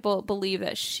 Some people believe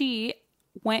that she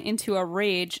went into a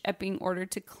rage at being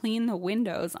ordered to clean the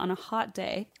windows on a hot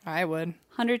day. I would.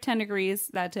 110 degrees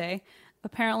that day.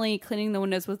 Apparently, cleaning the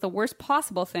windows was the worst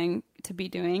possible thing to be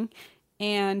doing.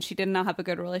 And she did not have a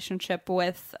good relationship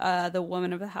with the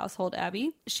woman of the household,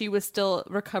 Abby. She was still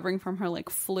recovering from her like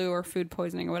flu or food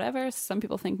poisoning or whatever. Some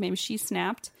people think maybe she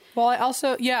snapped. Well, I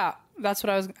also, that's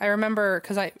what I remember,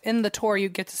 because in the tour, you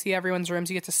get to see everyone's rooms.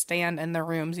 You get to stand in their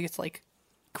rooms. You get to like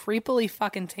creepily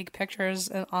fucking take pictures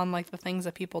on like the things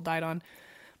that people died on.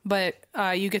 But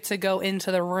you get to go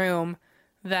into the room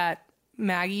that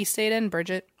Maggie stayed in,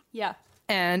 Bridget. Yeah.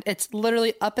 And it's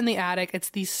literally up in the attic. It's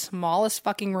the smallest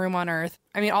fucking room on earth.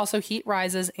 I mean, also heat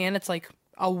rises, and it's like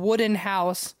a wooden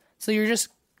house. So you're just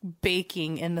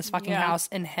baking in this fucking house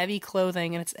in heavy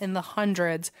clothing, and it's in the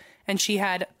hundreds. And she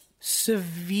had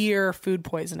severe food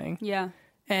poisoning. Yeah.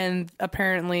 And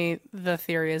apparently the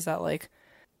theory is that like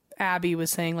Abby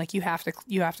was saying like you have to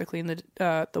clean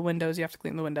the windows, you have to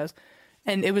clean the windows.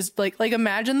 And it was like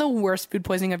imagine the worst food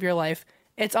poisoning of your life.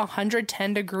 It's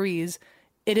 110 degrees.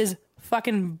 It is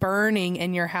fucking burning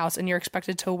in your house, and you're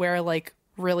expected to wear like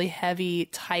really heavy,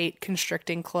 tight,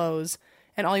 constricting clothes,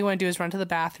 and all you want to do is run to the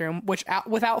bathroom,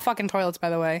 without fucking toilets, by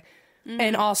the way.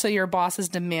 And also your boss is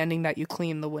demanding that you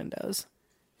clean the windows.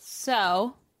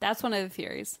 So that's one of the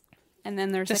theories. And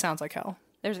then there's Just sounds like hell.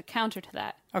 There's a counter to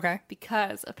that. Okay.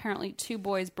 Because apparently 2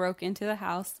 boys broke into the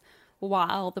house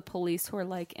while the police were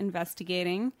like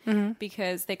investigating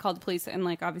because they called the police and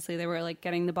like obviously they were like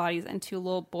getting the bodies, and 2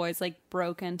 little boys like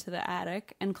broke into the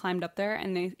attic and climbed up there,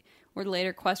 and they were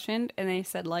later questioned and they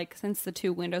said like since the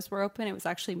 2 windows were open, it was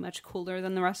actually much cooler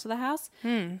than the rest of the house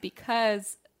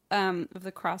because of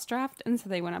the cross draft, and so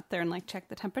they went up there and like checked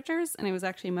the temperatures, and it was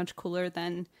actually much cooler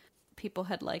than people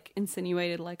had like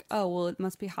insinuated, like, oh well, it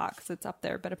must be hot because it's up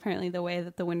there, but apparently the way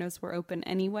that the windows were open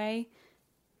anyway,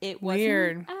 it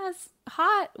wasn't as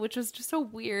hot, which was just a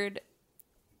weird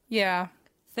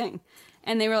thing.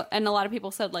 And and a lot of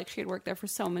people said like she had worked there for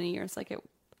so many years, like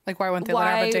why wouldn't they let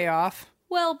her have a day off?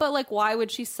 Well, but like why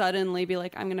would she suddenly be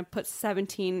like, I'm gonna put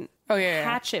 17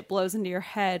 hatchet blows into your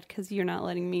head because you're not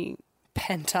letting me.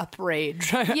 Pent up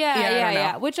rage.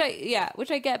 Which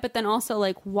I get, but then also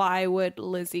like why would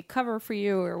Lizzie cover for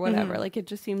you or whatever? Like it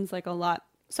just seems like a lot.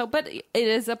 So, but it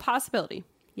is a possibility.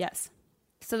 Yes.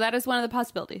 So that is one of the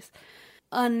possibilities.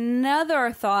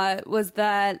 Another thought was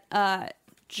that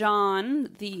John,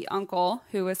 the uncle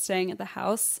who was staying at the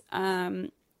house,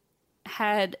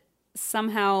 had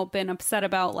somehow been upset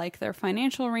about like their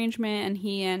financial arrangement, and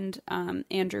he and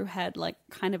Andrew had like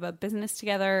kind of a business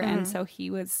together, and so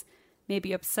he was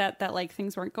maybe upset that like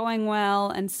things weren't going well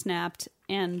and snapped,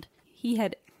 and he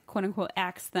had quote unquote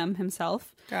axed them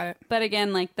himself. Got it. But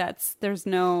again, like there's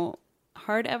no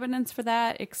hard evidence for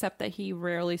that, except that he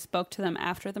rarely spoke to them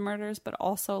after the murders, but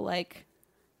also like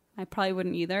I probably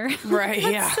wouldn't either. Right.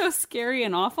 That's so scary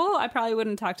and awful. I probably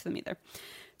wouldn't talk to them either.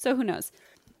 So who knows?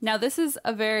 Now this is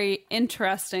a very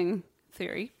interesting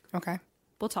theory. Okay.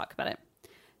 We'll talk about it.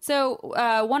 So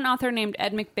one author named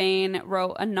Ed McBain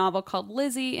wrote a novel called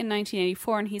Lizzie in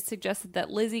 1984, and he suggested that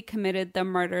Lizzie committed the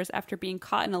murders after being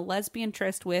caught in a lesbian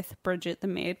tryst with Bridget the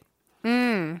maid.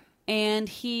 And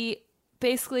he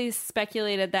basically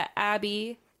speculated that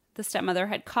Abby, the stepmother,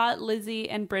 had caught Lizzie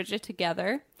and Bridget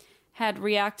together, had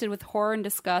reacted with horror and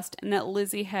disgust, and that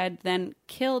Lizzie had then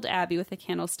killed Abby with a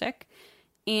candlestick.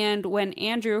 And when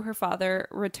Andrew, her father,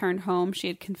 returned home, she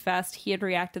had confessed he had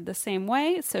reacted the same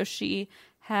way, so she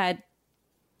had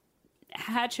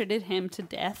hatcheted him to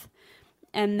death.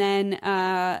 And then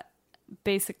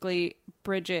basically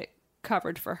Bridget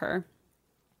covered for her.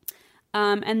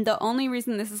 And the only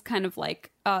reason this is kind of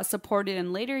like supported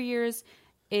in later years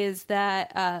is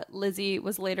that Lizzie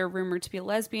was later rumored to be a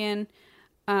lesbian.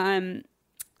 Although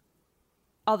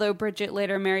Bridget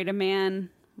later married a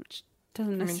man, which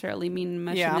doesn't necessarily mean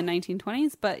much in the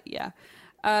 1920s, but yeah.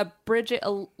 Bridget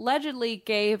allegedly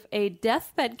gave a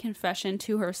deathbed confession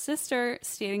to her sister,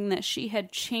 stating that she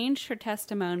had changed her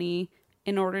testimony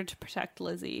in order to protect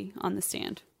Lizzie on the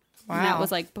stand. Wow. And that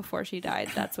was like before she died.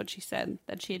 That's what she said,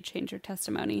 that she had changed her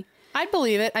testimony. I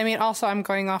believe it. I mean, also, I'm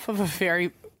going off of a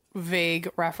very vague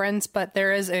reference, but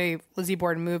there is a Lizzie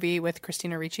Borden movie with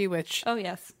Christina Ricci, which... Oh,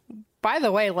 yes. By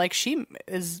the way, like, she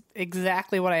is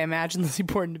exactly what I imagined Lizzie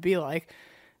Borden to be like.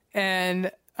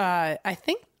 And I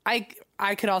think I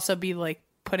could also be, like,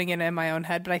 putting it in my own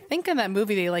head, but I think in that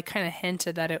movie they, like, kind of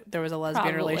hinted that there was a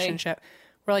lesbian relationship.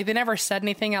 Where, like, they never said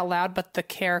anything out loud, but the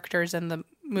characters in the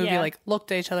movie, like,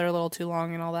 looked at each other a little too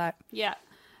long and all that. Yeah.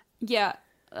 Yeah.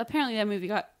 Apparently that movie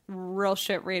got real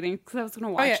shit ratings because I was going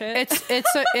to watch it.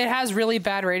 It has really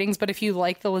bad ratings, but if you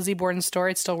like the Lizzie Borden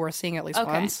story, it's still worth seeing at least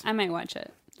once. I might watch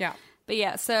it. Yeah. But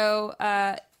yeah, so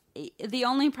the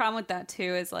only problem with that too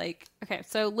is like, okay,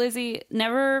 so Lizzie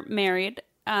never married.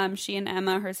 She and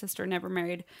Emma, her sister, never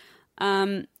married.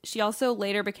 She also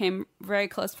later became very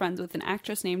close friends with an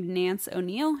actress named Nance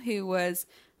O'Neill, who was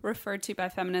referred to by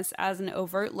feminists as an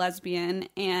overt lesbian.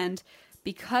 And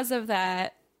because of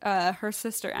that, her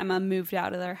sister Emma moved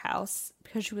out of their house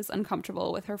because she was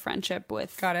uncomfortable with her friendship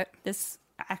with this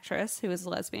actress who was a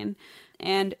lesbian.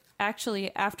 And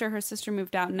actually, after her sister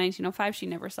moved out in 1905, she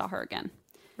never saw her again.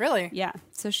 Really? Yeah.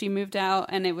 So she moved out,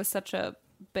 and it was such a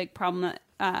big problem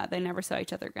that they never saw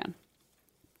each other again.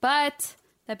 But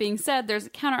that being said, there's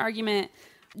a counter argument.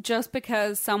 Just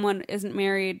because someone isn't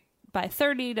married by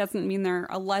 30 doesn't mean they're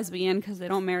a lesbian because they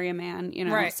don't marry a man, you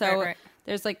know? Right, so right.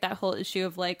 There's like that whole issue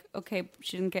of like, okay,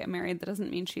 she didn't get married. That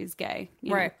doesn't mean she's gay.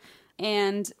 Right. Know?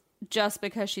 And just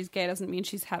because she's gay doesn't mean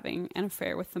she's having an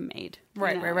affair with the maid.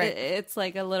 Right. It's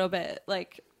like a little bit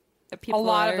like people. A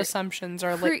lot of assumptions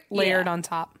are layered on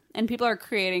top. And people are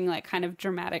creating like kind of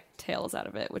dramatic tales out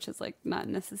of it, which is like not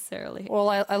necessarily. Well,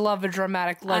 I love a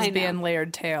dramatic lesbian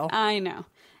layered tale. I know.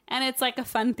 And it's like a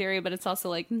fun theory, but it's also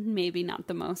like maybe not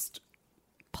the most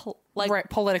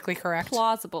politically correct.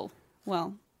 Plausible.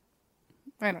 Well,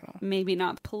 I don't know. Maybe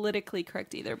not politically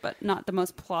correct either, but not the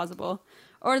most plausible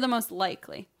or the most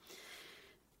likely.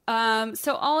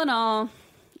 So all in all,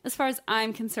 as far as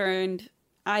I'm concerned,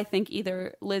 I think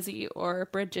either Lizzie or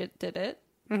Bridget did it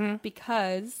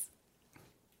because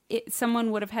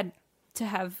someone would have had to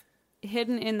have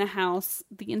hidden in the house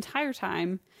the entire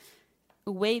time,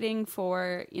 waiting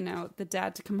for, the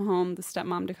dad to come home, the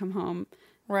stepmom to come home.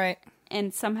 Right.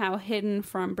 And somehow hidden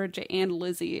from Bridget and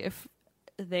Lizzie if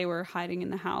they were hiding in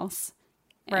the house.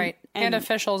 Right. And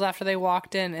officials after they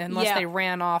walked in, unless they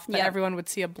ran off, but Yeah. everyone would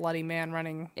see a bloody man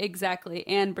running. Exactly.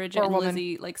 And Bridget Or and woman.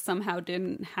 Lizzie somehow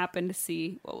didn't happen to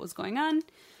see what was going on.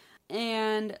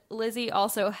 And Lizzie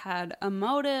also had a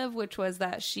motive, which was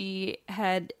that she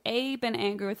had been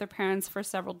angry with her parents for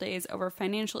several days over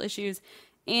financial issues,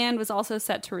 and was also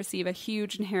set to receive a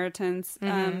huge inheritance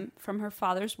from her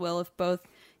father's will if both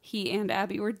he and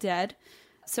Abby were dead.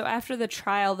 So after the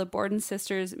trial, the Borden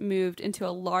sisters moved into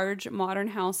a large modern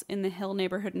house in the Hill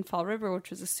neighborhood in Fall River,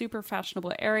 which was a super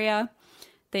fashionable area.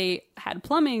 They had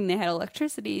plumbing, they had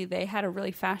electricity, they had a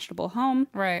really fashionable home.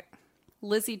 Right.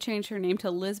 Lizzie changed her name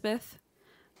to Lisbeth.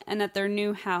 And at their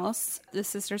new house, the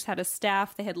sisters had a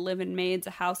staff. They had live-in maids,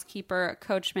 a housekeeper, a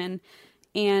coachman.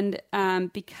 And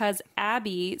because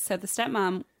Abby, so the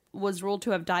stepmom, was ruled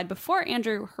to have died before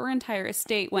Andrew, her entire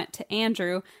estate went to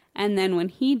Andrew. And then when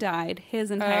he died,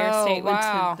 his entire estate went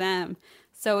to them.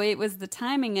 So it was the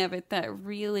timing of it that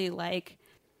really,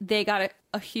 they got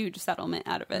a huge settlement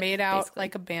out of it. Made out basically.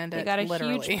 like a bandit, They got a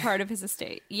literally. huge part of his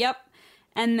estate. Yep.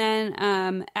 And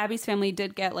then Abby's family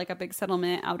did get a big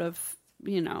settlement out of,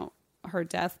 her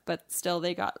death, but still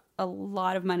they got a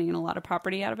lot of money and a lot of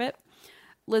property out of it.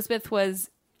 Lisbeth was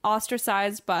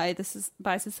ostracized by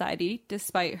society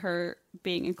despite her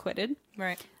being acquitted.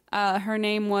 Right. Her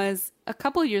name was, a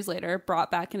couple years later,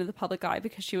 brought back into the public eye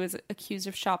because she was accused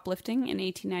of shoplifting in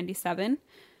 1897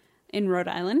 in Rhode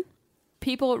Island.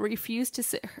 People refused to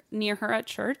sit near her at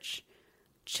church.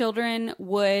 Children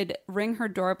would ring her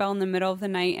doorbell in the middle of the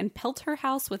night and pelt her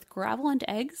house with gravel and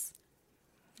eggs.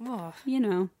 Ugh.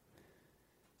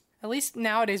 At least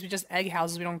nowadays we just egg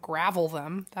houses. We don't gravel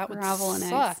them. That would gravel and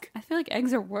suck. eggs. I feel like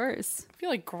eggs are worse. I feel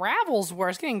like gravel's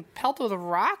worse. Getting pelted with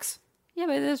rocks? Yeah,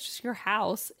 but that's just your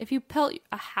house. If you pelt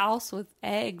a house with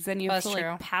eggs, then you have That's to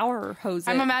true. power hose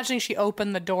it. I'm imagining she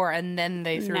opened the door and then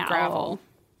they threw No. gravel.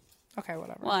 Okay,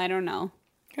 whatever. Well, I don't know.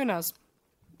 Who knows?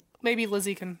 Maybe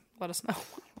Lizzie can let us know.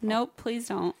 Nope, please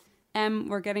don't.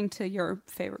 We're getting to your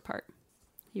favorite part.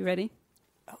 You ready?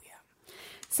 Oh, yeah.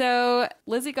 So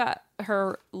Lisbeth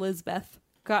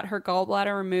got her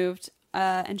gallbladder removed,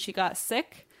 and she got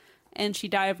sick, and she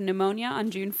died of pneumonia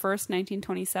on June 1st,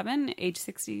 1927, age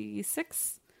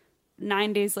 66.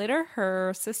 9 days later,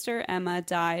 her sister Emma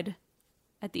died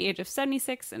at the age of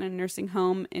 76 in a nursing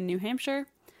home in New Hampshire.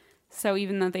 So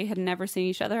even though they had never seen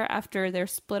each other after their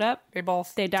split up,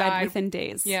 They died within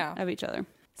days of each other.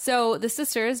 So the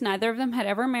sisters, neither of them had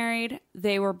ever married.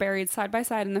 They were buried side by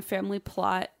side in the family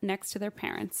plot next to their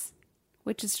parents,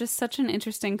 which is just such an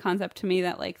interesting concept to me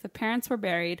that the parents were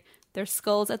buried, their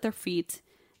skulls at their feet,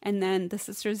 and then the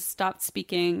sisters stopped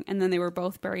speaking, and then they were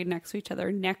both buried next to each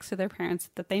other, next to their parents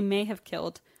that they may have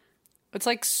killed.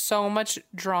 It's so much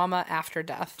drama after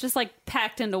death. Just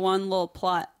packed into one little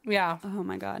plot. Yeah. Oh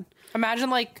my God.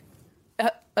 Imagine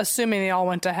assuming they all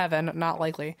went to heaven, not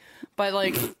likely. But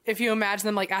if you imagine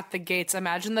them at the gates,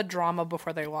 imagine the drama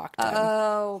before they walked in.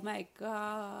 Oh my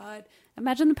God.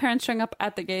 Imagine the parents showing up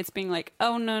at the gates being like,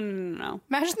 oh no.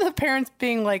 Imagine the parents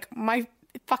being like, my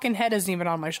fucking head isn't even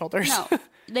on my shoulders. No,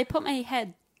 they put my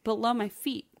head below my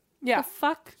feet. Yeah. The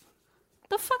fuck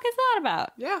is that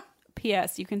about? Yeah.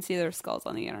 P.S. You can see their skulls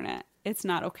on the internet. It's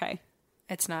not okay.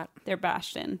 It's not. They're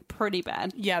bashed in pretty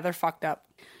bad. Yeah, they're fucked up.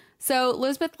 So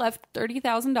Lisbeth left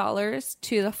 $30,000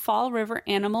 to the Fall River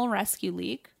Animal Rescue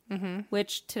League,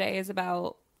 which today is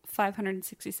about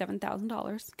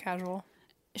 $567,000. Casual.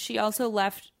 She also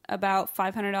left about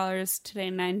 $500, today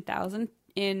 $9,000,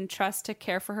 in trust to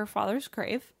care for her father's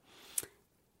grave.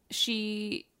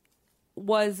 She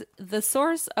was the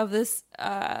source of this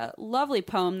lovely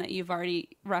poem that you've already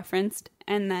referenced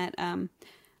and that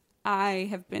I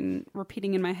have been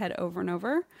repeating in my head over and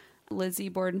over. Lizzie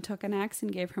Borden took an axe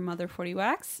and gave her mother 40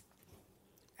 whacks.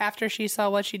 After she saw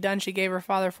what she'd done, she gave her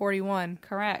father 41.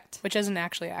 Correct. Which isn't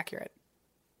actually accurate.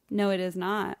 No, it is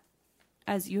not,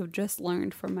 as you have just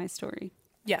learned from my story.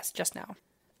 Yes, just now.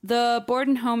 The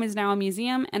Borden home is now a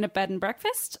museum and a bed and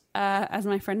breakfast, as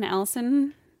my friend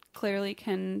Allison clearly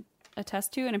can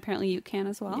attest to, and apparently you can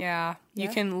as well. Yeah. You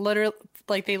can literally,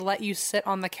 they let you sit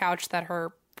on the couch that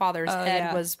her father's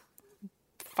head was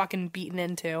fucking beaten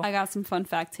into. I got some fun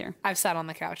facts here. I've sat on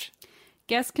the couch.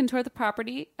 Guests can tour the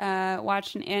property,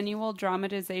 watch an annual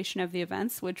dramatization of the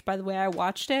events, which, by the way, I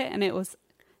watched it, and it was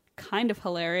kind of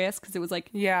hilarious, because it was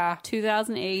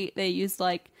 2008. They used,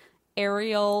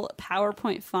 Arial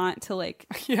PowerPoint font to like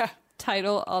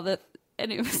title all the,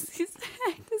 and it was these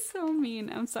actors so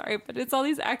mean. I'm sorry, but it's all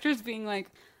these actors being like,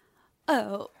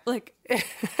 oh, like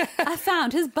I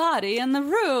found his body in the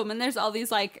room, and there's all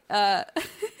these like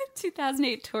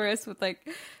 2008 tourists with like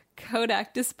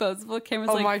Kodak disposable cameras.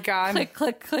 Oh like, my God. Click,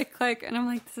 click, click, click. And I'm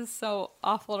like, this is so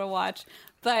awful to watch.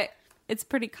 But it's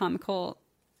pretty comical.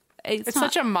 It's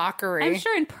such a mockery. I'm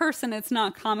sure in person it's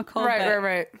not comical.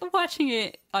 Right. Watching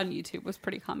it on YouTube was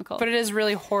pretty comical. But it is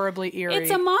really horribly eerie.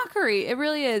 It's a mockery. It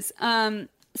really is.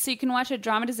 So you can watch a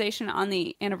dramatization on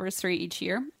the anniversary each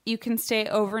year. You can stay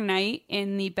overnight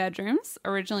in the bedrooms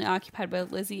originally occupied by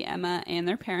Lizzie, Emma, and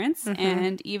their parents,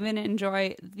 and even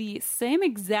enjoy the same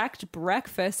exact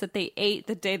breakfast that they ate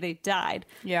the day they died.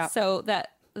 Yeah. So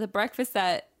that the breakfast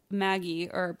that Maggie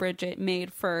or Bridget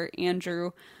made for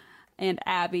Andrew and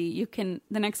Abby, you can,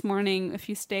 the next morning, if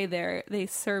you stay there, they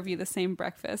serve you the same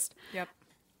breakfast. Yep.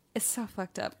 It's so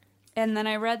fucked up. And then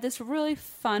I read this really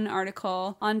fun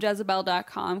article on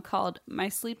Jezebel.com called My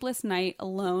Sleepless Night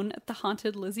Alone at the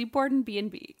Haunted Lizzie Borden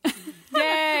B&B.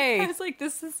 Yay! I was like,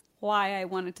 this is why I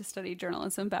wanted to study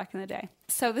journalism back in the day.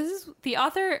 So this is the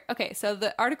author. Okay, so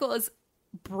the article is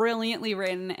brilliantly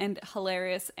written and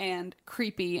hilarious and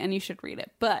creepy, and you should read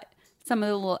it. But some of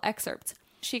the little excerpts.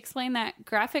 She explained that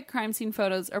graphic crime scene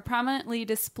photos are prominently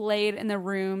displayed in the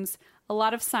rooms. A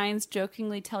lot of signs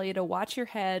jokingly tell you to watch your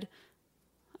head.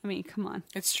 I mean, come on.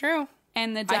 It's true.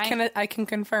 And the I can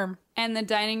confirm. And the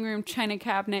dining room china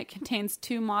cabinet contains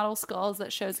 2 model skulls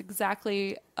that shows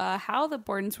exactly how the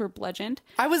Bordens were bludgeoned.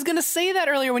 I was going to say that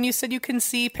earlier when you said you can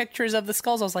see pictures of the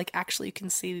skulls. I was like, actually, you can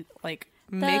see like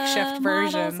makeshift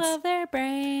versions of their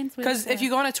brains. Because if you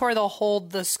go on a tour, they'll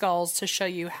hold the skulls to show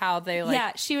you how they like.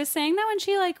 Yeah, she was saying that when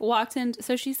she like walked in.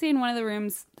 So she's seen one of the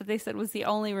rooms that they said was the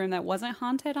only room that wasn't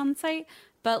haunted on site.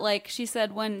 But like she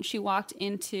said, when she walked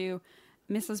into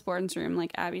Mrs. Borden's room,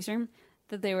 like Abby's room,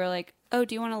 that they were like, oh,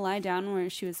 do you want to lie down where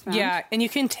she was found? Yeah, and you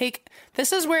can take,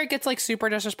 this is where it gets like super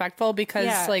disrespectful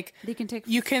because like you can take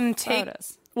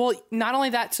photos. Well, not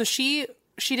only that, so she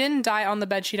didn't die on the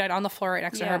bed, she died on the floor right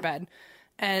next to her bed.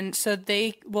 And so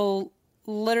they will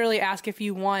literally ask if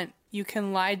you want, you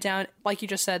can lie down, like you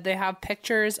just said, they have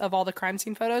pictures of all the crime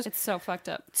scene photos. It's so fucked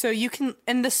up. So you can,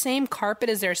 and the same carpet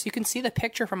is there, so you can see the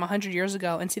picture from 100 years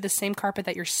ago and see the same carpet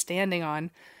that you're standing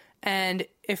on. And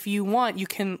if you want, you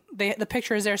can, the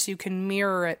picture is there so you can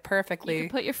mirror it perfectly. You can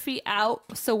put your feet out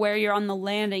so where you're on the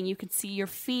landing, you could see your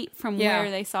feet from where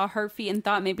they saw her feet and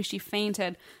thought maybe she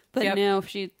fainted. But no, if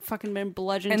she'd fucking been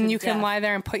bludgeoned to and you death. can lie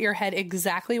there and put your head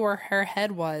exactly where her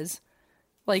head was.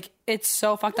 Like, it's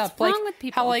so fucked up. What's wrong like, with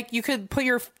people? how, like, you could put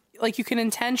your, like, you can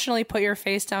intentionally put your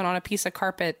face down on a piece of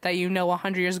carpet that you know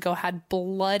 100 years ago had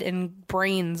blood and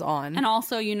brains on. And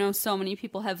also, you know, so many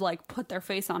people have, like, put their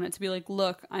face on it to be like,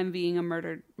 look, I'm being a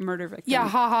murder victim. Yeah,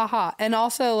 ha, ha, ha. And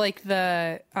also, like,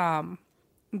 the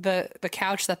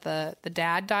couch that the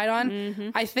dad died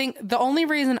on, I think the only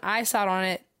reason I sat on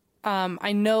it,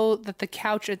 I know that the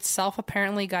couch itself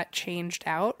apparently got changed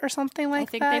out or something like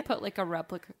that. I think they put like a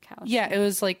replica couch. Yeah, it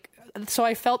was like, so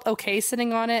I felt okay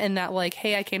sitting on it and that like,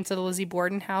 hey, I came to the Lizzie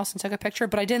Borden house and took a picture,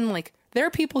 but I didn't like, there are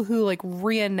people who like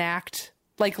reenact,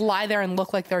 like lie there and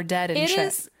look like they're dead and shit. It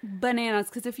is bananas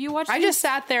because if you watch, I just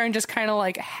sat there and just kind of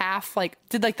like half like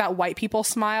did like that white people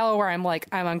smile where I'm like,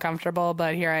 I'm uncomfortable,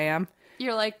 but here I am.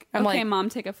 You're like, I'm okay, like, mom,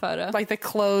 take a photo. Like the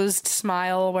closed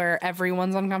smile where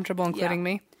everyone's uncomfortable, including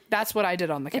me. That's what I did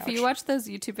on the couch. If you watch those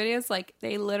YouTube videos, like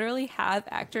they literally have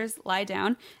actors lie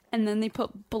down and then they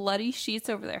put bloody sheets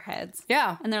over their heads.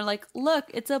 Yeah. And they're like, look,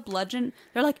 it's a bludgeon.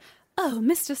 They're like, oh,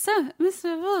 Mr. was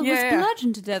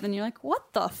bludgeoned to death. And you're like,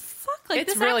 what the fuck? Like,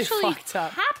 it's this really actually fucked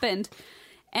up. happened.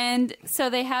 And so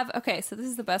they have, okay, so this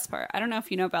is the best part. I don't know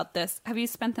if you know about this. Have you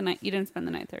spent the night? You didn't spend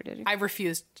the night there, did you? I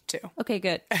refused to. Okay,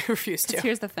 good. I refused to.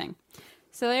 Here's the thing.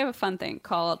 So they have a fun thing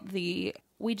called the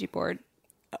Ouija board.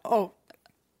 Oh.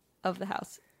 Of the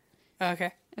house.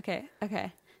 Okay.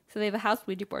 So they have a house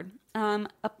Ouija board.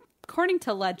 According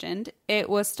to legend, it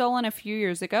was stolen a few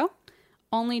years ago,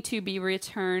 only to be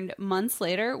returned months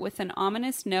later with an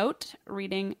ominous note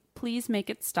reading, "Please make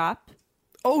it stop."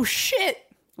 Oh,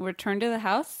 shit! Returned to the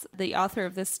house. The author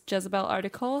of this Jezebel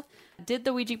article did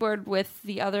the Ouija board with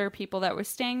the other people that were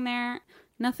staying there.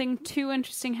 Nothing too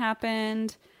interesting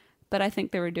happened. But I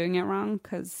think they were doing it wrong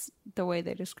because the way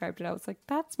they described it, I was like,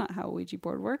 that's not how a Ouija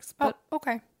board works. But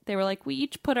okay. They were like, we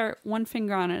each put our one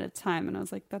finger on it at a time. And I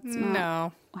was like, that's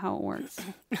not how it works.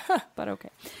 But okay.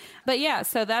 But yeah,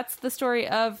 so that's the story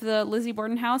of the Lizzie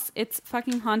Borden house. It's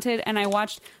fucking haunted. And I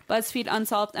watched BuzzFeed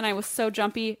Unsolved and I was so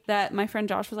jumpy that my friend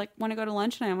Josh was like, want to go to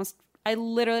lunch? And I almost I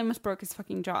literally almost broke his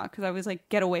fucking jaw because I was like,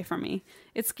 get away from me.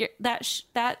 It's scary.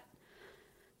 That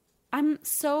I'm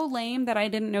so lame that I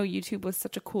didn't know YouTube was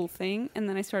such a cool thing. And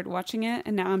then I started watching it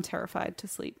and now I'm terrified to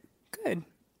sleep. Good.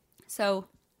 So,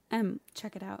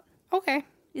 check it out. Okay.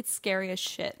 It's scary as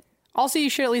shit. Also, you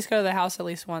should at least go to the house at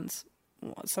least once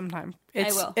sometime.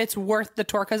 I will. It's worth the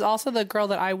tour, because also the girl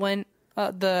that I went,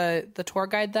 the tour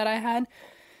guide that I had,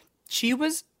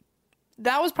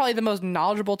 that was probably the most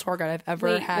knowledgeable tour guide I've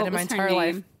ever had in my entire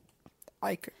life.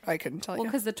 I couldn't tell you. Well,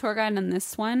 because the tour guide on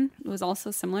this one was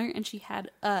also similar, and she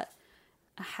had a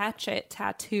hatchet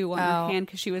tattoo on her hand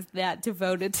because she was that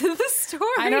devoted to the story.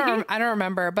 I don't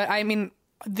remember, but I mean,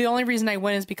 the only reason I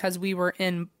went is because we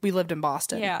lived in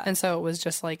Boston. Yeah. And so it was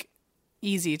just like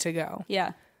easy to go.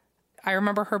 Yeah. I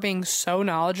remember her being so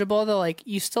knowledgeable that like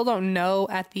you still don't know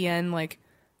at the end like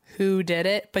who did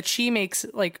it, but she makes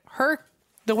like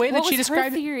the way that she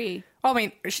described her theory? it. Oh, I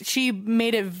mean, she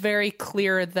made it very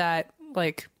clear that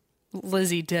like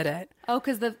Lizzie did it. Oh,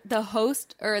 because the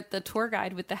host or the tour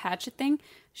guide with the hatchet thing,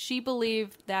 she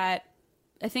believed the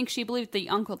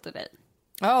uncle did it.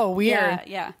 Oh, weird.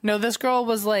 Yeah. No, this girl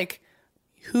was like,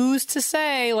 who's to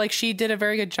say? Like, she did a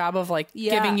very good job of like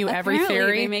giving you every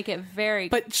theory. They make it very.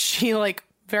 But she like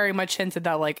very much hinted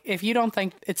that like, if you don't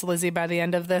think it's Lizzie by the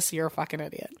end of this, you're a fucking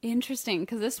idiot. Interesting,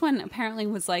 because this one apparently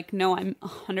was like, no, I'm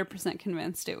 100%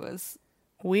 convinced it was.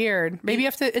 Weird. Maybe you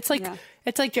have to. It's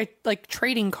like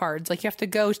trading cards. Like you have to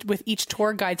go with each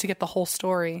tour guide to get the whole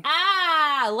story.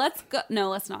 Let's go.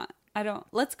 No, let's not.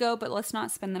 Let's go, but let's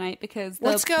not spend the night because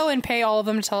let's go and pay all of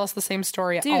them to tell us the same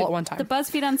story all at one time. The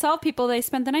BuzzFeed Unsolved people, they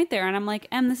spent the night there, and I'm like,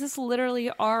 this is literally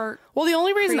our. Well, the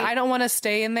only reason I don't want to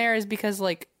stay in there is because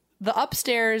like the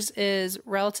upstairs is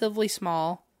relatively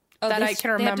small that I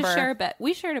can remember. They had to share a bed.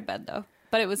 We shared a bed though,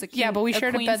 but it was a king, yeah, but we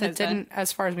shared a bed that didn't,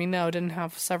 as far as we know, didn't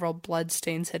have several blood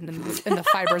stains hidden in the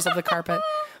fibers of the carpet.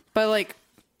 But like,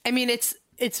 I mean, it's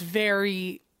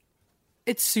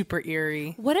super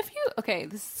eerie. What if you... Okay,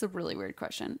 this is a really weird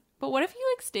question. But what if you,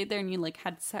 like, stayed there and you, like,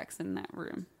 had sex in that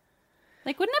room?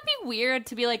 Like, wouldn't that be weird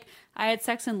to be like, I had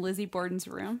sex in Lizzie Borden's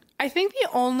room? I think the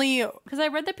only... Because I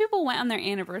read that people went on their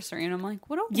anniversary, and I'm like,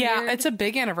 what a weird... Yeah, it's a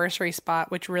big anniversary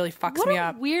spot, which really fucks me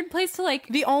up. What a weird place to, like...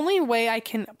 The only way I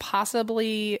can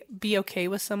possibly be okay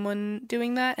with someone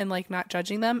doing that and, like, not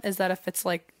judging them is that if it's,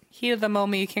 like, heat of the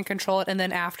moment, you can't control it, and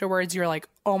then afterwards you're like,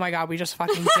 oh my god, we just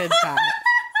fucking did that.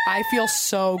 I feel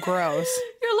so gross.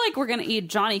 You're like, we're going to eat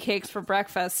Johnny cakes for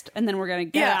breakfast, and then we're going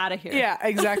to get out of here. Yeah,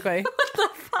 exactly. What the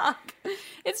fuck?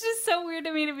 It's just so weird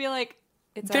to me to be like...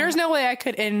 There's no way I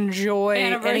could enjoy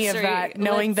any of that,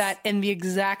 knowing that in the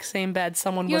exact same bed,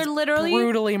 someone was literally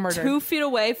brutally murdered. 2 feet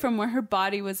away from where her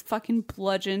body was fucking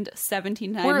bludgeoned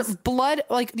 17 times. Where blood,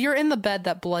 like, you're in the bed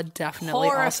that blood definitely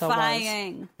also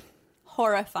was.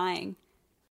 Horrifying.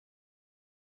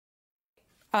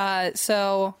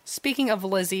 So, speaking of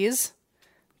Lizzies,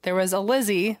 there was a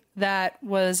Lizzie that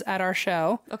was at our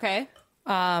show. Okay.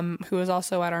 Who was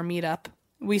also at our meetup.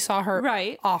 We saw her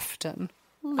often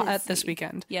at this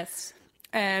weekend. Yes.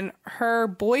 And her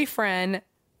boyfriend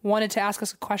wanted to ask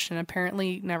us a question,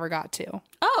 apparently never got to.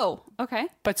 Oh, okay.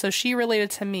 But so she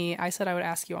related to me. I said I would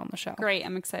ask you on the show. Great,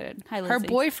 I'm excited. Hi, Lizzie. Her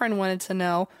boyfriend wanted to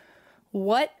know,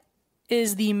 what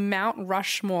is the Mount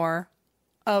Rushmore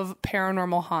of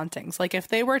paranormal hauntings? Like, if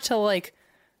they were to, like,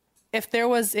 if there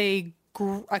was a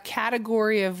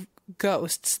category of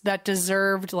ghosts that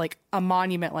deserved, like, a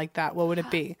monument like that, what would it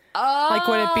be? Oh. Like,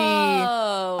 would it be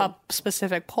a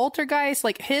specific poltergeist?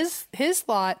 Like, his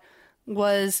thought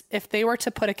was, if they were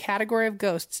to put a category of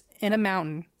ghosts in a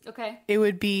mountain, it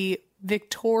would be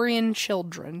Victorian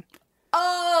children.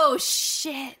 Oh,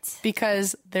 shit.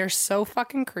 Because they're so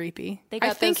fucking creepy. They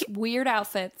got those weird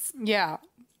outfits. Yeah.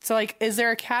 So, like, is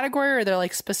there a category or are there,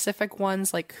 like, specific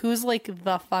ones? Like, who's, like,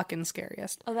 the fucking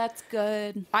scariest? Oh, that's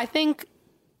good. I think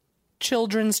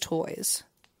children's toys.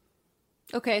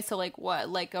 Okay, so, like, what?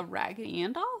 Like a Raggedy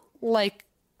Ann doll? Like,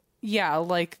 yeah,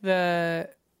 like the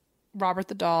Robert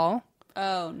the Doll.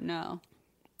 Oh, no.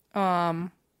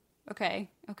 Okay.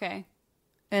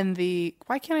 And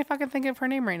why can't I fucking think of her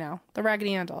name right now? The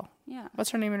Raggedy Ann doll. Yeah.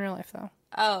 What's her name in real life, though?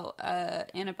 Oh,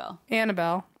 Annabelle.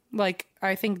 Annabelle. Like,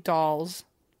 I think dolls.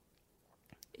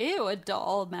 Ew, a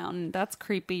doll mountain. That's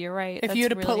creepy. You're right. If you had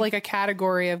to put, like, a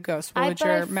category of ghosts, what would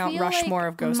your Mount Rushmore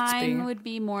of ghosts be? Mine would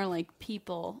be more like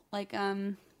people. Like,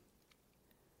 I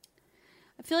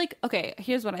feel like, okay,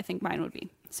 here's what I think mine would be.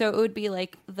 So it would be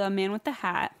like the man with the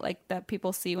hat, like that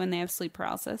people see when they have sleep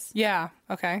paralysis. Yeah,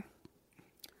 okay.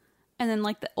 And then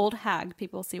like the old hag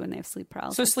people see when they have sleep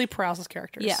paralysis. So sleep paralysis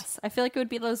characters. Yes. I feel like it would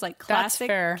be those like classic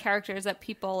characters that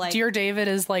people like. Dear David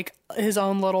is like his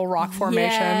own little rock formation.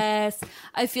 Yes.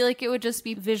 I feel like it would just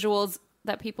be visuals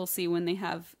that people see when they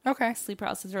have sleep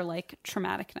paralysis or like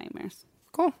traumatic nightmares.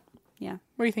 Cool. Yeah.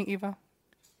 What do you think, Eva?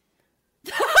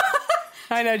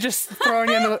 I know, just throwing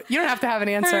you into the... You don't have to have an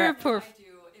answer. I do. It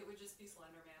would just be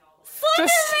Slender Man all the way.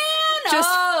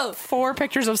 Just 4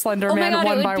 pictures of Slender Man, God,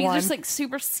 one by it would one. be just like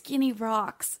super skinny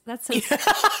rocks. That's so...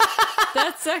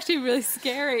 That's actually really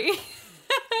scary.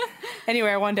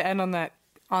 Anyway, I wanted to end on that.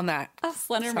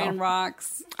 Slender Man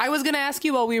rocks. I was going to ask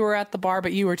you while we were at the bar,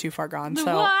 but you were too far gone. So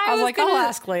I was like, I'll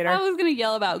ask later. I was going to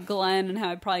yell about Glenn and how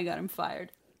I probably got him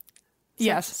fired. So,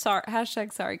 yes. Sorry.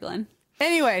 #sorry, Glenn.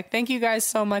 Anyway, thank you guys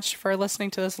so much for listening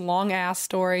to this long ass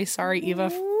story. Sorry, Eva,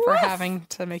 for having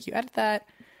to make you edit that.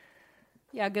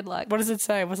 Yeah, good luck. What does it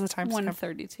say? What's the time?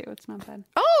 1:32. It's not bad.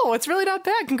 Oh, it's really not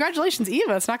bad. Congratulations,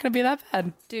 Eva. It's not going to be that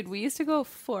bad. Dude, we used to go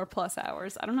 4+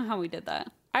 hours. I don't know how we did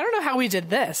that. I don't know how we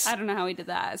did this. I don't know how we did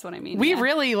that is what I mean. We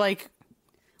really like...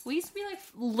 We used to be like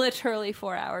literally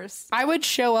 4 hours. I would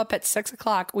show up at 6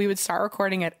 o'clock. We would start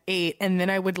recording at 8, and then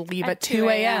I would leave at 2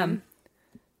 a.m.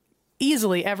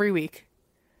 Easily every week.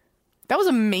 That was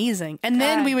amazing. And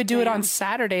then we would do it on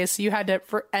Saturdays, so you had to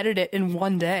edit it in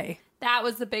one day. That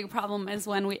was the big problem, is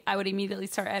when I would immediately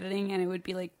start editing, and it would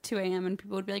be like 2 a.m. and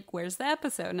people would be like, "Where's the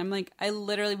episode?" And I'm like,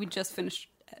 we just finished.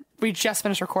 We just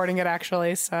finished recording it,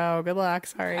 actually. So good luck.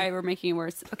 Sorry, we're making it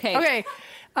worse. Okay. Okay.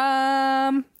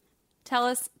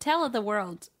 Tell the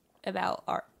world about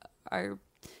our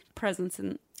presence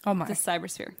in the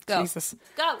cybersphere. Go. Jesus.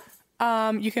 Go.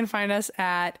 You can find us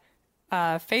at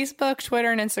Facebook,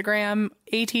 Twitter, and Instagram,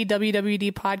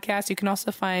 ATWWD Podcast. You can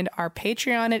also find our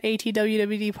Patreon at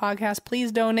ATWWD Podcast.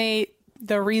 Please donate.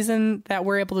 The reason that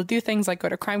we're able to do things like go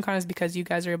to CrimeCon is because you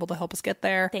guys are able to help us get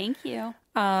there. Thank you.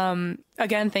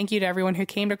 Again, thank you to everyone who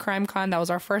came to CrimeCon. That was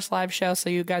our first live show,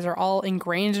 so you guys are all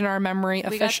ingrained in our memory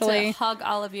officially. We got to hug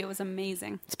all of you. It was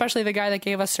amazing. Especially the guy that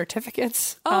gave us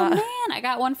certificates. Oh, man. I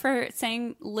got one for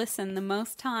saying listen the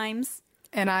most times.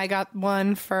 And I got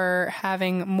one for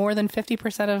having more than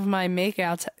 50% of my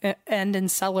makeouts end in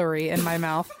celery in my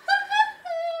mouth.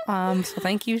 So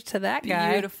thank you to that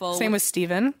guy. Beautiful. Same with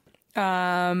Steven.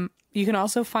 You can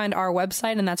also find our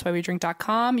website, and that's why we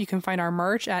drink.com. You can find our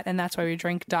merch at and that's why we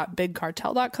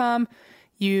drink.bigcartel.com.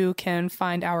 You can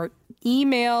find our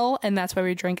email, and that's why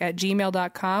we drink at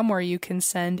gmail.com, where you can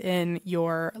send in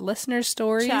your listener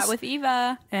stories. Chat with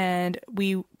Eva. And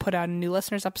we put out a new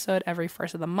listeners episode every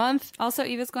first of the month. Also,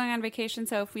 Eva's going on vacation,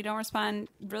 so if we don't respond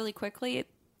really quickly,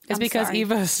 it's because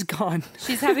Eva's gone.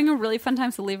 She's having a really fun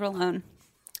time, so leave her alone.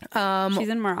 She's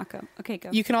in Morocco. Okay, go.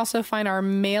 You can also find our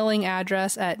mailing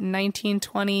address at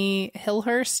 1920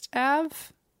 Hillhurst Ave,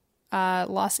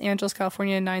 Los Angeles,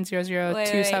 California,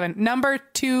 90027. Number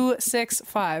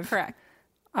 265. Correct.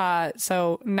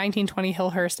 So 1920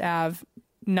 Hillhurst Ave,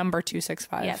 number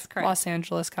 265. Yes, correct. Los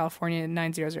Angeles, California,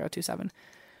 90027.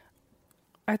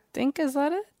 I think, is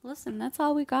that it? Listen, that's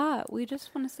all we got. We just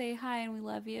want to say hi and we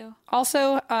love you.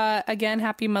 Also, again,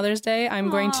 happy Mother's Day. I'm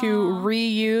going to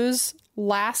reuse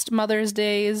last Mother's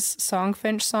Day's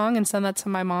Songfinch song and send that to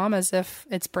my mom as if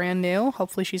it's brand new.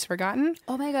 Hopefully she's forgotten.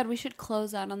 Oh my God, we should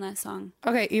close out on that song.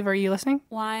 Okay, Eva, are you listening?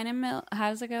 Wine and milk. How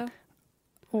does it go?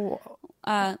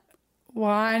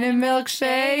 Wine and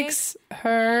milkshakes,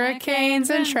 hurricanes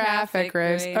and traffic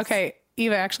race. Okay,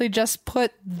 Eva, actually just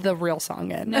put the real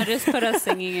song in. No, just put us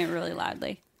singing it really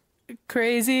loudly.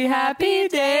 Crazy happy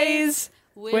days.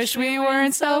 Wish we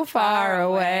weren't so far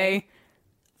away.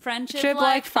 Friendship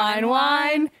like fine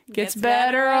wine gets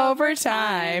better over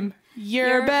time.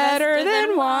 You're better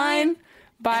than wine.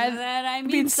 By that I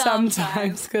mean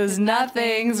sometimes, because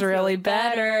nothing's really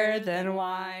better than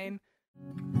wine.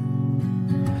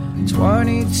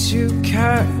 22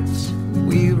 cats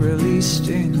we released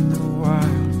in the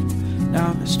wild.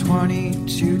 Now there's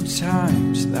 22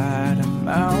 times that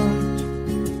amount.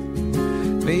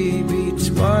 Maybe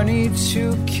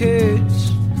 22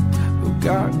 kids who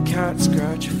got cat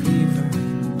scratch fever.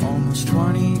 Almost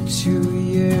 22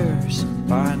 years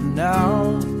by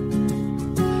now.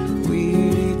 We'd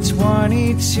eat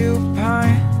 22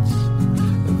 pints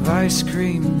of ice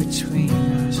cream between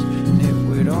us, and it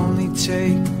would only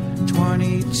take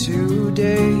 22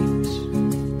 days.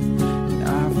 And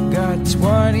I've got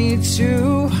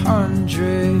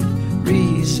 2200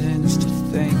 reasons to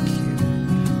thank you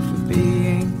for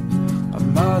being a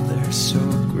mother so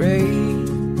great.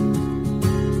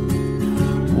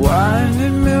 Wine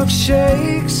and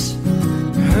milkshakes,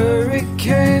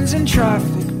 hurricanes and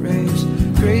traffic raves,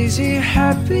 crazy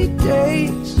happy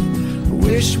days.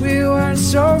 wish we weren't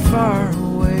so far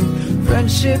away.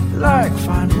 Friendship like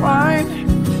fine wine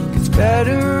gets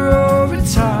better over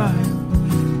time.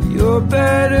 You're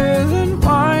better than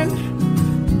wine.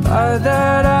 By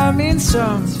that I mean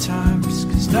sometimes,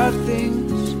 'cause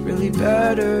nothing's really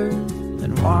better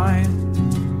than wine.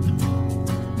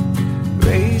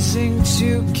 Raising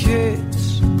 2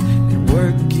 kids and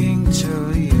working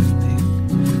till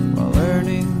evening while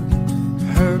earning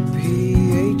her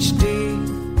PhD.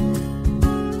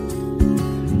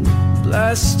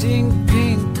 Blasting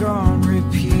Pink on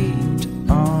repeat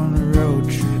on a road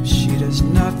trip. She does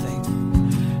nothing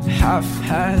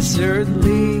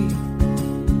haphazardly.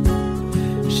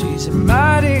 She's a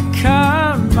mighty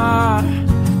kind ma.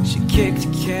 She kicked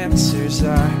cancer's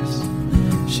ass.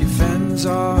 She fends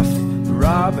off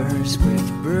robbers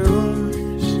with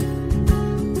brooms.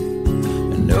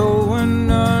 And no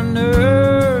one on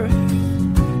earth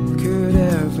could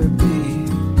ever be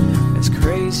as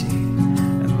crazy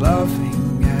and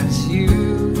loving as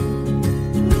you.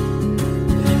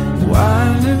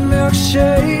 Wine and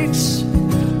milkshakes,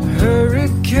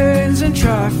 hurricanes and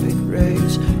traffic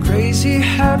rays, crazy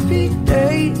happy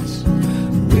days.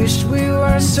 Wish we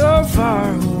were so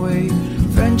far away.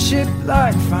 Friendship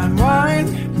like fine wine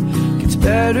gets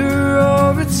better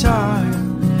over time.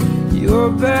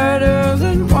 You're better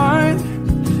than wine.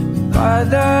 By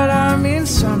that I mean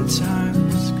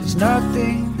sometimes, 'cause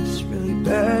nothing's really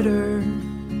better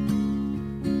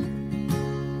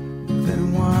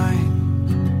than wine.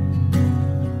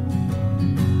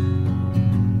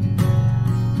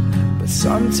 But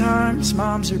sometimes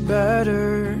moms are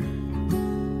better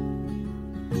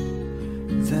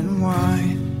than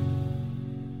wine.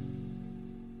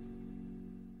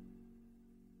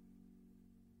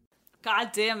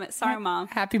 God damn it. Sorry, Mom.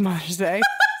 Happy Mother's Day,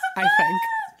 I think.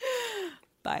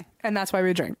 Bye. And that's why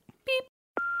we drink.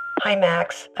 Hi,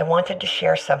 Max. I wanted to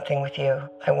share something with you.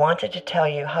 I wanted to tell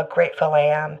you how grateful I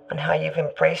am and how you've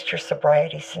embraced your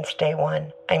sobriety since day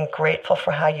one. I'm grateful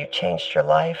for how you changed your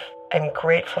life. I'm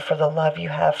grateful for the love you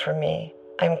have for me.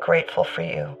 I'm grateful for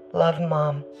you. Love,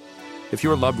 Mom. If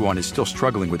your loved one is still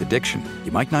struggling with addiction,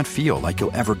 you might not feel like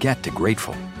you'll ever get to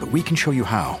grateful, but we can show you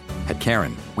how. At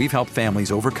Caron, we've helped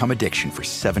families overcome addiction for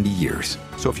 70 years.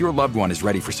 So if your loved one is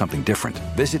ready for something different,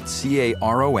 visit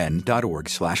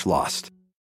caron.org/lost.